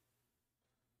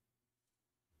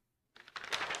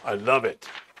 I love it.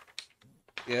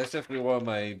 Yeah, it's definitely one of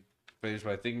my favorites,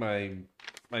 but I think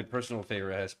my personal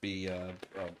favorite has to be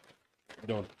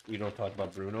we don't talk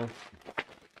about Bruno.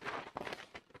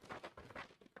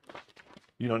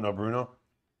 You don't know Bruno?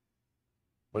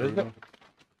 What is it?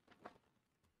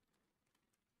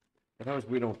 I thought it was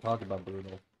We Don't Talk About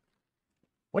Bruno.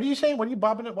 What are you saying? What are you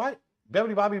bobbing at? What?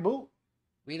 Beverly Bobby Boo?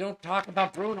 We don't talk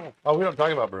about Bruno. Oh, we don't talk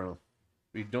about Bruno.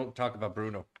 We don't talk about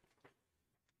Bruno.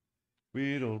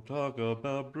 We don't talk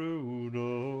about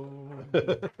Bruno.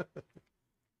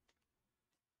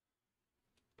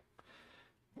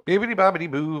 Bibbidi bobbidi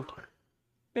boo.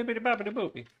 Bibbidi bobbidi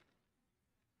boopy.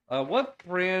 What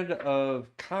brand of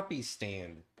copy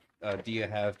stand do you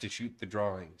have to shoot the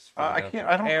drawings? I can't.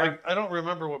 I don't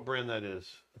remember what brand that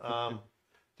is. Do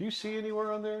you see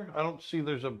anywhere on there? I don't see.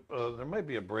 There's a. There might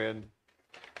be a brand.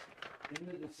 Isn't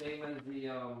it the same as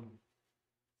the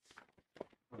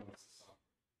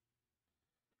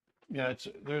Yeah, it's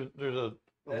there's a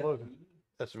logo.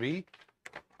 That's V.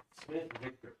 Smith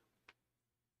Victor.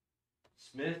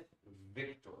 Smith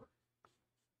Victor.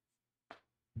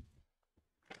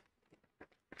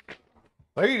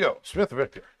 There you go, Smith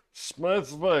Victor. Smith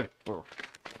Victor.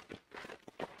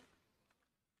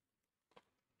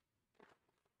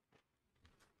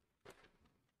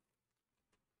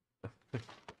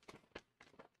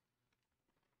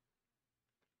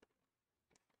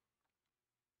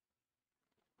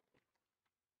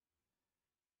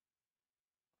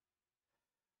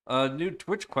 New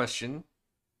Twitch question.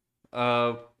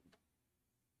 From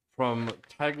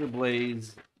Tiger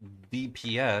Blaze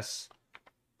DPS.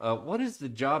 What is the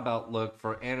job outlook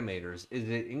for animators? Is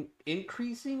it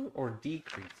increasing or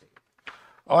decreasing?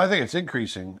 Oh, I think it's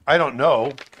increasing. I don't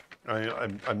know.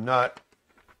 I'm not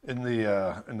in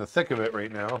the thick of it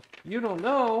right now. You don't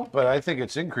know. But I think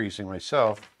it's increasing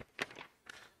myself.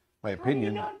 My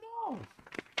opinion. How do you not know?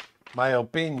 My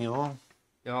opinion.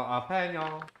 Your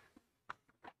opinion.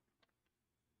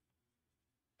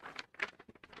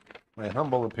 My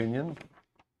humble opinion.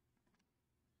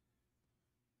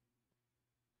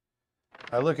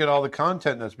 I look at all the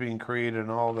content that's being created and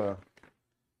all the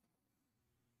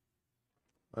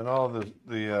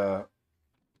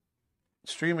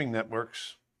streaming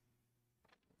networks,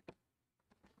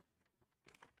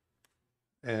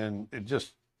 and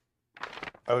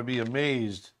I would be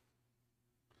amazed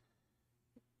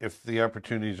if the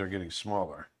opportunities are getting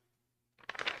smaller.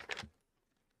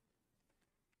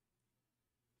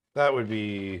 That would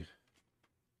be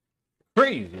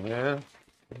crazy, man.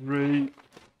 Right.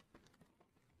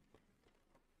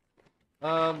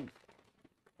 On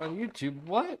YouTube,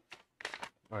 what?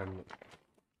 I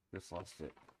just lost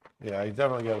it. Yeah, I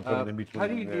definitely got to put it in between. How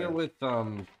do you deal with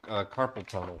carpal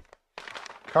tunnel?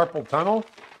 Carpal tunnel?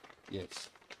 Yes.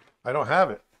 I don't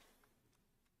have it.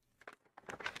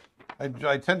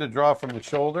 I tend to draw from the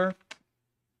shoulder.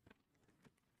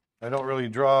 I don't really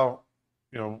draw,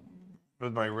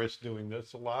 with my wrist doing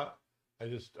this a lot. I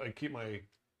keep my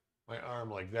arm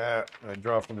like that, and I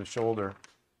draw from the shoulder.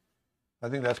 I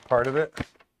think that's part of it.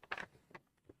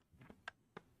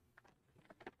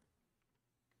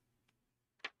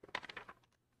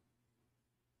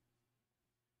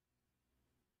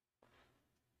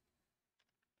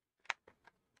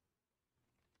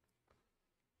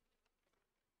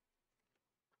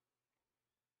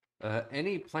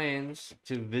 Any plans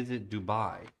to visit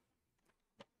Dubai?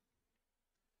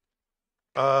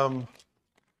 Um,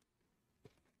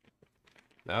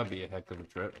 That would be a heck of a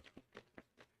trip.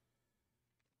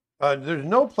 there's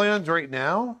no plans right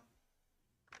now,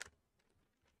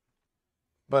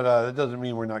 but that doesn't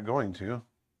mean we're not going to.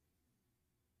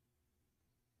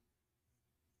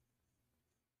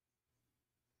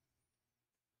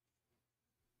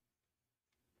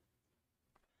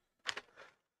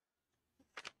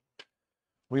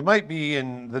 We might be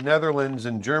in the Netherlands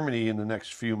and Germany in the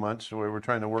next few months, where we're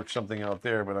trying to work something out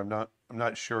there, but I'm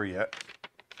not sure yet.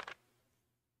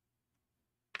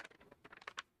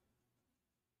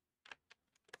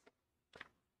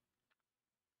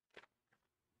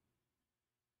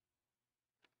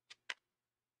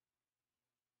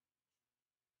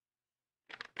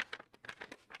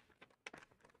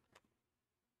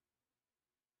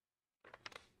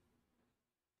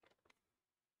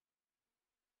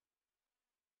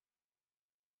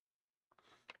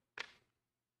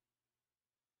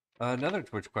 Another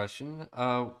Twitch question.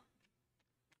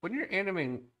 When you're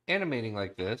animating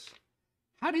like this,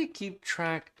 how do you keep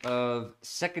track of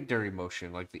secondary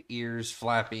motion, like the ears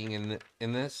flapping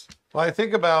in this? Well, I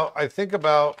think ahead.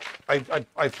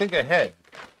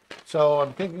 So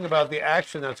I'm thinking about the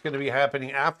action that's going to be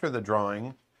happening after the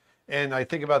drawing, and I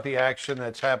think about the action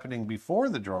that's happening before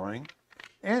the drawing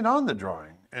and on the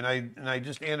drawing. And I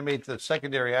just animate the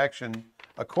secondary action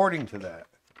according to that.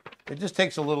 It just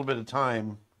takes a little bit of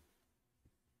time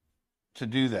to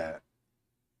do that.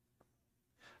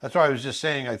 That's why I was just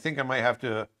saying I think I might have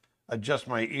to adjust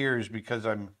my ears because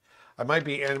I might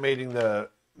be animating the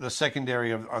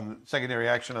secondary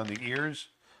action on the ears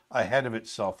ahead of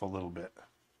itself a little bit.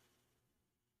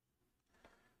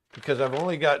 Because I've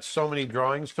only got so many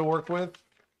drawings to work with.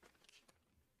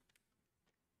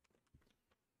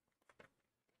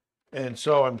 And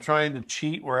so I'm trying to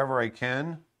cheat wherever I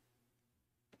can.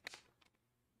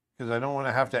 Because I don't want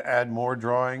to have to add more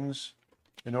drawings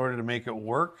in order to make it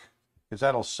work. Because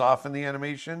that'll soften the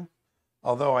animation.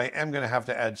 Although I am going to have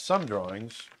to add some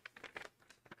drawings.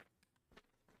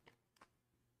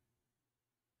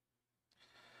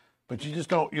 But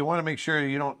you want to make sure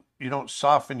you don't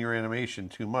soften your animation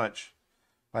too much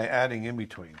by adding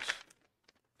in-betweens.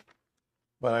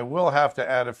 But I will have to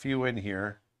add a few in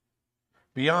here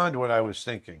beyond what I was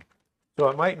thinking. So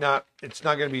it's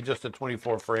not going to be just a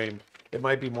 24 frame. It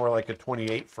might be more like a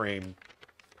 28 frame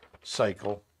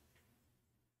cycle.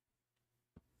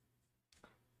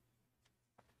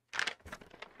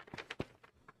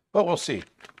 But we'll see.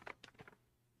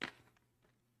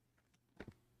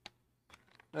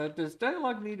 Does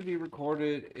dialogue need to be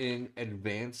recorded in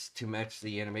advance to match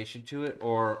the animation to it,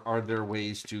 or are there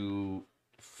ways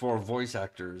for voice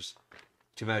actors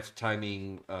to match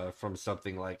timing from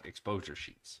something like exposure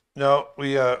sheets? No,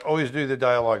 we always do the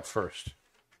dialogue first.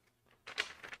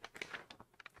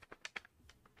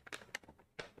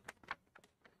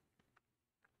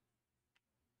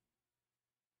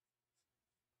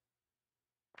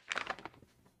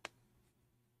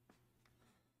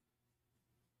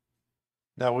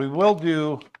 Now we will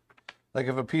do, like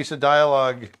if a piece of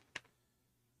dialogue,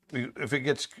 if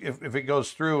it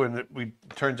goes through and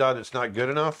turns out it's not good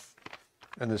enough,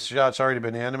 and the shot's already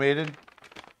been animated,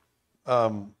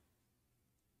 we'll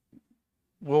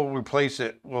replace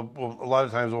it. We'll a lot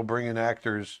of times we'll bring in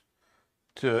actors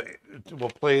we'll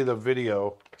play the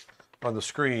video on the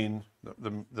screen,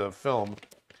 the film,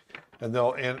 and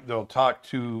they'll talk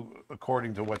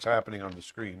according to what's happening on the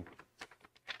screen.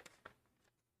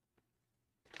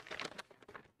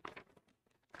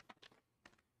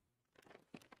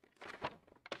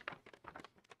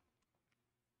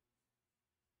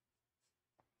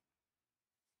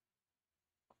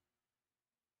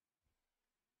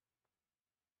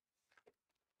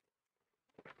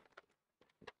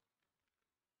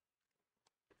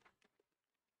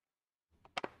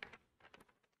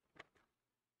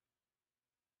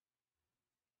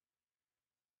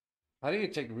 How do you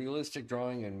take realistic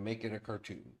drawing and make it a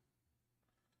cartoon?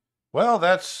 Well,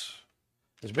 it's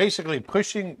basically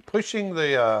pushing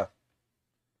the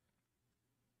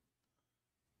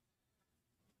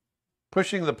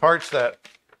parts that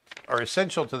are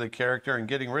essential to the character and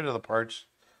getting rid of the parts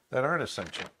that aren't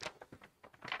essential.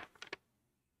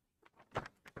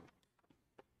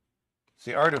 It's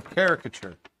the art of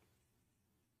caricature.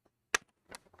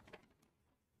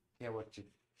 Can't wait to you.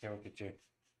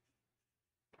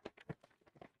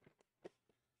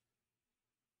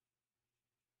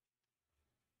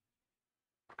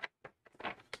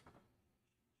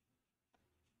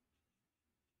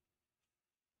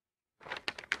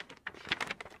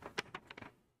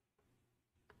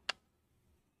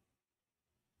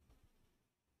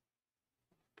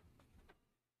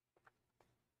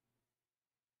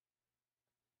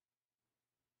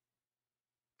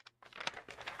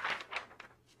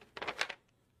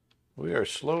 We are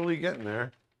slowly getting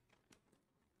there.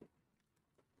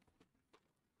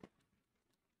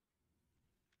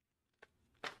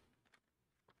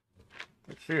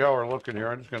 Let's see how we're looking here.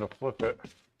 I'm just going to flip it.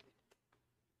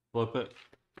 Flip it.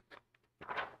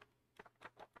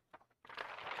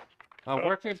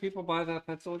 Where can people buy that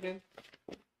pencil again?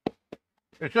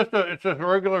 It's just a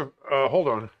regular. Hold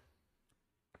on.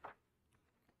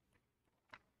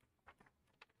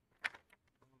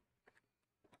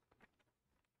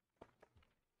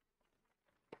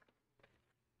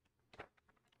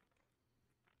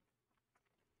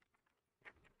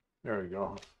 There you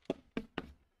go.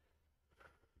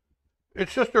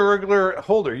 It's just a regular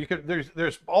holder. You can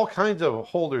there's all kinds of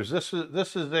holders. This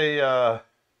is a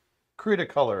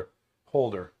Cretacolor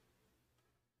holder.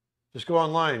 Just go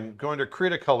online, go under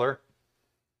Cretacolor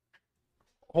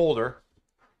holder.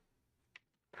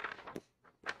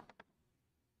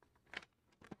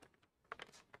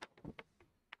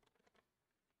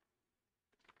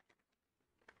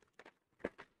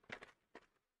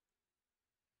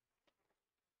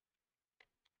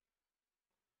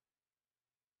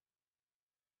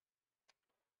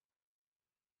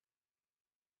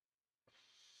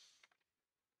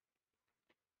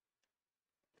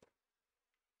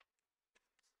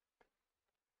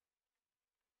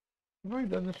 Have I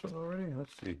done this one already?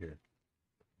 Let's see here.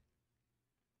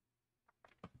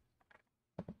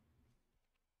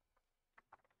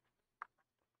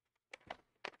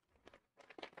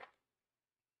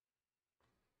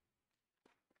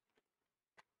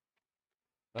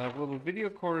 Will the video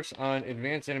course on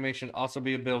advanced animation also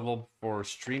be available for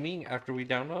streaming after we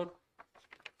download?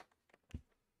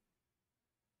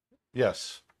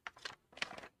 Yes.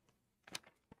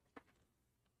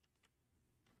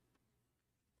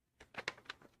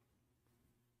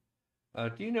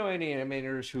 Do you know any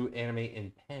animators who animate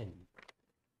in pen?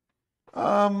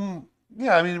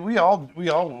 Yeah, I mean we all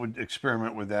would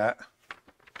experiment with that.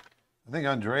 I think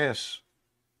Andreas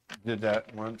did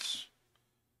that once.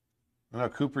 I know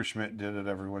Cooper Schmidt did it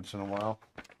every once in a while.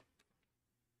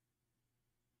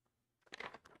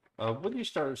 Would you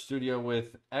start a studio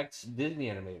with ex-Disney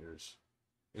animators?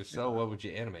 If so, what would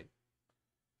you animate?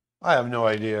 I have no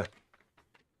idea.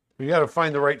 We got to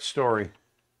find the right story.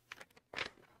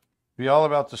 Be all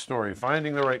about the story,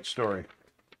 finding the right story.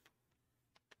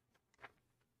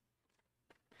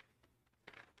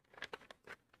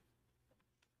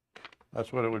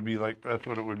 That's what it would be like. That's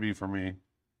what it would be for me.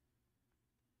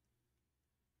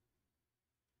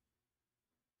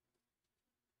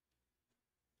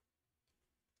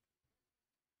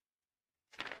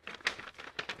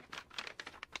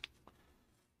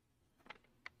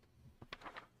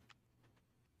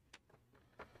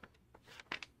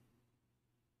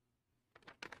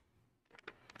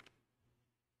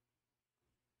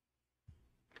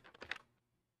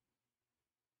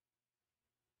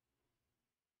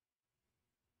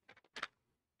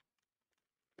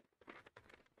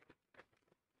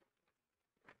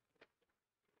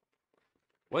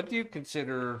 What do you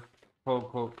consider, quote,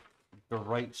 quote, the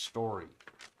right story?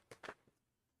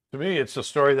 To me, it's a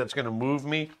story that's going to move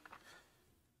me.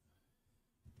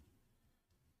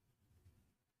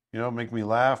 You know, make me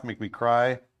laugh, make me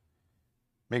cry,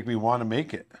 make me want to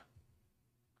make it.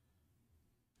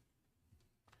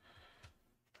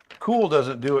 Cool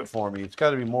doesn't do it for me. It's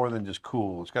got to be more than just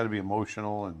cool. It's got to be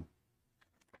emotional and,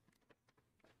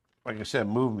 like I said,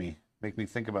 move me, make me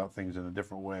think about things in a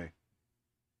different way.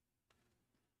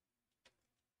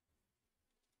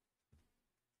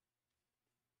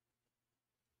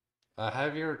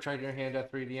 Have you ever tried your hand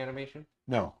at 3D animation?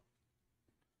 No,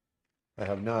 I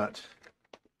have not.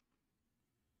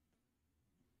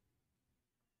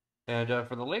 And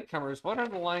for the latecomers, what are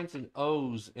the lines and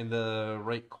O's in the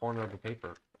right corner of the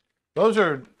paper? Those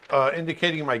are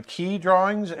indicating my key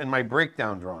drawings and my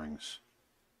breakdown drawings.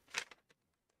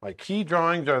 My key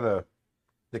drawings are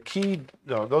the key,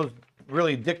 no, those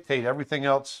really dictate everything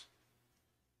else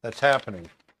that's happening.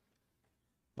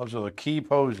 Those are the key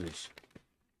poses.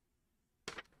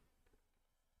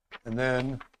 And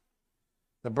then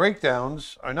the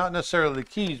breakdowns are not necessarily the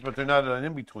keys, but they're not an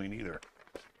in-between either.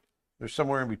 They're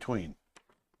somewhere in between.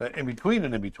 In between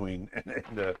and in between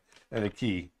and a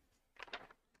key.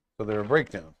 So they're a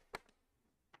breakdown.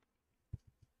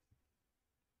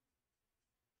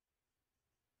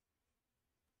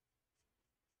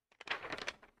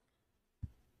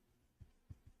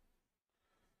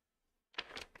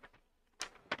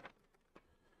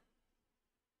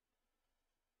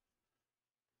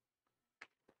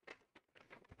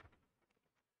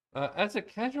 As a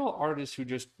casual artist who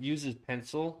just uses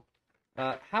pencil,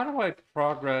 How do I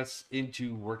progress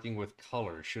into working with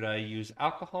color? Should I use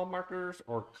alcohol markers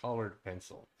or colored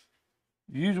pencil?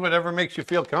 Use whatever makes you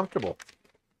feel comfortable.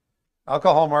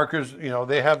 Alcohol markers, you know,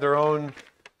 they have their own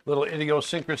little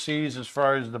idiosyncrasies as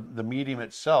far as the medium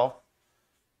itself,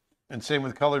 and same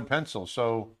with colored pencils.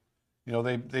 So, you know,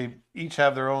 they each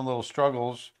have their own little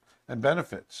struggles and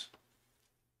benefits.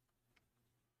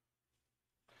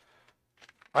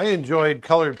 I enjoyed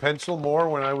colored pencil more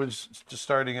when I was just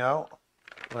starting out,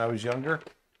 when I was younger.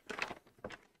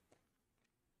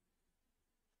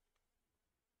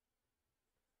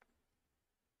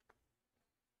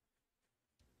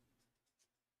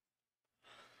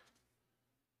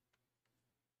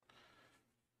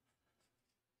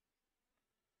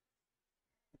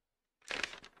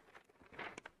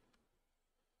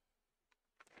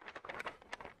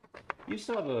 You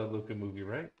saw the Luca movie,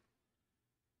 right?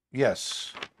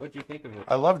 Yes, What'd you think of it?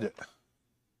 I loved it.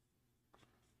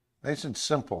 Nice and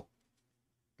simple.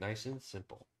 Nice and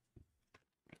simple.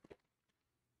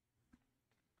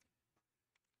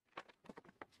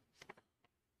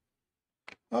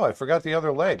 Oh, I forgot the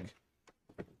other leg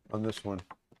on this one.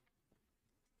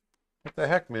 What the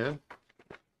heck, man?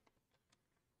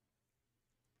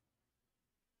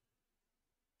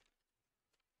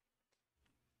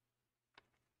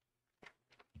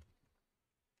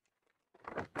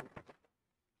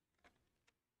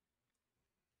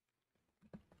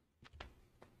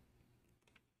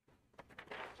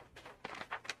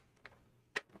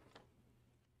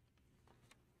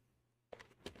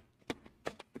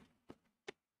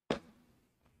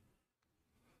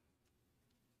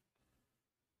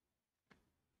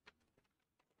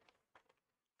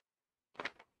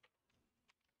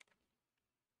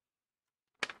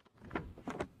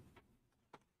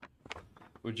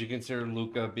 Would you consider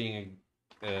Luca being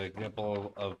an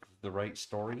example of the right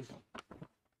story?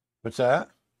 What's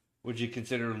that? Would you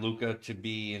consider Luca to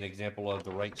be an example of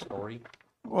the right story?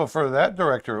 Well, for that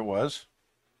director, it was.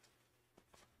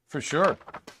 For sure.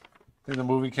 I think the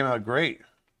movie came out great.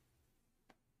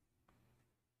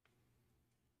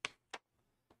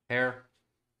 Hair?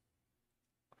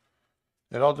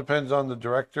 It all depends on the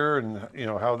director and, you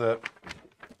know, how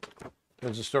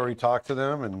does the story talk to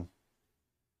them, and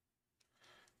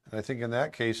I think in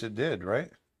that case it did,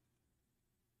 right?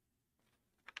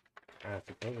 I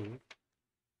suppose.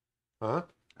 Huh?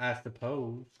 I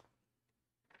suppose.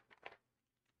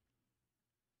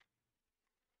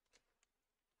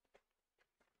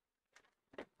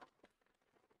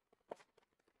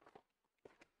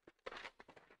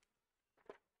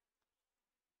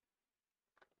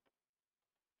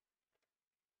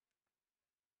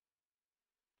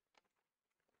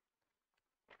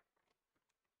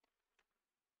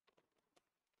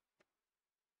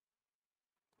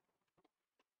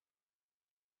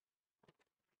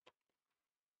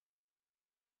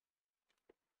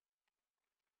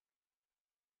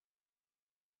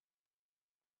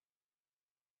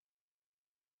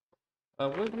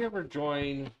 Would you ever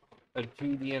join a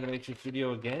 2D animation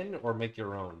studio again or make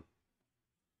your own?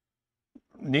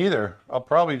 Neither. I'll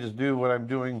probably just do what I'm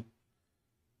doing.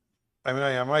 I mean,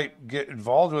 I might get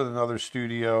involved with another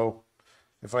studio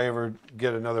if I ever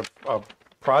get another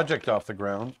project off the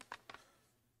ground,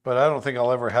 but I don't think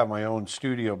I'll ever have my own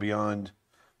studio beyond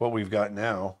what we've got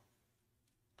now.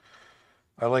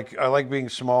 I like being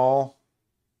small.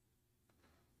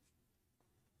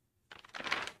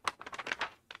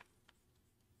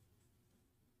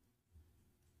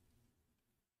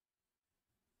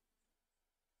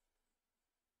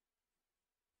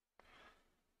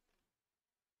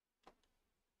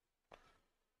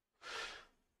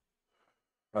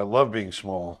 I love being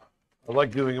small. I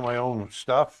like doing my own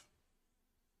stuff.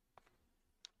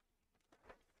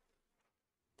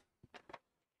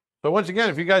 So once again,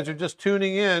 if you guys are just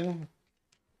tuning in,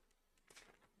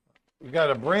 we've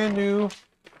got a brand new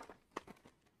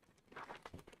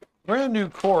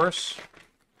course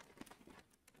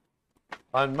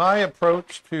on my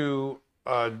approach to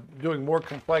doing more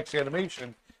complex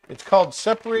animation. It's called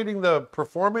Separating the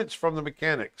Performance from the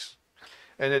Mechanics.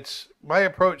 And it's my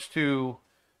approach to,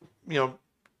 you know,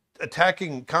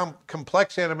 attacking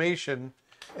complex animation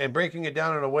and breaking it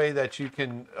down in a way that you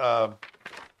can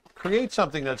create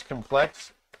something that's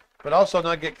complex, but also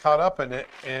not get caught up in it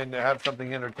and have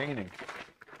something entertaining.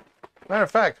 Matter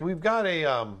of fact, we've got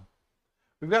a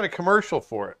commercial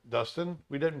for it, Dustin.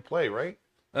 We didn't play, right?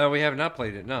 We have not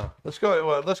played it, no. Let's go.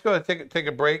 Well, let's go and take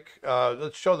a break.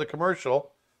 Let's show the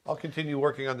commercial. I'll continue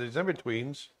working on these in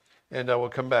betweens, and we'll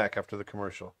come back after the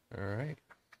commercial. All right.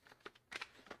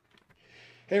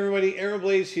 Hey everybody, Aaron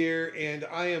Blaze here, and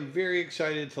I am very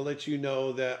excited to let you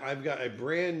know that I've got a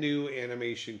brand new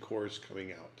animation course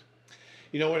coming out.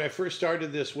 You know, when I first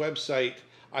started this website,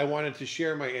 I wanted to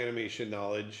share my animation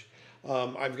knowledge.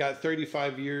 I've got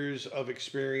 35 years of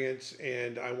experience,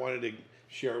 and I wanted to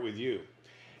share it with you.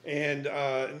 And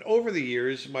over the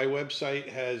years, my website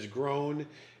has grown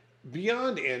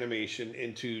beyond animation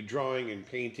into drawing and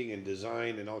painting and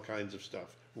design and all kinds of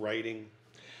stuff, writing.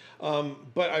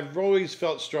 But I've always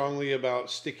felt strongly about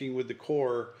sticking with the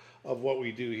core of what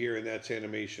we do here, and that's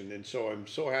animation. And so I'm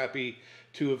so happy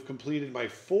to have completed my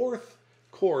fourth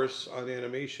course on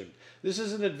animation. This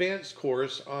is an advanced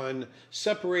course on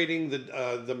separating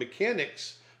the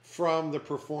mechanics from the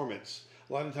performance.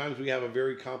 A lot of times we have a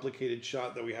very complicated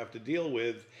shot that we have to deal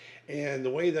with, and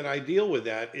the way that I deal with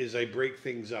that is I break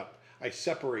things up. I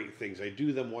separate things. I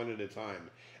do them one at a time.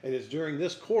 And it's during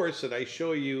this course that I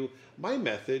show you my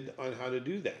method on how to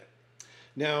do that.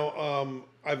 Now,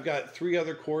 I've got 3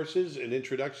 other courses: an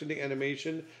introduction to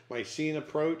animation, my scene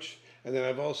approach, and then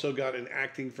I've also got an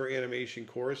acting for animation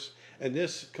course. And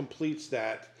this completes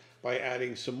that by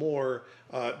adding some more,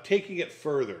 taking it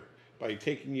further, by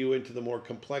taking you into the more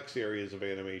complex areas of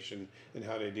animation and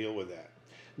how to deal with that.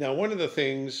 Now, one of the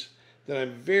things that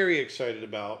I'm very excited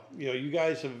about, you know, you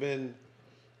guys have been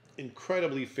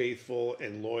incredibly faithful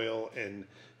and loyal and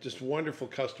just wonderful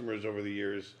customers over the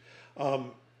years.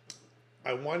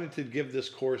 I wanted to give this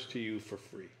course to you for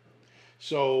free.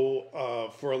 So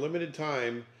for a limited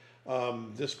time,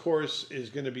 this course is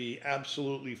going to be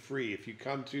absolutely free. If you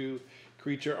come to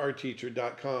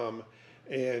creatureartteacher.com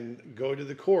and go to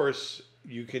the course,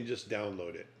 you can just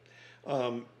download it.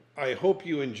 I hope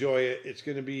you enjoy it. It's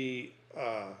going to be,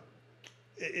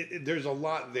 there's a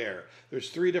lot there. There's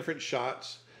 3 different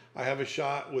shots. I have a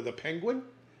shot with a penguin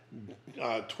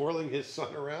twirling his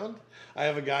son around. I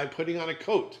have a guy putting on a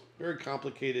coat. Very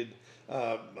complicated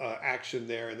action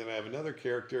there. And then I have another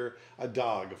character, a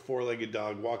dog, a 4-legged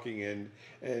dog, walking in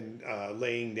and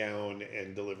laying down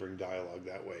and delivering dialogue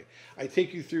that way. I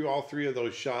take you through all 3 of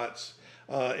those shots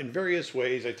in various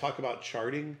ways. I talk about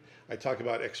charting. I talk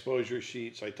about exposure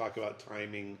sheets. I talk about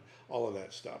timing, all of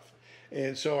that stuff.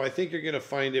 And so I think you're going to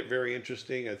find it very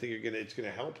interesting. I think it's going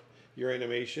to help your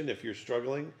animation if you're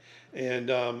struggling.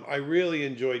 And I really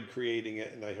enjoyed creating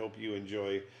it, and I hope you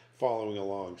enjoy following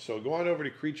along. So go on over to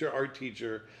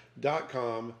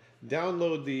creatureartteacher.com,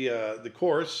 download the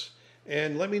course,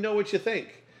 and let me know what you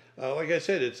think. Like I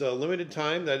said, it's a limited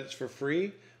time that it's for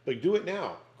free, but do it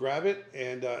now. Grab it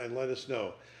and let us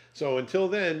know. So until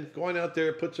then, go on out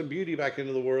there, put some beauty back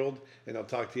into the world, and I'll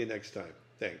talk to you next time.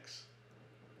 Thanks.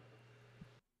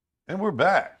 And we're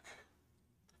back.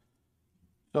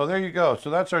 So there you go. So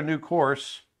that's our new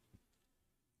course.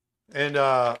 And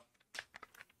I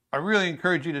really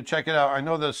encourage you to check it out. I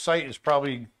know the site is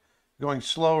probably going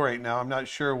slow right now. I'm not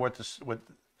sure what the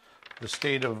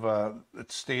state of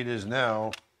its state is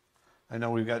now. I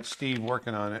know we've got Steve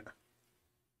working on it.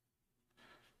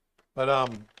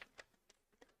 But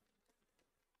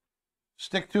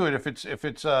stick to it. If it's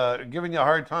giving you a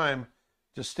hard time,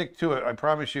 just stick to it. I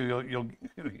promise you,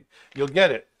 you'll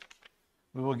get it.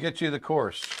 We will get you the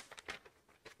course.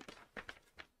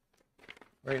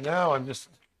 Right now, I'm just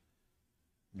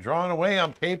drawing away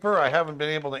on paper. I haven't been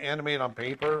able to animate on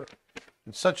paper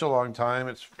in such a long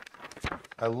time.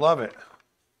 I love it.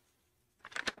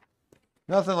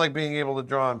 Nothing like being able to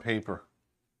draw on paper.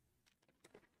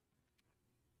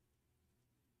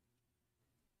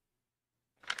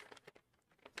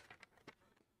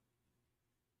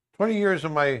 "20 years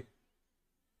of my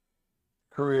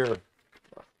career,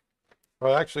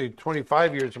 well, actually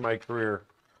 25 years of my career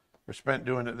were spent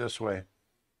doing it this way."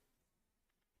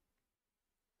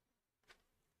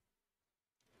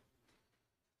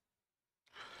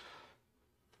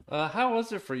 How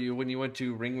was it for you when you went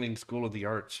to Ringling School of the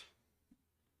Arts?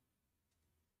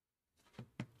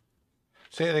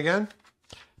 Say it again?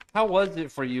 How was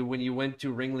it for you when you went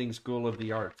to Ringling School of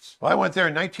the Arts? Well, I went there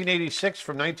in 1986,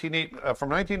 from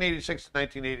 1986 to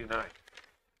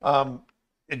 1989.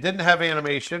 It didn't have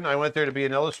animation. I went there to be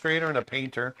an illustrator and a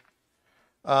painter.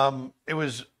 It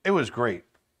was great.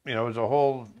 You know, it was a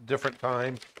whole different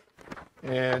time,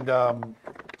 and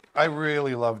I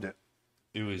really loved it.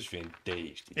 It was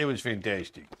fantastic. It was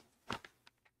fantastic.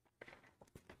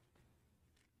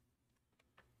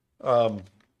 Hold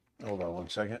on one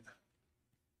second.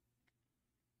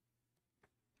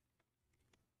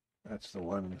 That's the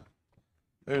one.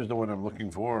 There's the one I'm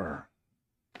looking for.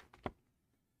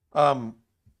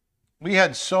 We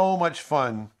had so much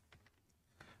fun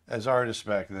as artists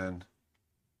back then,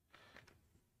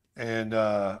 and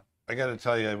I got to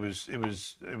tell you, it was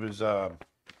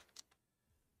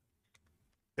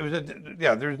it was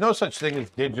yeah, there's no such thing as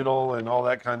digital and all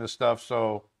that kind of stuff.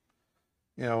 So,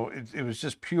 it was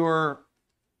just pure,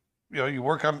 you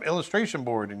work on illustration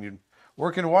board and you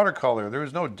work in watercolor. There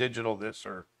was no digital this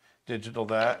or digital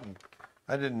that.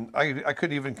 And I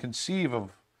couldn't even conceive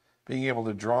of being able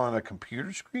to draw on a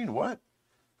computer screen. What?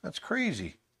 That's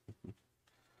crazy.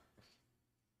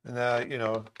 And,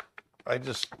 I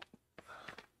just,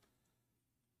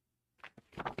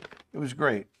 it was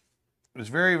great. It was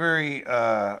very, very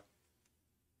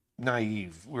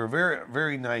naive. We were very,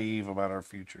 very naive about our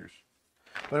futures,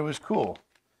 but it was cool.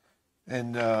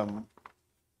 And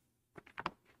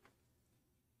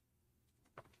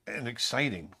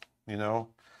exciting, you know.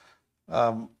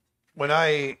 When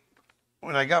I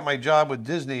got my job with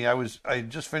Disney, I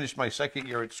just finished my second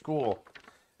year at school,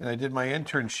 and I did my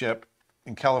internship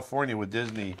in California with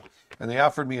Disney, and they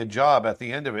offered me a job at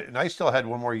the end of it, and I still had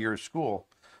one more year of school.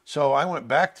 So I went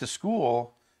back to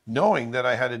school knowing that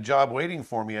I had a job waiting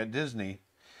for me at Disney.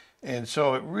 And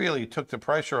so it really took the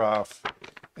pressure off,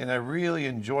 and I really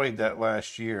enjoyed that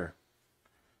last year.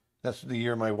 That's the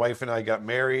year my wife and I got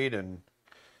married, and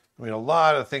I mean, a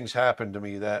lot of things happened to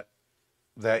me that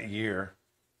year,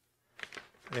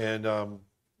 and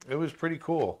it was pretty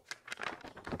cool.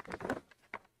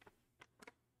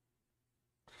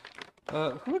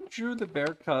 Who drew the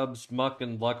Bear Cubs, Muck,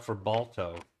 and Luck for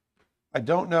Balto? I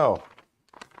don't know.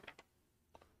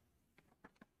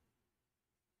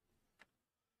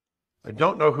 I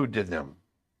don't know who did them.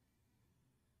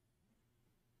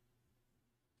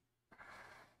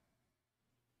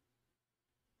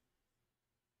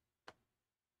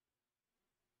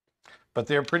 But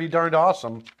they're pretty darned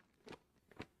awesome.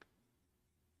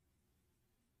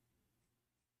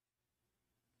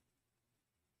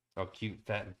 Oh, cute,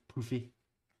 fat, and poofy.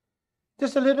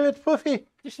 Just a little bit poofy.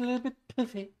 Just a little bit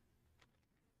poofy.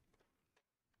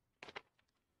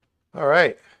 All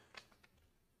right.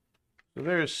 So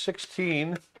there's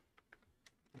 16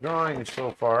 drawings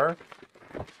so far.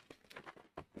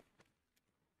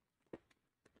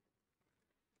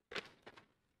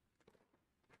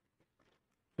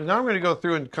 So now I'm going to go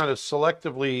through and kind of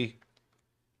selectively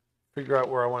figure out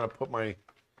where I want to put my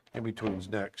in-betweens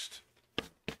next.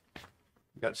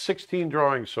 Got 16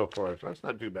 drawings so far, so that's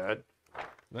not too bad.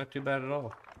 Not too bad at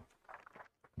all.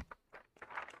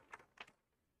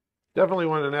 Definitely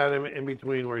want an add in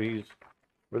between where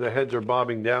the heads are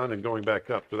bobbing down and going back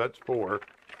up. So that's 4.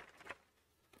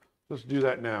 Let's do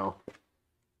that now.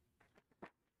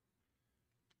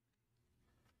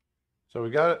 So we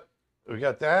got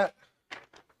that.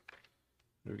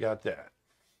 We got that.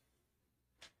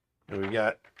 And we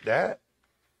got that.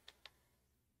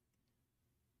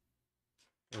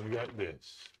 And we got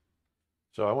this.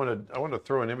 So I want to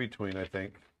throw an in between, I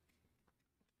think.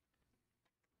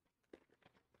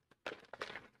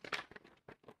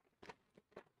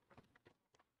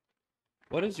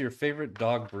 What is your favorite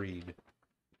dog breed?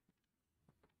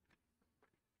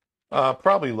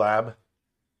 Probably Lab.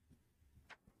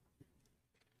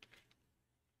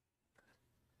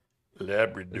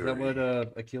 Labrador. Is that what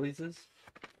Achilles is?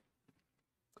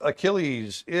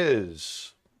 Achilles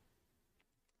is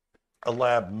a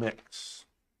Lab mix.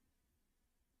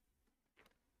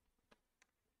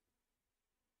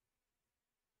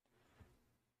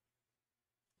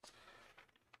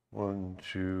 One,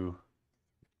 two,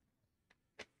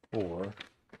 4.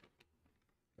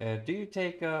 Do you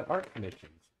take art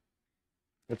commissions?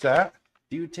 What's that?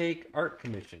 Do you take art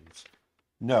commissions?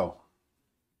 No.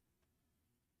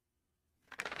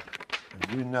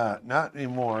 I do not. Not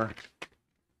anymore.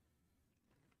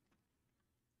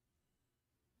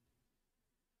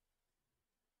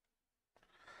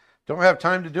 Don't have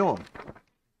time to do them.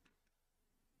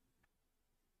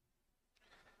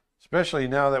 Especially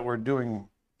now that we're doing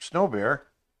Snow Bear.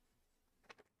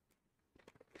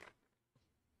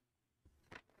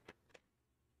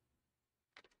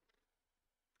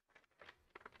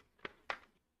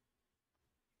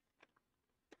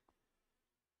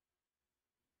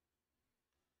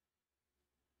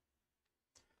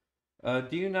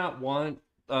 Do you not want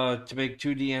to make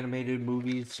 2D animated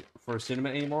movies for cinema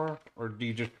anymore? Or do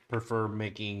you just prefer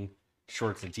making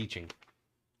shorts and teaching?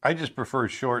 I just prefer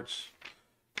shorts.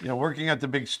 Working at the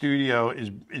big studio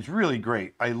is really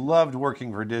great. I loved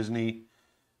working for Disney.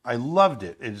 I loved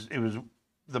it. It was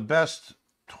the best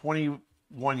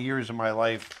 21 years of my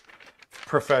life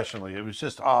professionally. It was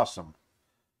just awesome.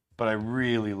 But I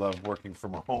really loved working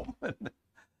from home.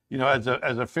 As a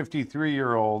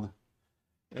 53-year-old,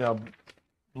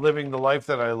 living the life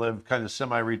that I live, kind of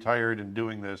semi-retired and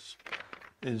doing this,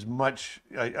 is much.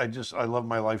 I love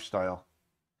my lifestyle,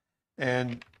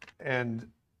 and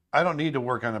I don't need to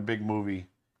work on a big movie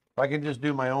If I can just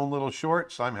do my own little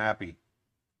shorts, I'm happy.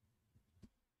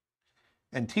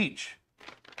 And teach.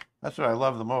 That's what I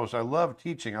love the most. I love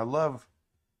teaching. I love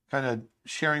kind of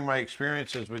sharing my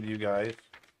experiences with you guys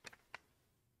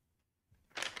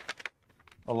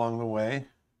along the way.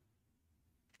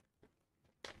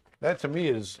 That to me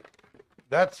is,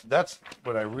 that's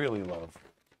what I really love.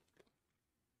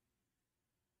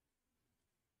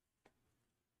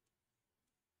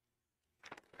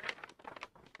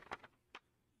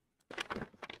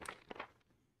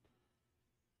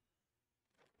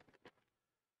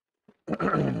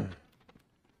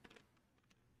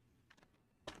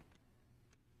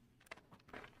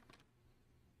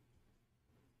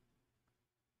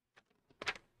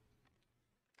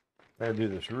 I gotta do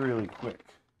this really quick.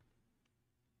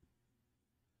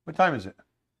 What time is it?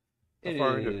 It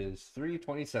far into it? is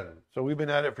 3:27. So we've been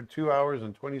at it for 2 hours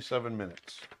and 27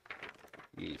 minutes.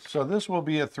 Yes. So this will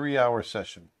be a 3-hour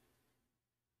session.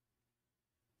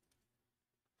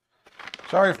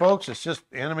 Sorry, folks. It's just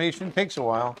animation takes a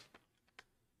while.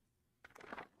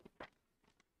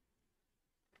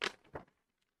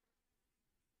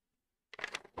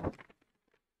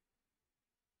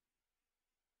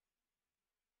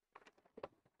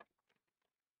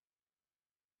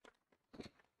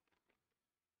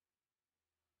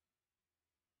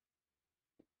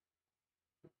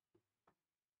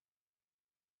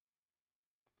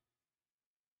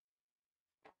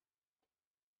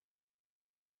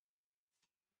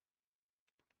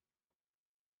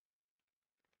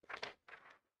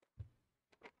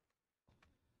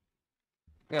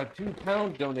 We got a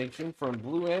 £2 donation from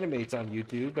Blue Animates on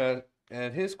YouTube,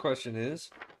 and his question is,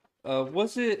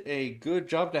 was it a good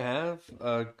job to have?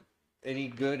 Any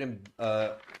good and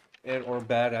or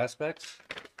bad aspects?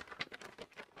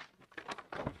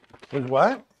 Was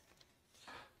what?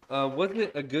 Was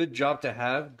it a good job to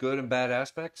have? Good and bad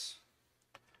aspects?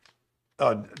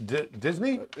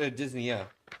 Disney? Disney, yeah.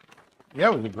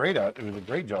 Yeah, it was a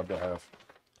great job to have.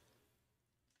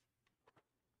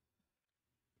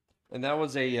 And that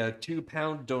was a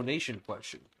 £2 donation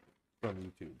question from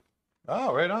YouTube.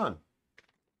 Oh, right on.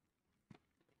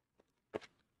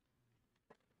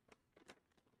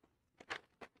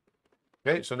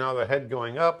 Okay, so now the head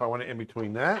going up, I want it in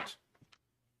between that.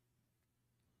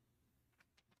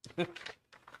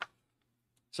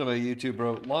 Somebody YouTube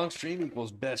wrote, long stream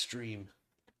equals best stream.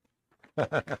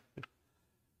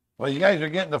 Well, you guys are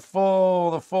getting the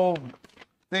full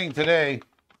thing today.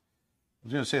 I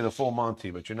was going to say the full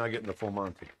Monty, but you're not getting the full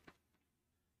Monty.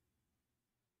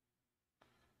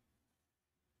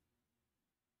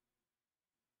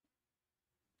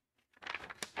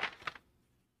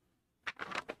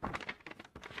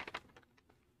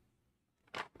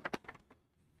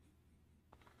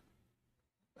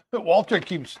 Walter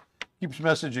keeps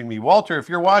messaging me. Walter, if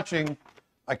you're watching,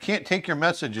 I can't take your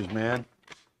messages, man.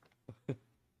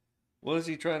 What is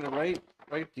he trying to write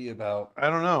to you about? I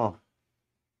don't know.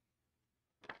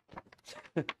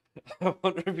 I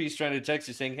wonder if he's trying to text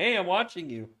you saying, hey, I'm watching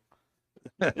you.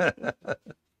 I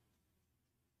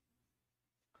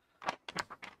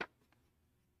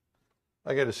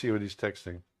got to see what he's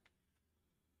texting.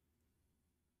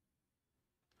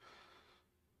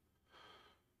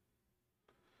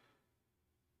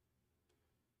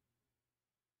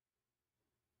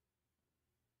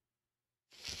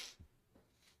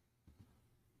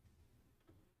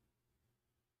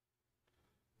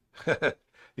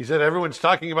 He said everyone's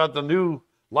talking about the new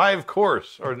live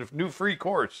course or the new free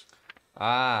course.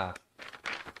 Ah.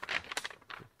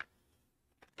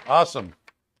 Awesome.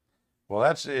 Well,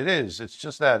 it is. It's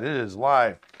just that. It is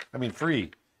live. I mean,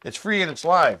 free. It's free and it's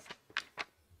live.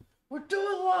 We're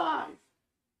doing live.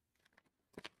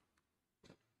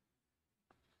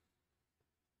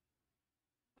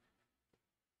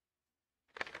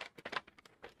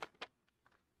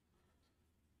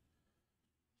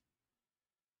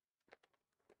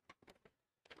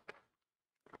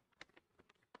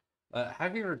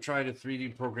 Have you ever tried a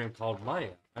 3D program called Maya?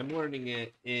 I'm learning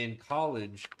it in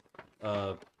college,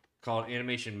 called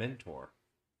Animation Mentor.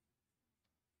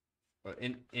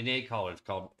 In a college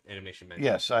called Animation Mentor.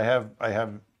 Yes, I have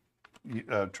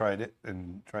tried it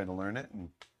and tried to learn it and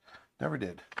never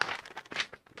did.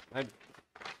 I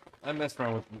messed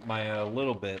around with Maya a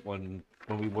little bit when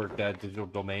we worked at Digital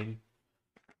Domain.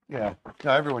 Yeah.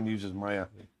 No, everyone uses Maya.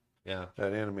 Yeah.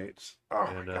 That animates. Oh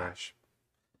And, my gosh.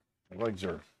 My legs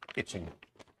are itching.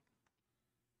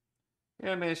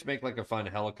 Yeah, I managed to make like a fun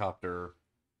helicopter,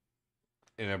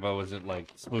 and it wasn't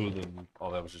like smooth and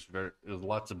all that. It was just it was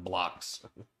lots of blocks.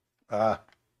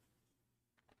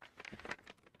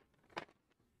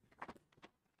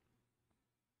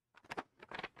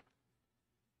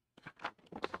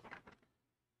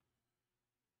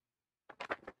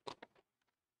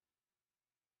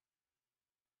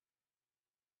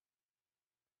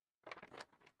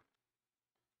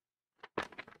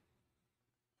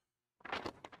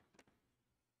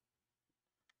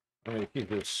 I'm going to keep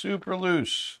this super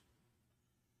loose.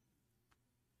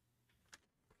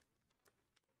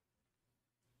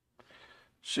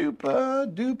 Super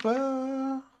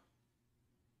duper.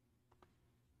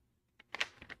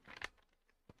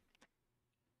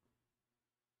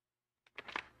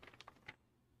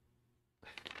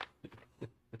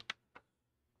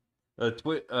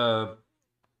 Twi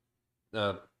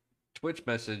Twitch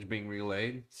message being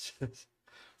relayed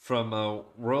from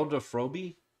World of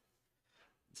Froby.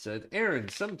 Said, Aaron,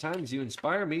 sometimes you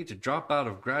inspire me to drop out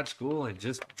of grad school and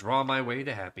just draw my way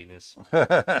to happiness. I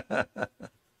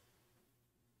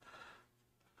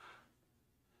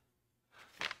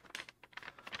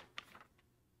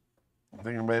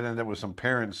think I might end up with some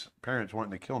parents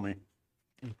wanting to kill me.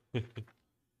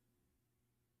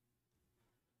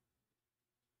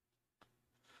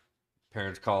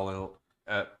 Parents calling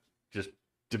at just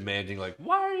demanding, like,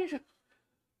 why'd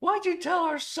you tell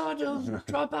our son to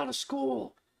drop out of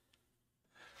school?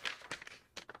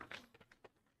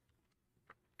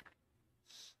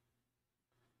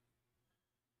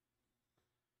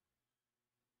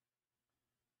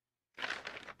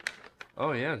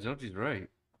 Oh yeah, Zonji's right.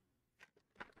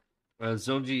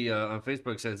 Zonji on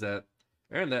Facebook says that,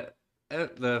 Aaron, that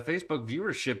the Facebook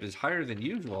viewership is higher than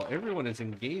usual. Everyone is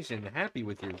engaged and happy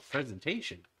with your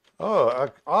presentation. Oh,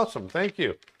 awesome. Thank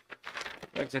you.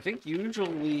 Like, I think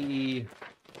usually,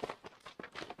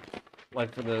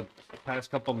 like for the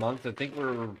past couple months, I think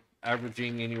we're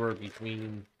averaging anywhere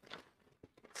between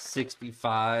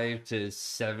 65 to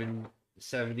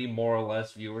 70 more or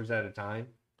less viewers at a time.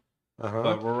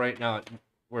 But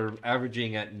we're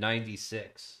averaging at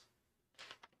 96.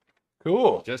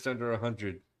 Cool. Just under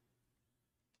 100.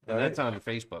 And Right. that's on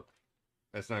Facebook.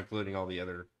 That's not including all the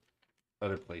other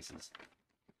places.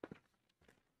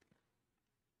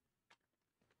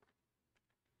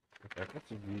 Okay, what's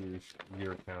the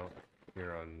viewer count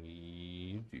here on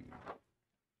YouTube?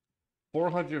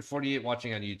 448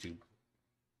 watching on YouTube.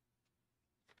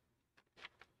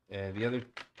 And the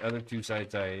other two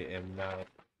sites I do not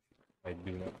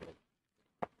know.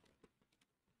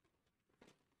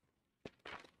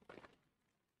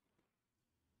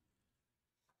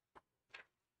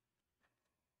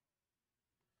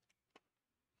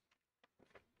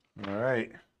 All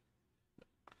right.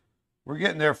 We're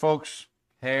getting there, folks.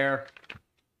 Hair.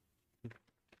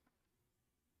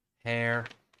 I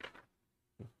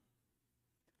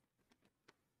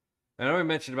know we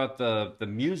mentioned about the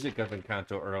music of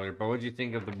Encanto earlier, but what did you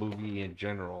think of the movie in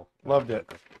general? Loved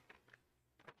it.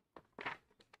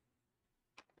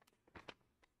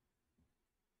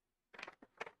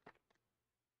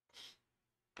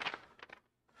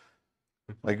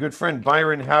 My good friend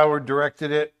Byron Howard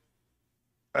directed it.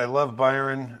 I love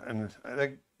Byron, and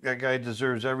that guy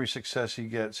deserves every success he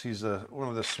gets. He's one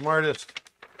of the smartest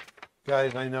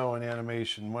guys I know in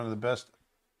animation, one of the best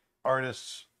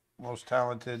artists, most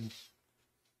talented,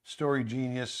 story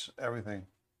genius, everything.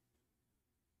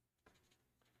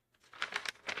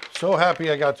 So happy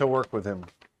I got to work with him.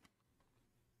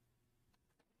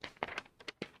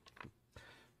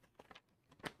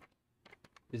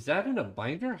 Is that in a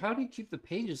binder? How do you keep the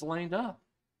pages lined up?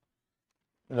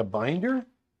 In a binder?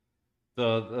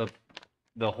 The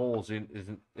holes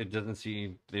isn't it doesn't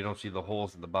see they don't see the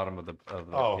holes at the bottom of the paper.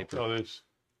 No, there's.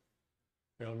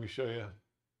 Here, let me show you.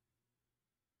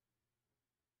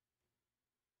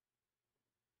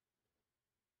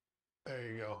 There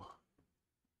you go.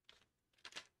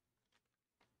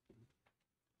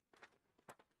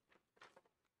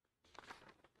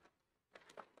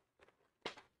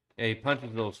 Yeah, he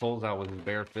punches those holes out with his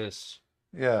bare fists.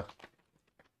 Yeah.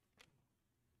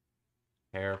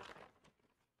 Hair.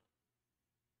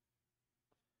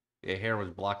 Yeah, hair was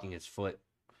blocking his foot.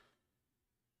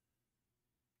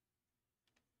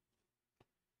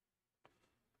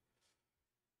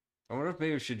 I wonder if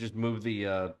maybe we should just move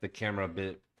the camera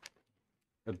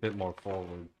a bit more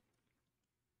forward.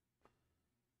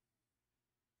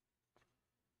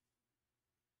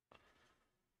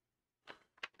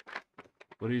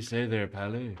 What do you say there,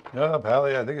 Pally? No,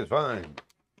 Pally, I think it's fine.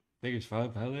 I think it's fine,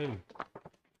 Pally.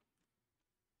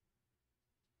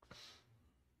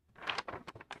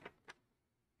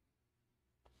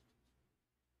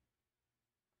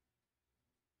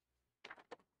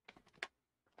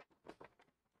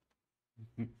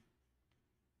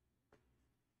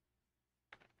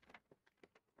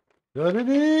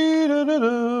 Da-da-dee-da-da-da.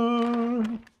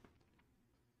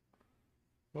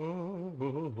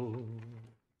 Oh.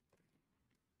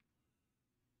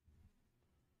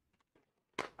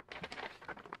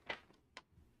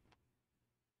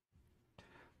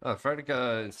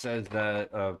 Fredica says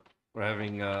that we're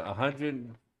having 100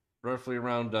 roughly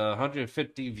around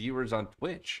 150 viewers on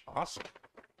Twitch. Awesome.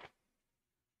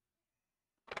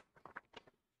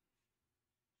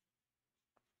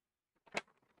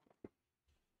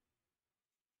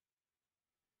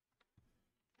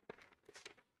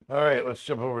 All right, let's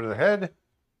jump over to the head.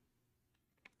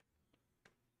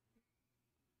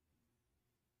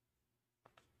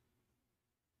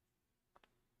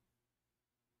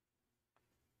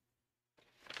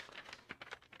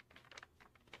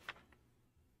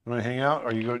 You want to hang out,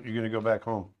 or you're going to go back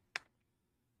home?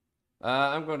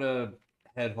 I'm gonna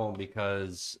head home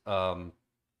because Aiden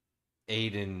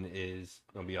is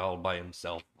gonna be all by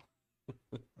himself.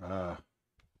 Uh,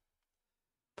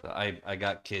 I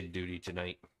got kid duty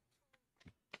tonight.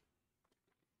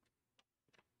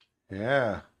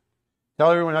 yeah.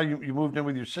 Tell everyone how you moved in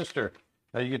with your sister.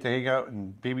 Now you get to hang out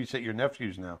and babysit your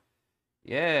nephews now.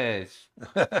 Yes,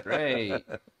 great.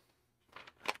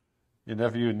 Your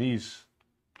nephew and niece.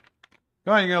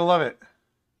 Come on, you're gonna love it.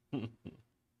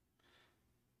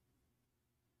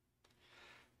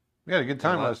 We had a good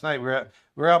time last night. We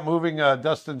were out moving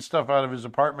Dustin's stuff out of his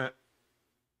apartment,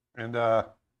 and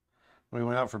we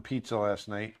went out for pizza last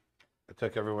night. I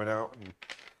took everyone out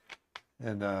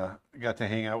and got to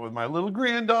hang out with my little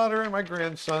granddaughter and my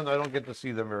grandson. I don't get to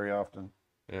see them very often.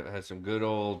 Yeah, it had some good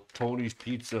old Tony's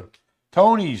pizza.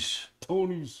 Tony's.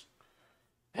 Tony's.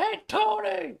 Hey,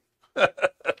 Tony!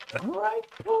 Right,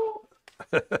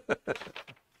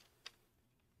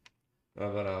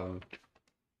 but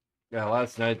yeah,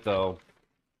 last night though,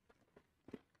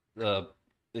 the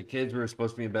kids were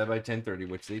supposed to be in bed by 10:30,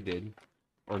 which they did,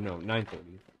 or no,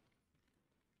 9:30.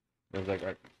 I was like, all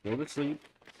right, go to sleep.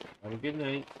 Have a good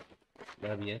night.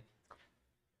 Love you.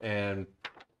 And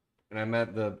I'm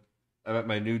at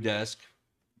my new desk,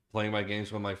 playing my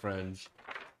games with my friends.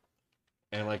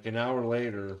 And like an hour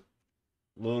later,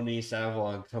 little niece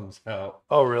Avalon comes out.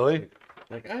 Oh, really?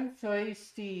 Like, I'm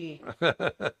thirsty.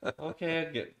 Okay,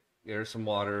 I'd get her some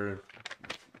water,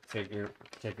 take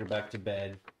her back to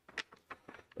bed.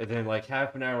 And then like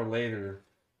half an hour later,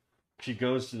 she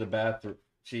goes to the bathroom.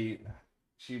 She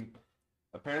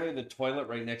apparently the toilet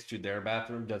right next to their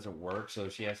bathroom doesn't work, so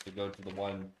she has to go to the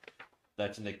one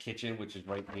that's in the kitchen, which is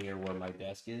right near where my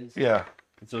desk is. Yeah.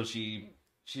 And so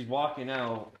she's walking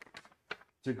out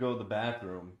to go to the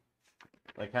bathroom,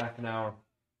 like half an hour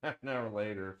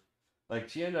later. Like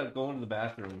she ended up going to the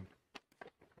bathroom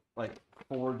like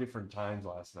 4 different times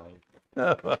last night.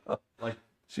 Like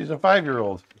she's a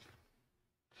 5-year-old.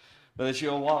 But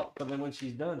then when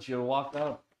she's done, she'll walk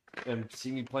up and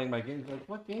see me playing my game. Like,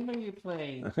 what game are you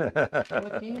playing?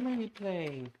 What game are you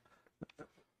playing?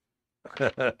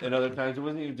 And other times it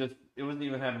wasn't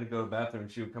even having to go to the bathroom.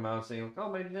 She would come out saying, "Oh,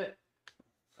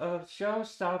 my show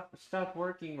stopped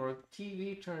working, or the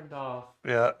TV turned off."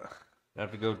 Yeah. I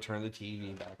have to go turn the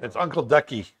TV back It's on. Uncle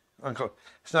Ducky.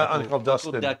 It's not Uncle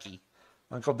Dustin. Uncle Ducky.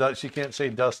 Uncle Ducky. She can't say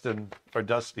Dustin or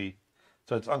Dusty,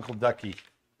 so it's Uncle Ducky.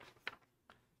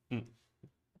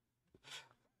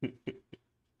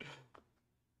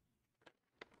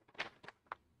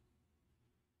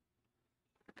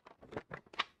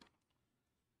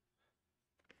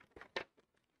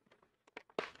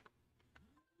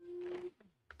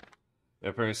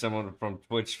 Apparently, someone from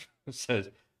Twitch says,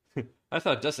 "I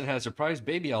thought Dustin had a surprise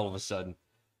baby all of a sudden."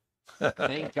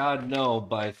 Thank God, no.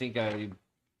 But I think I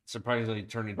surprisingly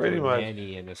turned into Pretty a much.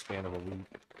 nanny in a span of a week.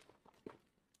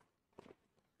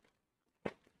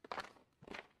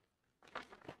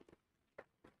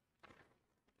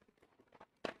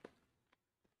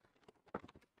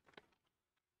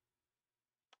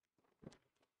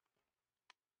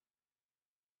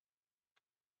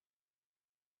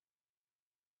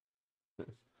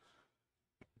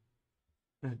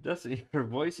 Dustin, your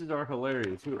voices are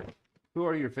hilarious. Who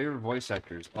are your favorite voice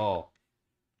actors? Oh,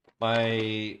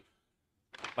 my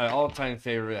all-time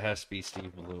favorite has to be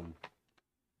Steve Bloom.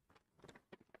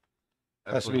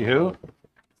 Has to be who?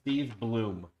 Steve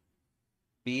Bloom.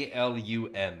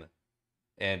 Blum.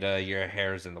 And your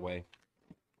hair's in the way.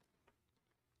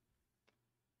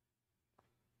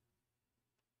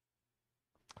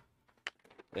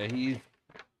 Yeah,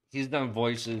 he's done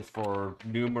voices for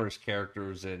numerous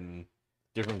characters in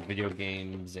different video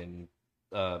games and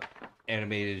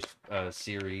animated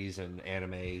series and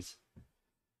animes.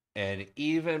 And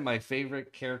even my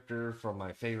favorite character from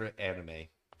my favorite anime,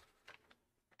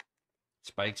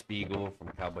 Spike Spiegel from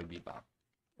Cowboy Bebop.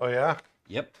 Oh, yeah?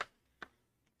 Yep.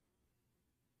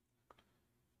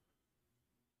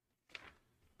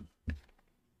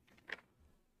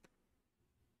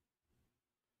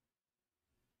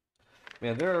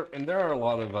 Man, there are a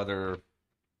lot of other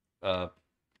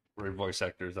voice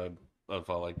actors of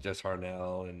like Jess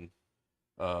Harnell and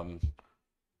Um,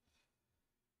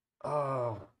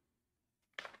 oh,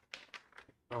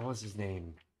 what's his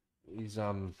name? He's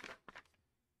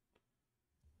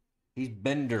he's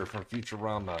Bender from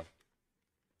Futurama.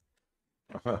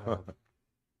 Uh,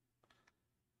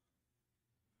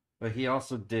 but he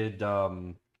also did uh,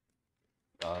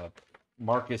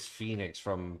 Marcus Phoenix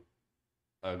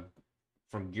uh,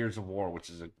 from Gears of War, which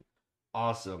is an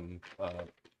awesome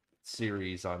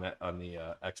series on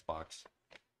the Xbox.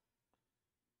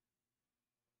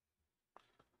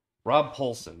 Rob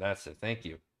Paulson, that's it. Thank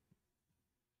you.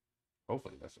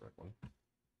 Hopefully that's the right one.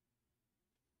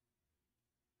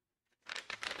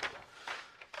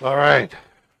 All right.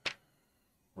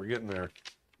 We're getting there.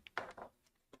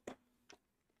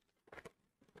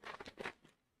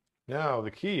 Now, the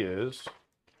key is,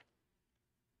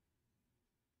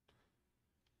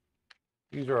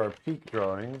 these are our peak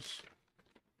drawings.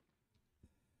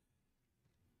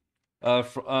 On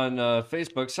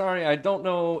Facebook, sorry, I don't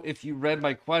know if you read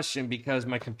my question because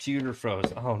my computer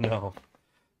froze. Oh no.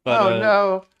 But, oh,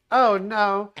 no. Oh,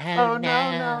 no. Oh, Oh, no,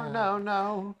 no. no, no,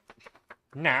 no.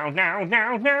 No, no,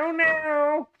 no,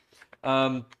 no,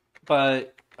 no.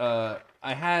 But I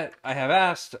have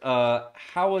asked,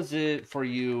 how was it for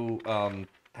you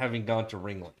having gone to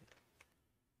Ringling?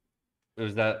 It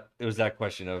was that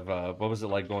question of what was it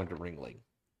like going to Ringling?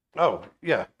 Oh,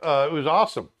 yeah. It was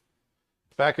awesome.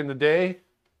 Back in the day,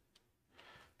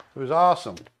 it was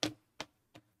awesome. It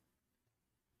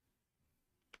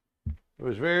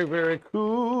was very, very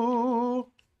cool.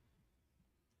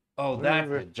 Oh, that's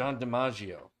it, John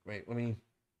DiMaggio. Wait, you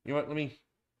know what? Let me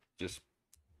just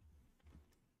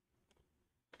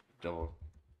double.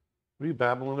 What are you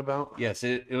babbling about? Yes,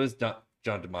 it was John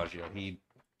DiMaggio. He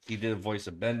did a voice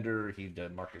of Bender. He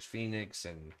did Marcus Phoenix,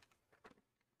 and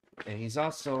he's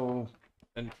also,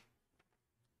 and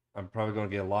I'm probably going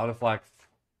to get a lot of flack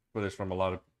for this from a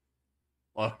lot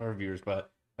of reviewers,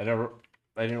 but I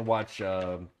didn't watch.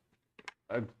 I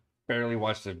barely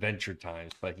watched Adventure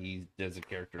Times, but he does a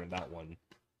character in that one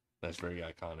that's very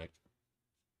iconic.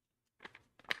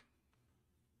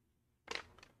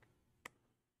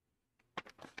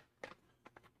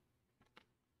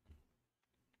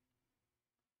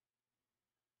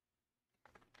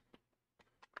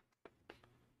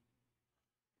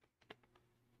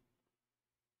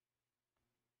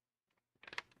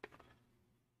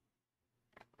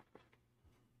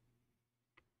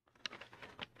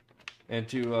 And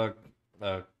to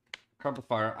Carpet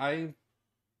Fire, I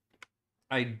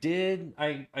did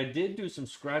do some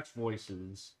scratch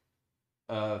voices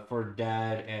for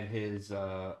Dad and his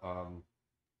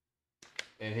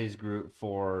group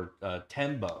for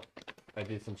Tembo. I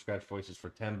did some scratch voices for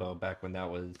Tembo back when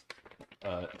that was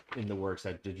in the works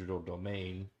at Digital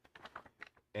Domain.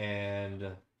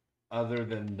 And other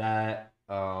than that,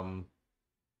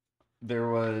 there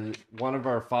was one of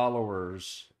our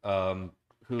followers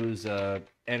whose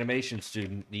animation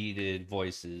student needed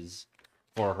voices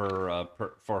for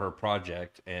her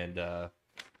project, and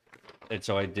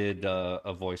so I did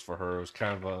a voice for her. It was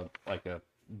kind of like a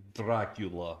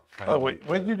Dracula. Oh, wait,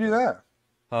 when did you do that?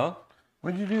 Huh?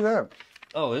 When did you do that?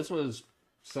 Oh, this was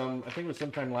I think it was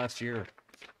sometime last year.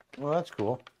 Well, that's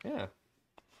cool. Yeah.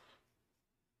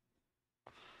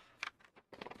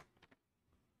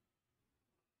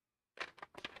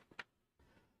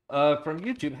 From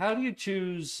YouTube, how do you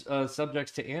choose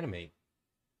subjects to animate?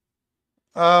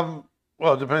 Well,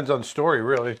 it depends on story,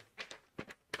 really.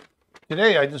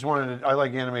 Today, I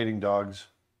like animating dogs.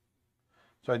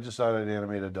 So I decided I'd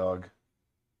animate a dog.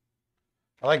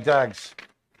 I like dags.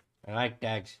 I like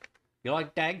dags. You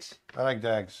like dags? I like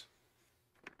dags.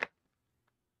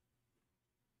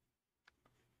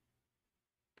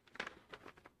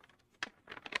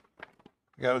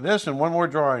 I got this and one more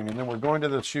drawing, and then we're going to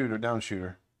the down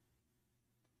shooter.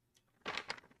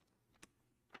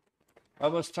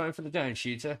 Almost time for the down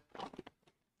shooter.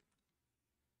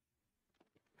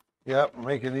 Yep,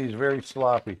 making these very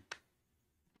sloppy.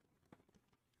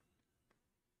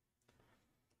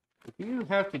 If you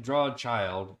have to draw a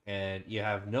child and you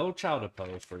have no child to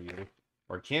pose for you,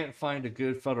 or can't find a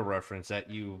good photo reference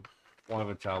that you want of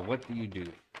a child, what do you do?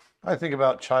 I think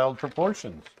about child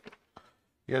proportions.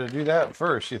 You got to do that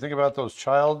first. You think about those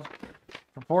child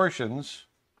proportions,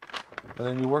 and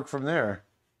then you work from there.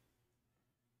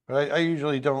 But I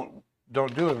usually don't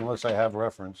do it unless I have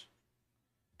reference.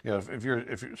 You know,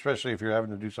 especially if you're having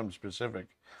to do something specific.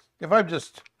 If I'm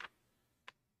just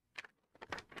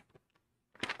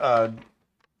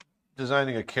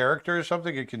designing a character or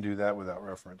something, it can do that without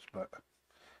reference. But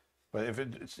if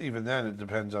it's even then, it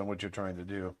depends on what you're trying to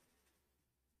do.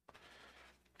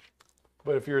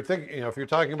 But if you're thinking, if you're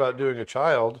talking about doing a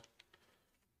child,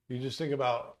 You just think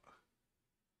about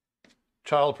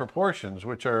child proportions,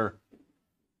 which are,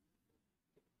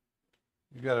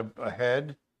 you got a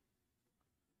head,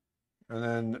 and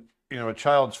then, you know, a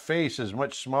child's face is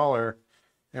much smaller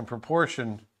in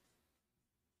proportion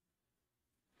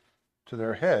to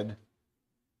their head.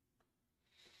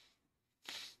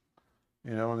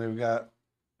 You know, and they've got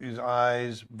these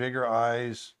eyes, bigger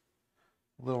eyes,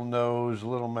 little nose,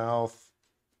 little mouth.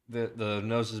 The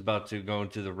nose is about to go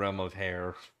into the realm of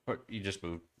hair. You just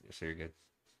moved, so you're good.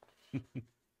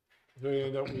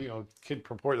 You know, kid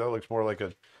proport, that looks more like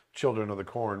a Children of the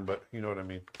Corn, but you know what I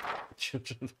mean.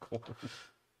 Children of the Corn.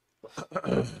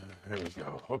 There we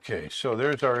go. Okay, so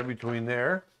there's our in between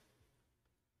there.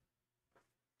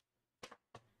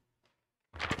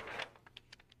 And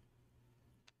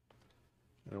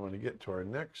I want to get to our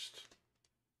next.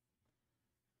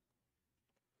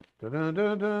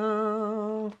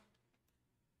 Da-da-da-da.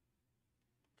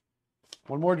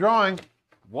 One more drawing.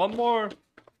 One more.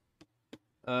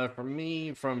 From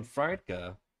me, from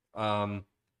Friedka.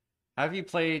 Have you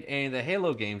played any of the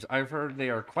Halo games? I've heard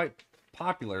they are quite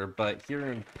popular, but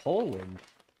here in Poland,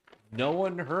 no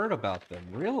one heard about them.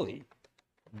 Really?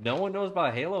 No one knows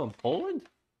about Halo in Poland?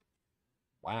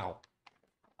 Wow.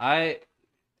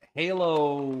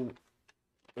 Halo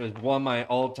is one of my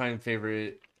all-time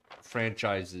favorite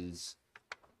franchises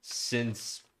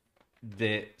since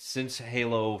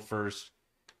Halo first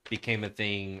became a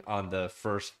thing on the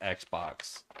first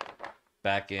Xbox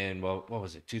back in what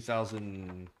was it,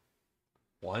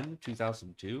 2001,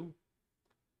 2002?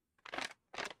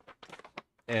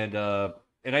 And I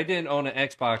didn't own an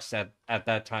Xbox at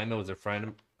that time. It was a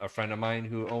friend of mine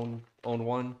who owned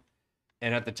one.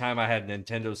 And at the time I had a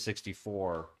Nintendo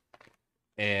 64.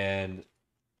 And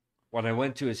when I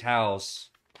went to his house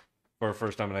for the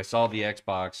first time and I saw the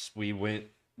Xbox, we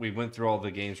went through all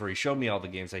the games where he showed me all the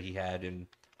games that he had, and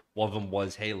one of them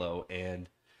was Halo. And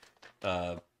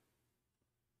I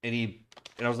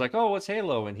was like, "Oh, what's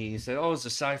Halo?" And he said, "Oh, it's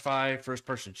a sci-fi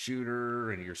first-person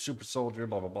shooter, and you're a super soldier,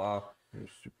 blah blah blah." You're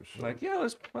super I'm like, "Yeah,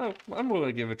 I'm willing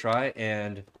to give it a try."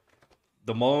 And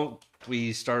the moment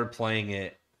we started playing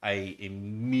it, I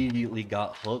immediately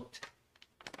got hooked,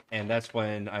 and that's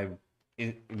when I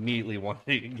immediately wanted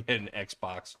to get an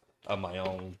Xbox of my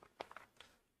own.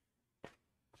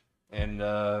 And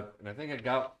I think I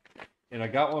got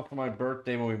one for my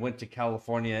birthday when we went to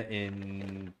California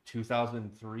in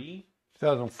 2003.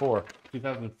 2004.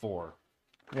 2004.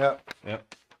 Yep.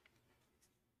 Yep.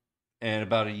 And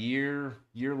about a year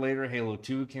later, Halo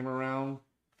 2 came around,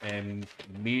 and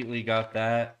immediately got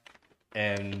that.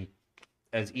 And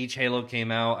as each Halo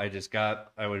came out, I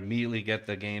would immediately get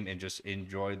the game and just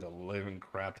enjoy the living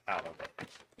crap out of it.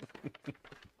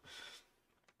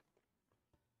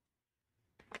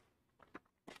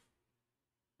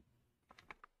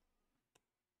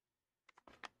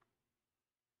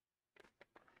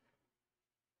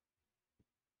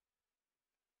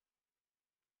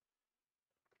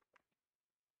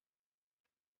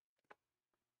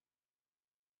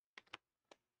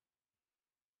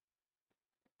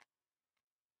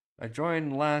 I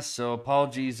joined last, so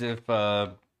apologies if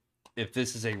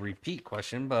this is a repeat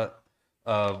question, but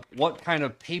what kind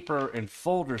of paper and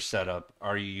folder setup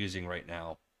are you using right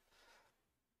now?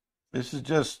 This is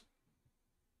just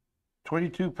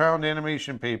 22-pound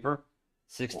animation paper,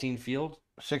 16 field?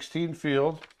 16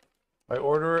 field. I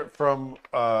order it from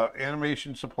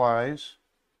Animation Supplies.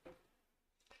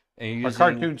 And you're using...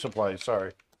 Cartoon Supplies,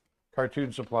 sorry.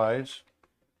 Cartoon Supplies.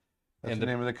 That's And the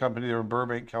name of the company. They're in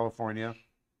Burbank, California.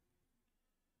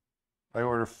 I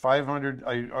order 500.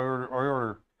 I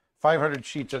order 500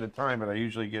 sheets at a time, and I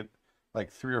usually get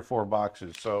like 3 or 4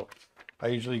 boxes. So I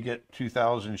usually get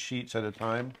 2,000 sheets at a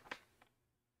time.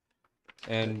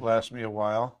 And it lasts me a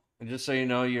while. And just so you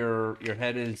know, your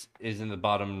head is in the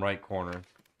bottom right corner.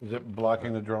 Is it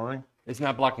blocking the drawing? It's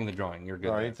not blocking the drawing. You're good.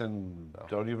 All right, then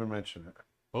don't even mention it.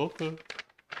 Okay.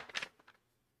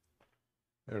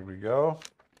 There we go.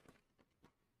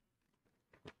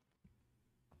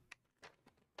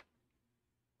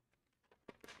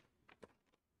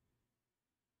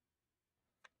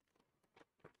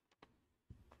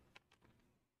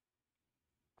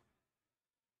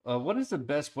 What is the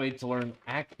best way to learn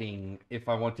acting if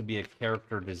I want to be a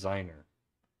character designer?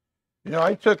 You know,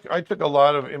 I took a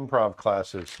lot of improv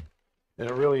classes, and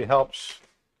it really helps.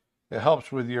 It helps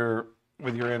with your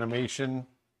animation,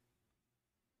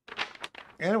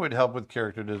 and it would help with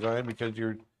character design because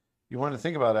you want to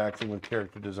think about acting with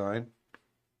character design.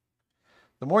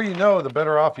 The more you know, the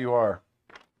better off you are.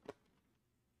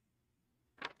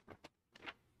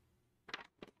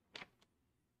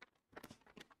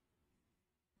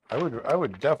 I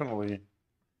would definitely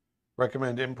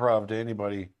recommend improv to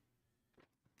anybody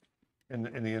in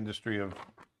the industry of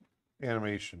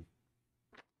animation.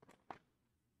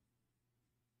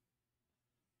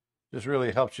 Just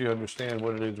really helps you understand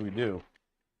what it is we do.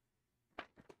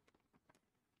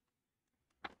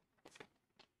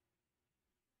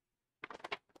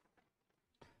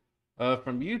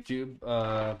 From YouTube,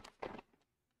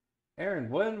 Aaron,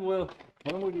 when will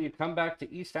you come back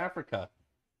to East Africa?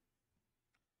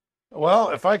 Well,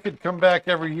 if I could come back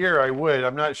every year, I would.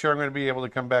 I'm not sure I'm going to be able to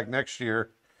come back next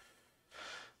year,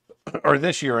 or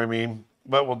this year, I mean,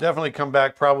 but we'll definitely come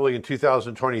back probably in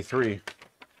 2023.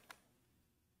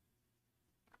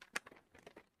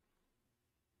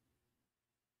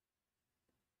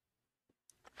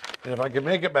 And if I can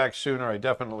make it back sooner, I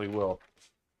definitely will.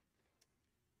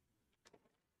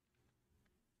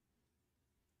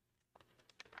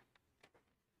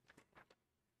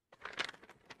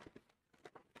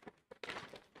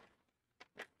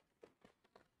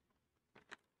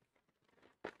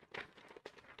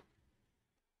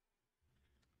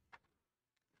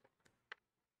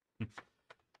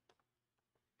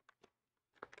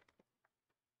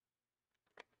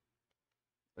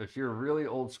 If you're really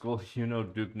old school, you know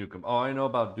Duke Nukem. Oh, I know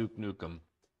about Duke Nukem.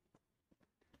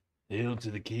 Hail to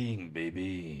the king,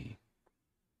 baby.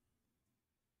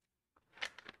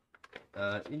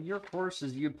 In your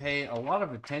courses, you pay a lot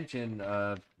of attention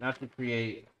not to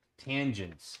create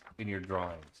tangents in your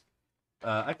drawings.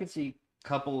 I can see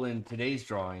couple in today's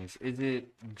drawings. Is it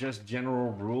just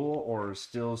general rule or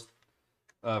stills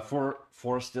for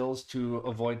stills to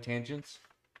avoid tangents?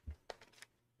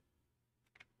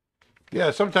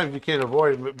 Yeah, sometimes you can't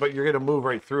avoid them, but you're going to move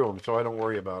right through them, so I don't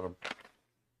worry about them.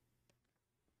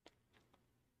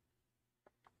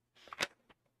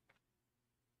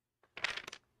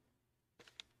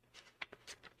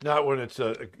 Not when it's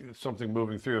something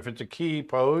moving through. If it's a key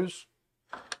pose,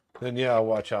 then yeah, I'll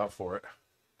watch out for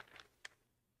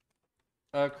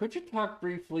it. Could you talk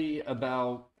briefly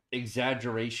about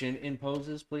exaggeration in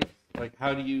poses, please? Like,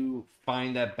 how do you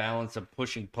find that balance of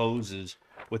pushing poses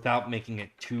without making it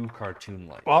too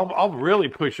cartoon-like? Well, I'll really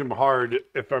push them hard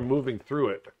if I'm moving through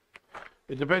it.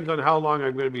 It depends on how long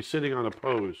I'm going to be sitting on a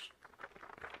pose.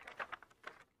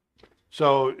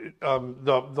 So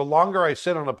the longer I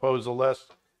sit on a pose, the less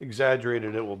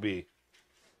exaggerated it will be.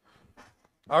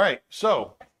 All right,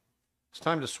 so it's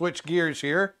time to switch gears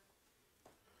here.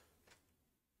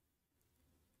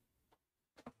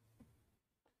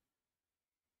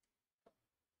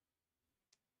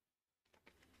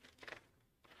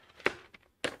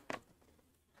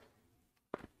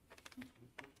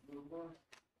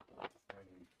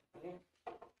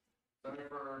 Sorry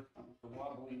for the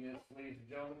wobbliness, ladies and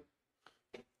gentlemen.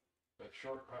 But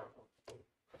short, powerful.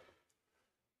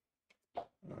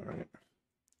 All right.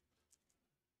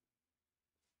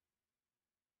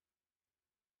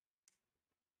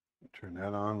 Turn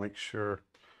that on, make sure.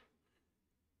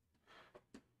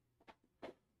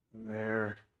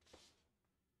 There.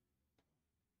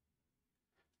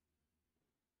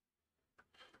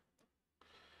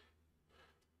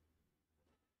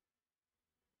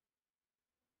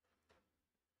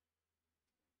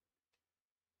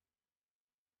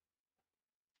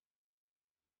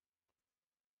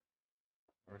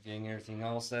 We're getting everything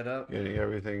all set up. Getting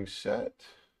everything set.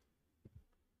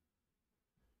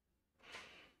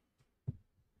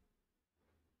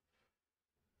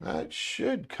 That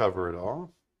should cover it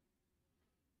all.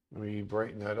 Let me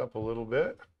brighten that up a little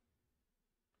bit.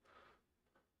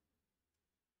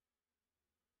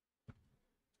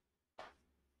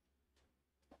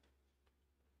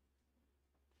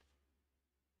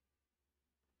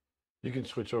 You can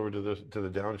switch over to the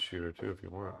down shooter too if you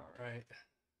want. All right.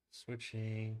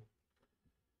 Switching.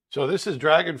 So this is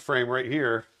Dragon Frame right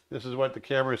here. This is what the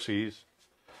camera sees.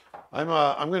 I'm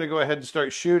going to go ahead and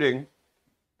start shooting.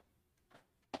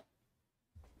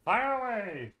 Fire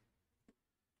away!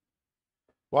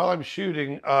 While I'm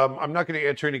shooting, I'm not going to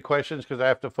answer any questions because I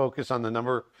have to focus on the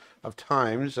number of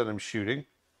times that I'm shooting.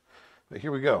 But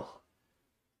here we go.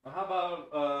 How about,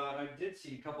 I did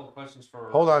see a couple of questions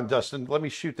for... Hold on, Dustin. Let me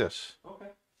shoot this. Okay.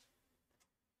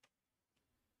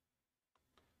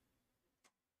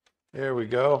 There we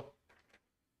go.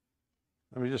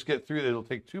 Let me just get through it. It'll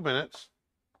take 2 minutes.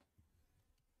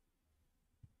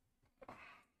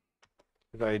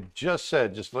 As I just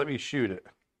said, just let me shoot it.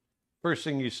 First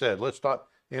thing you said. Let's start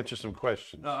answer some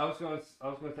questions. No, I was going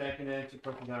to say I can answer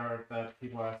questions that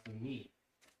people are asking me.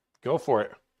 Go for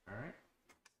it. All right.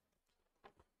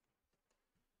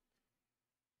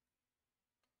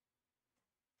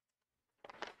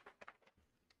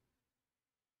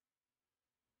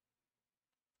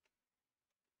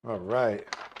 All right.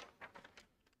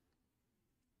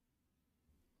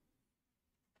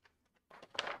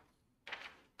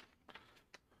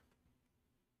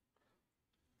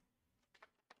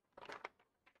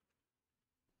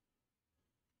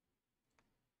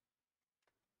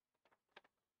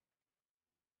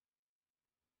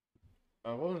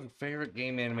 What was your favorite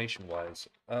game animation wise?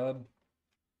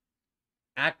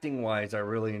 Acting wise, I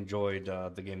really enjoyed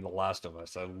the game The Last of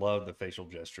Us. I love the facial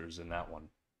gestures in that one.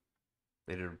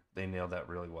 They nailed that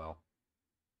really well.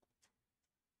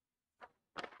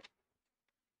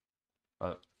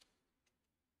 Uh,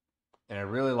 and I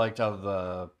really liked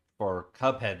how for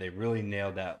Cuphead they really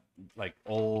nailed that like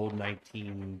old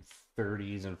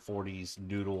 1930s and 40s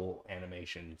noodle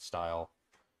animation style.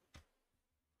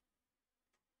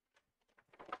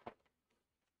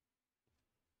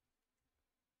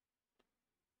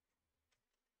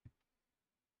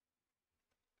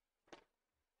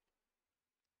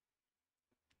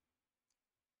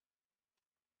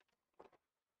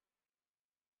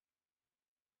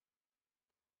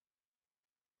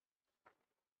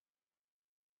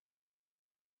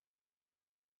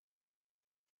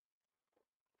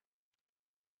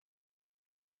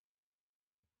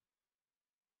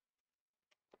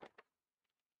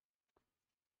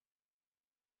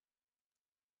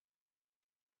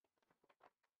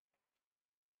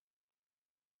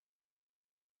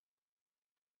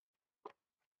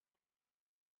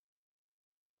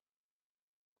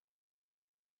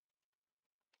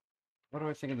 What do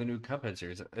I think of the new Cuphead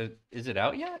series? Is it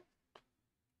out yet?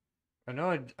 I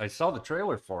know I saw the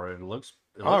trailer for it. It All looks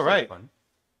like right. fun.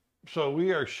 So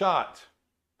we are shot.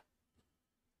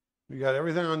 We got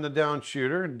everything on the down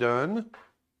shooter done.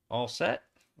 All set.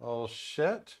 All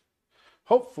set.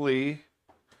 Hopefully,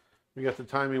 we got the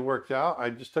timing worked out. I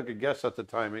just took a guess at the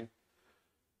timing.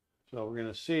 So we're going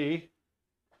to see.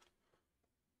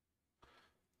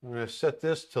 I'm going to set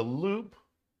this to loop.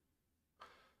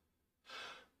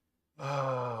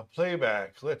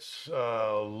 Playback. Let's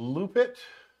loop it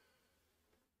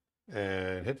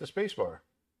and hit the space bar.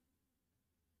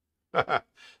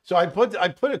 So I put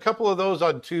a couple of those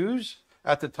on twos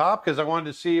at the top because I wanted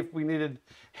to see if we needed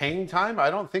hang time. I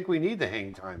don't think we need the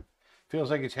hang time.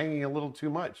 Feels like it's hanging a little too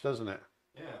much, doesn't it?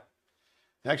 Yeah.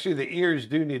 Actually, the ears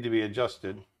do need to be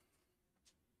adjusted.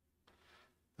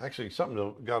 Actually,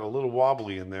 something got a little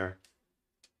wobbly in there.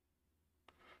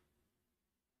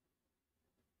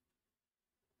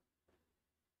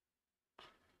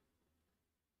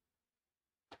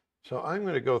 So I'm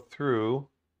going to go through.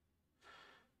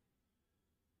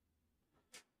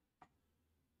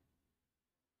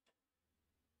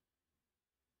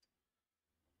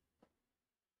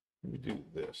 Let me do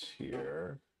this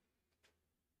here.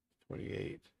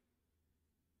 28.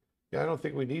 Yeah, I don't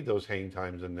think we need those hang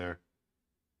times in there.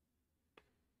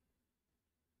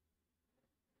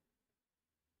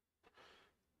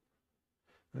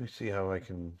 Let me see how I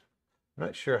can. I'm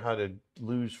not sure how to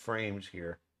lose frames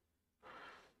here.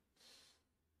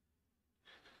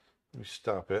 Let me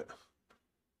stop it.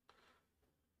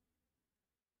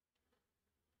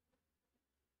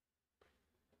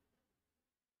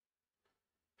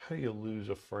 How do you lose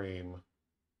a frame?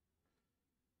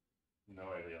 No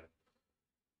idea.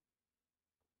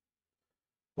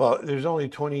 Well, there's only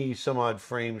 20 some odd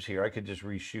frames here. I could just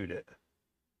reshoot it.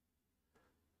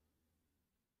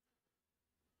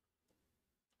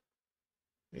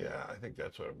 Yeah, I think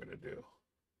that's what I'm going to do.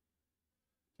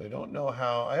 I don't know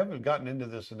how. I haven't gotten into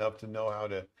this enough to know how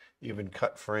to even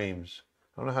cut frames.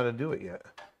 I don't know how to do it yet.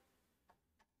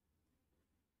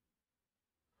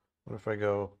 What if I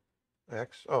go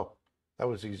X? Oh, that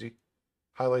was easy.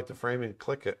 Highlight the frame and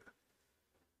click it.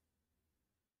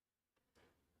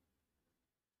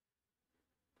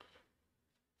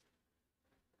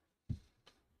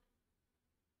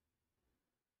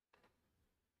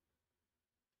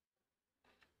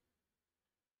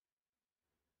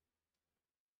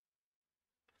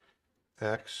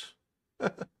 X.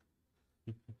 Come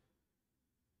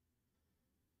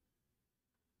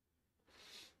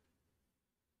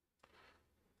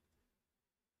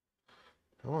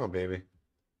on, baby.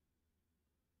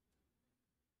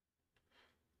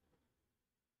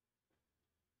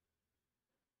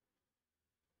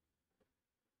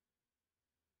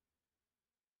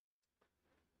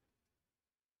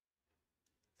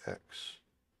 X.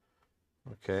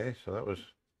 Okay, so that was,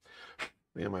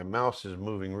 man, my mouse is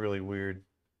moving really weird.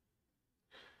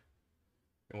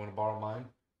 You want to borrow mine?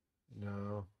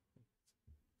 No.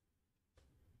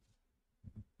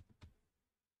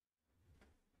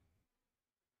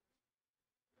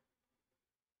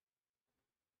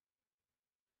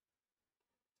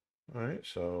 All right,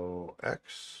 so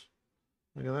X.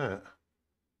 Look at that.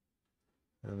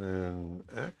 And then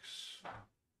X.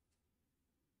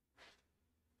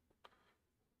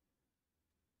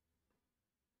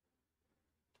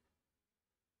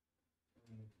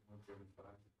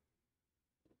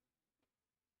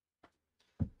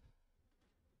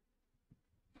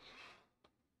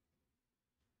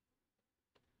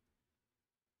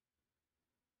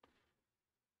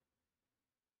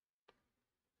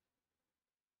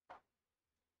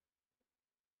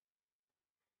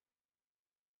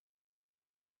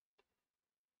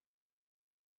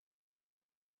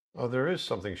 Oh, there is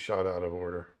something shot out of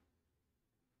order.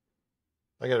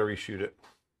 I got to reshoot it.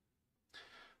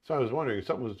 So I was wondering,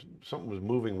 something was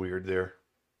moving weird there.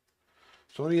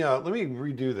 So let me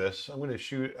redo this. I'm going to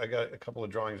shoot. I got a couple of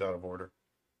drawings out of order.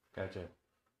 Gotcha.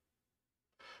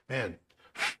 Man,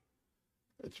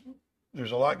 it's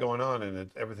there's a lot going on,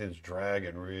 and everything's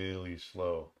dragging really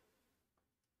slow.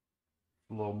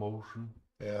 Slow motion.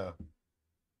 Yeah,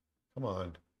 come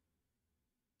on.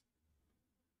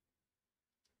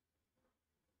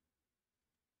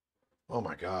 Oh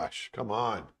my gosh, come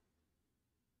on.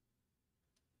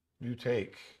 You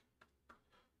take.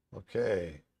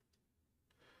 Okay.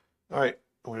 All right,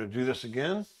 I'm going to do this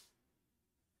again.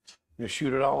 I'm going to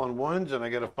shoot it all on ones, and I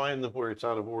got to find where it's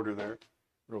out of order there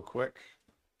real quick.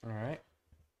 All right.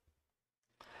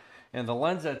 And the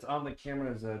lens that's on the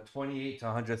camera is a 28 to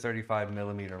 135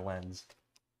 millimeter lens.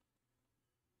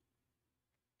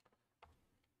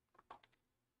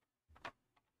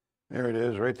 There it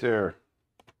is, right there.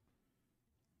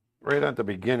 Right at the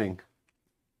beginning.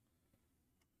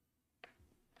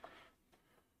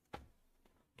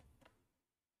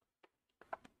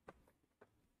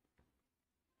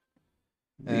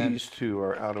 And These two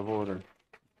are out of order.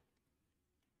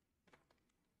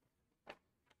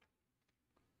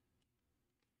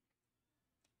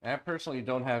 I personally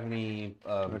don't have any.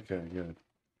 Okay, good.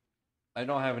 I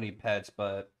don't have any pets,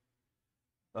 but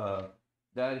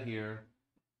Dad here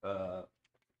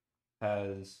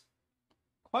has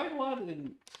quite a lot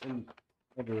in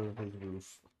under his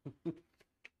roof.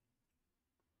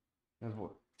 There's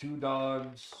what, 2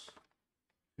 dogs,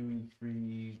 2,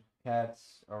 3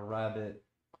 cats, a rabbit,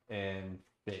 and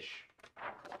fish.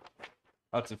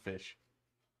 Lots of fish.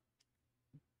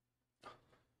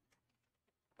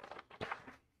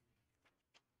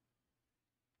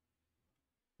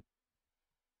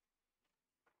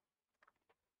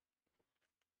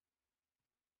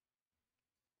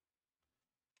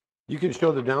 You can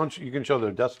show you can show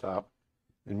the desktop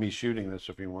and me shooting this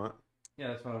if you want. Yeah,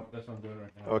 that's what I'm doing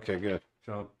right now. Okay, good.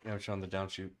 I'm showing the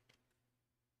downshoot.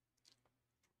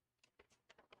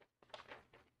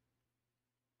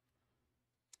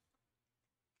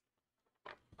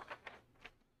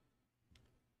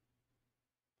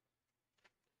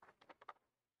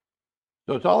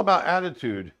 So it's all about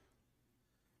attitude.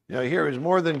 You know, here is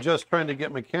more than just trying to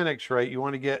get mechanics right. You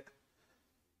want to get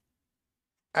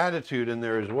attitude in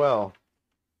there as well.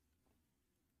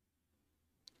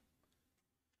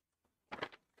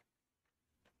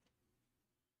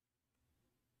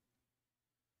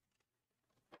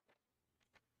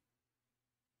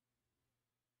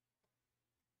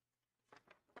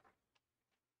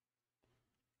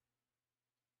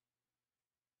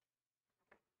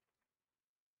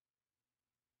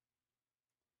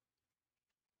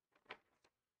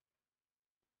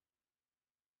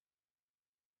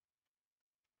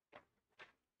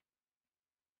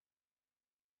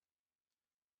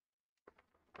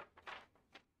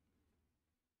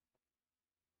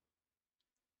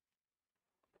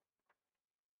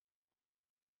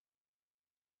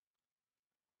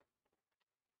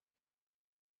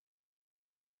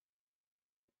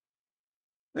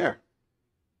 There.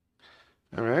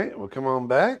 All right, we'll come on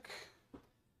back.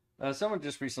 Someone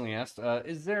just recently asked,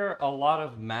 is there a lot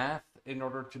of math in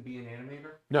order to be an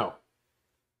animator? No.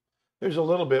 There's a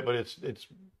little bit, but it's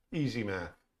easy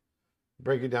math.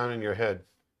 Break it down in your head.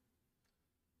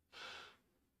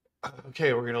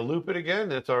 Okay, we're going to loop it again.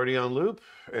 That's already on loop.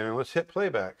 And let's hit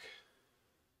playback.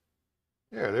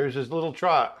 There's his little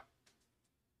trot.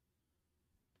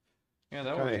 Yeah,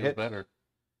 that one feels better.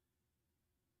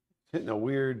 Hitting a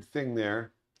weird thing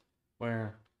there.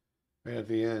 Where? Right at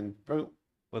the end. Boom.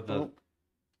 With the... Boom.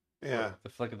 Yeah. The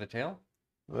flick of the tail?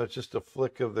 Well, that's just a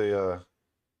flick of the...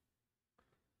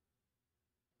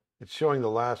 It's showing the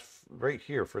last... Right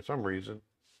here for some reason.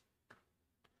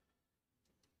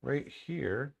 Right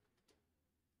here.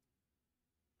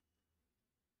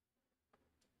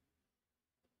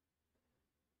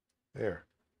 There.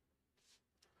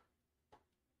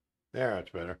 There, that's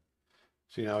better.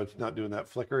 See, now it's not doing that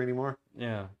flicker anymore?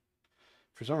 Yeah.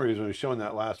 For some reason, it's showing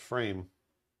that last frame.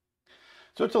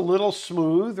 So it's a little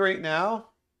smooth right now,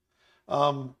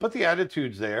 but the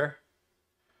attitude's there.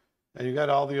 And you got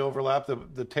all the overlap.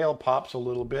 The tail pops a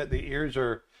little bit. The ears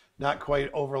are not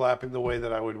quite overlapping the way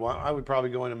that I would want. I would probably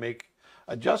go in and make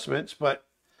adjustments, but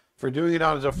for doing it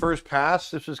on as a first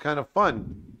pass, this is kind of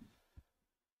fun.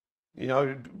 You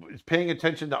know, it's paying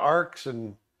attention to arcs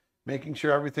and making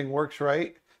sure everything works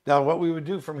right. Now, what we would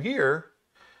do from here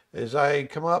is I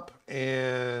come up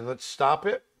and let's stop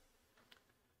it.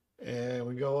 And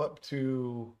we go up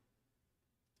to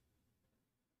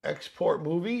export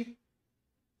movie.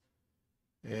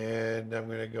 And I'm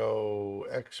going to go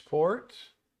export.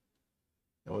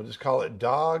 And we'll just call it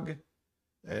dog.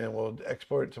 And we'll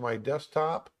export it to my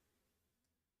desktop.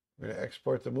 I'm going to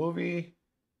export the movie.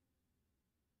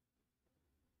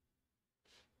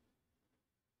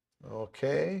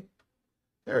 Okay.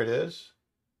 There it is.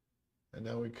 And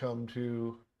now we come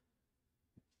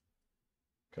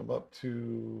up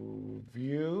to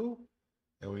view,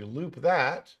 and we loop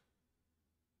that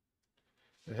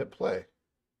and hit play.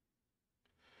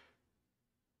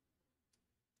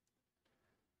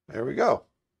 There we go.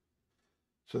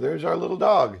 So there's our little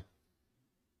dog.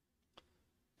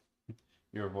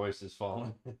 Your voice is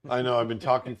falling. I know, I've been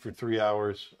talking for 3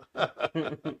 hours.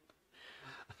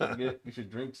 You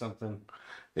should drink something.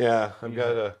 Yeah, I've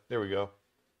got a, there we go.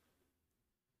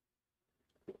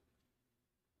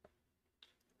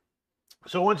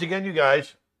 So once again, you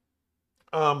guys,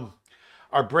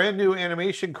 our brand new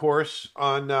animation course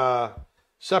on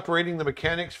separating the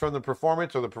mechanics from the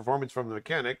performance, or the performance from the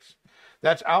mechanics,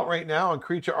 that's out right now on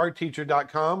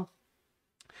creatureartteacher.com.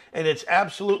 And it's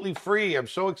absolutely free. I'm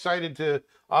so excited to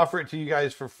offer it to you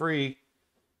guys for free.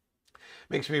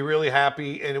 Makes me really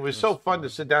happy. And it was so fun to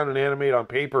sit down and animate on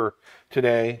paper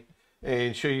today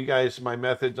and show you guys my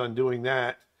methods on doing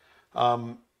that.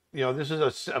 You know, this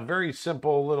is a very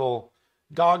simple little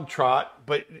dog trot,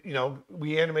 but, you know,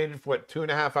 we animated for what,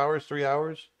 2.5 hours, 3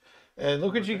 hours? And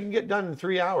look what you can get done in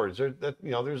 3 hours. You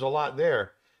know, there's a lot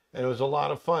there. And it was a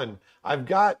lot of fun. I've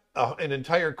got an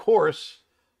entire course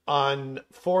on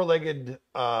four-legged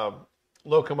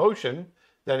locomotion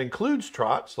that includes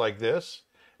trots like this,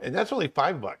 and that's only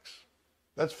 $5.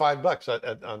 That's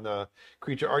 $5 on the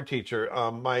Creature Art Teacher.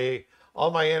 All my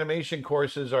animation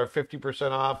courses are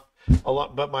 50% off.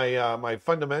 But my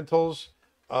fundamentals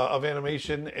of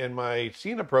animation and my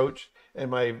scene approach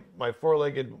and my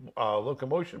four-legged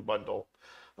locomotion bundle,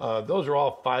 those are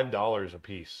all $5 a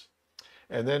piece.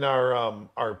 And then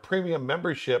our premium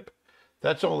membership,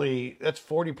 that's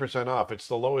 40% off. It's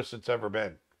the lowest it's ever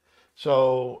been.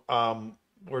 So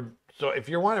so if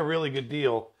you want a really good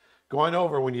deal, go on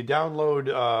over. When you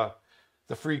download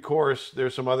the free course,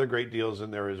 there's some other great deals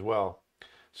in there as well.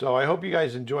 So I hope you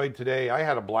guys enjoyed today. I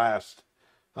had a blast.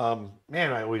 Man,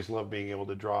 I always love being able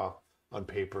to draw on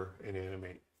paper and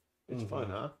animate. It's fun,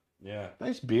 huh? Yeah.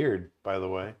 Nice beard, by the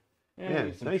way. Yeah,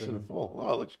 it's nice and full.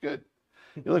 Oh, it looks good.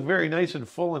 You look very nice and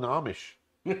full and Amish.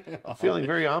 I'm feeling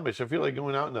very Amish. I feel like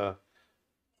going out in a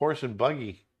horse and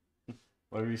buggy.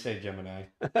 What do you say, Gemini?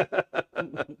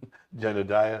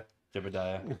 Jedediah.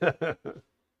 Jebediah.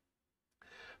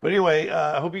 But anyway,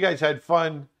 I hope you guys had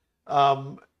fun.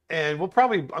 And I'm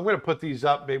going to put these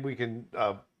up. Maybe we can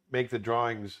make the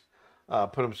drawings,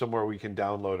 put them somewhere we can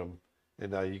download them,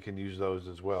 and you can use those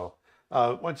as well.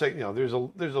 Once you know, there's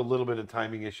a little bit of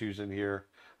timing issues in here.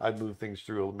 I'd move things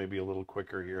through maybe a little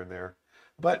quicker here and there.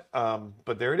 But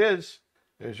there it is.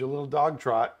 There's your little dog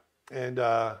trot. And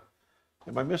am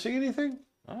I missing anything?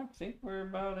 I think we're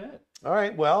about it. All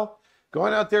right. Well, go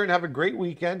on out there and have a great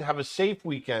weekend. Have a safe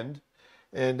weekend.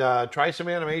 And try some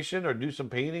animation or do some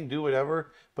painting, do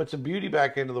whatever. Put some beauty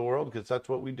back into the world, because that's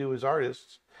what we do as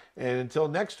artists. And until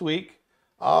next week,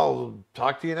 I'll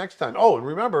talk to you next time. Oh, and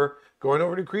remember, going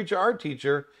over to Creature Art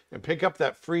Teacher and pick up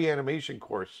that free animation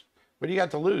course. What do you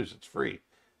got to lose? It's free.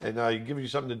 And it gives you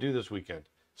something to do this weekend.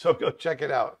 So go check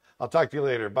it out. I'll talk to you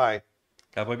later. Bye.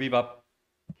 Cowboy Bebop.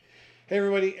 Hey,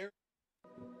 everybody.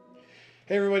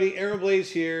 Hey, everybody. Aaron Blaze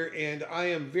here. And I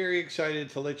am very excited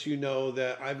to let you know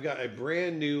that I've got a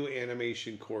brand new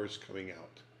animation course coming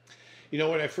out. You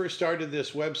know, when I first started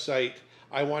this website,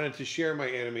 I wanted to share my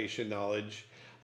animation knowledge.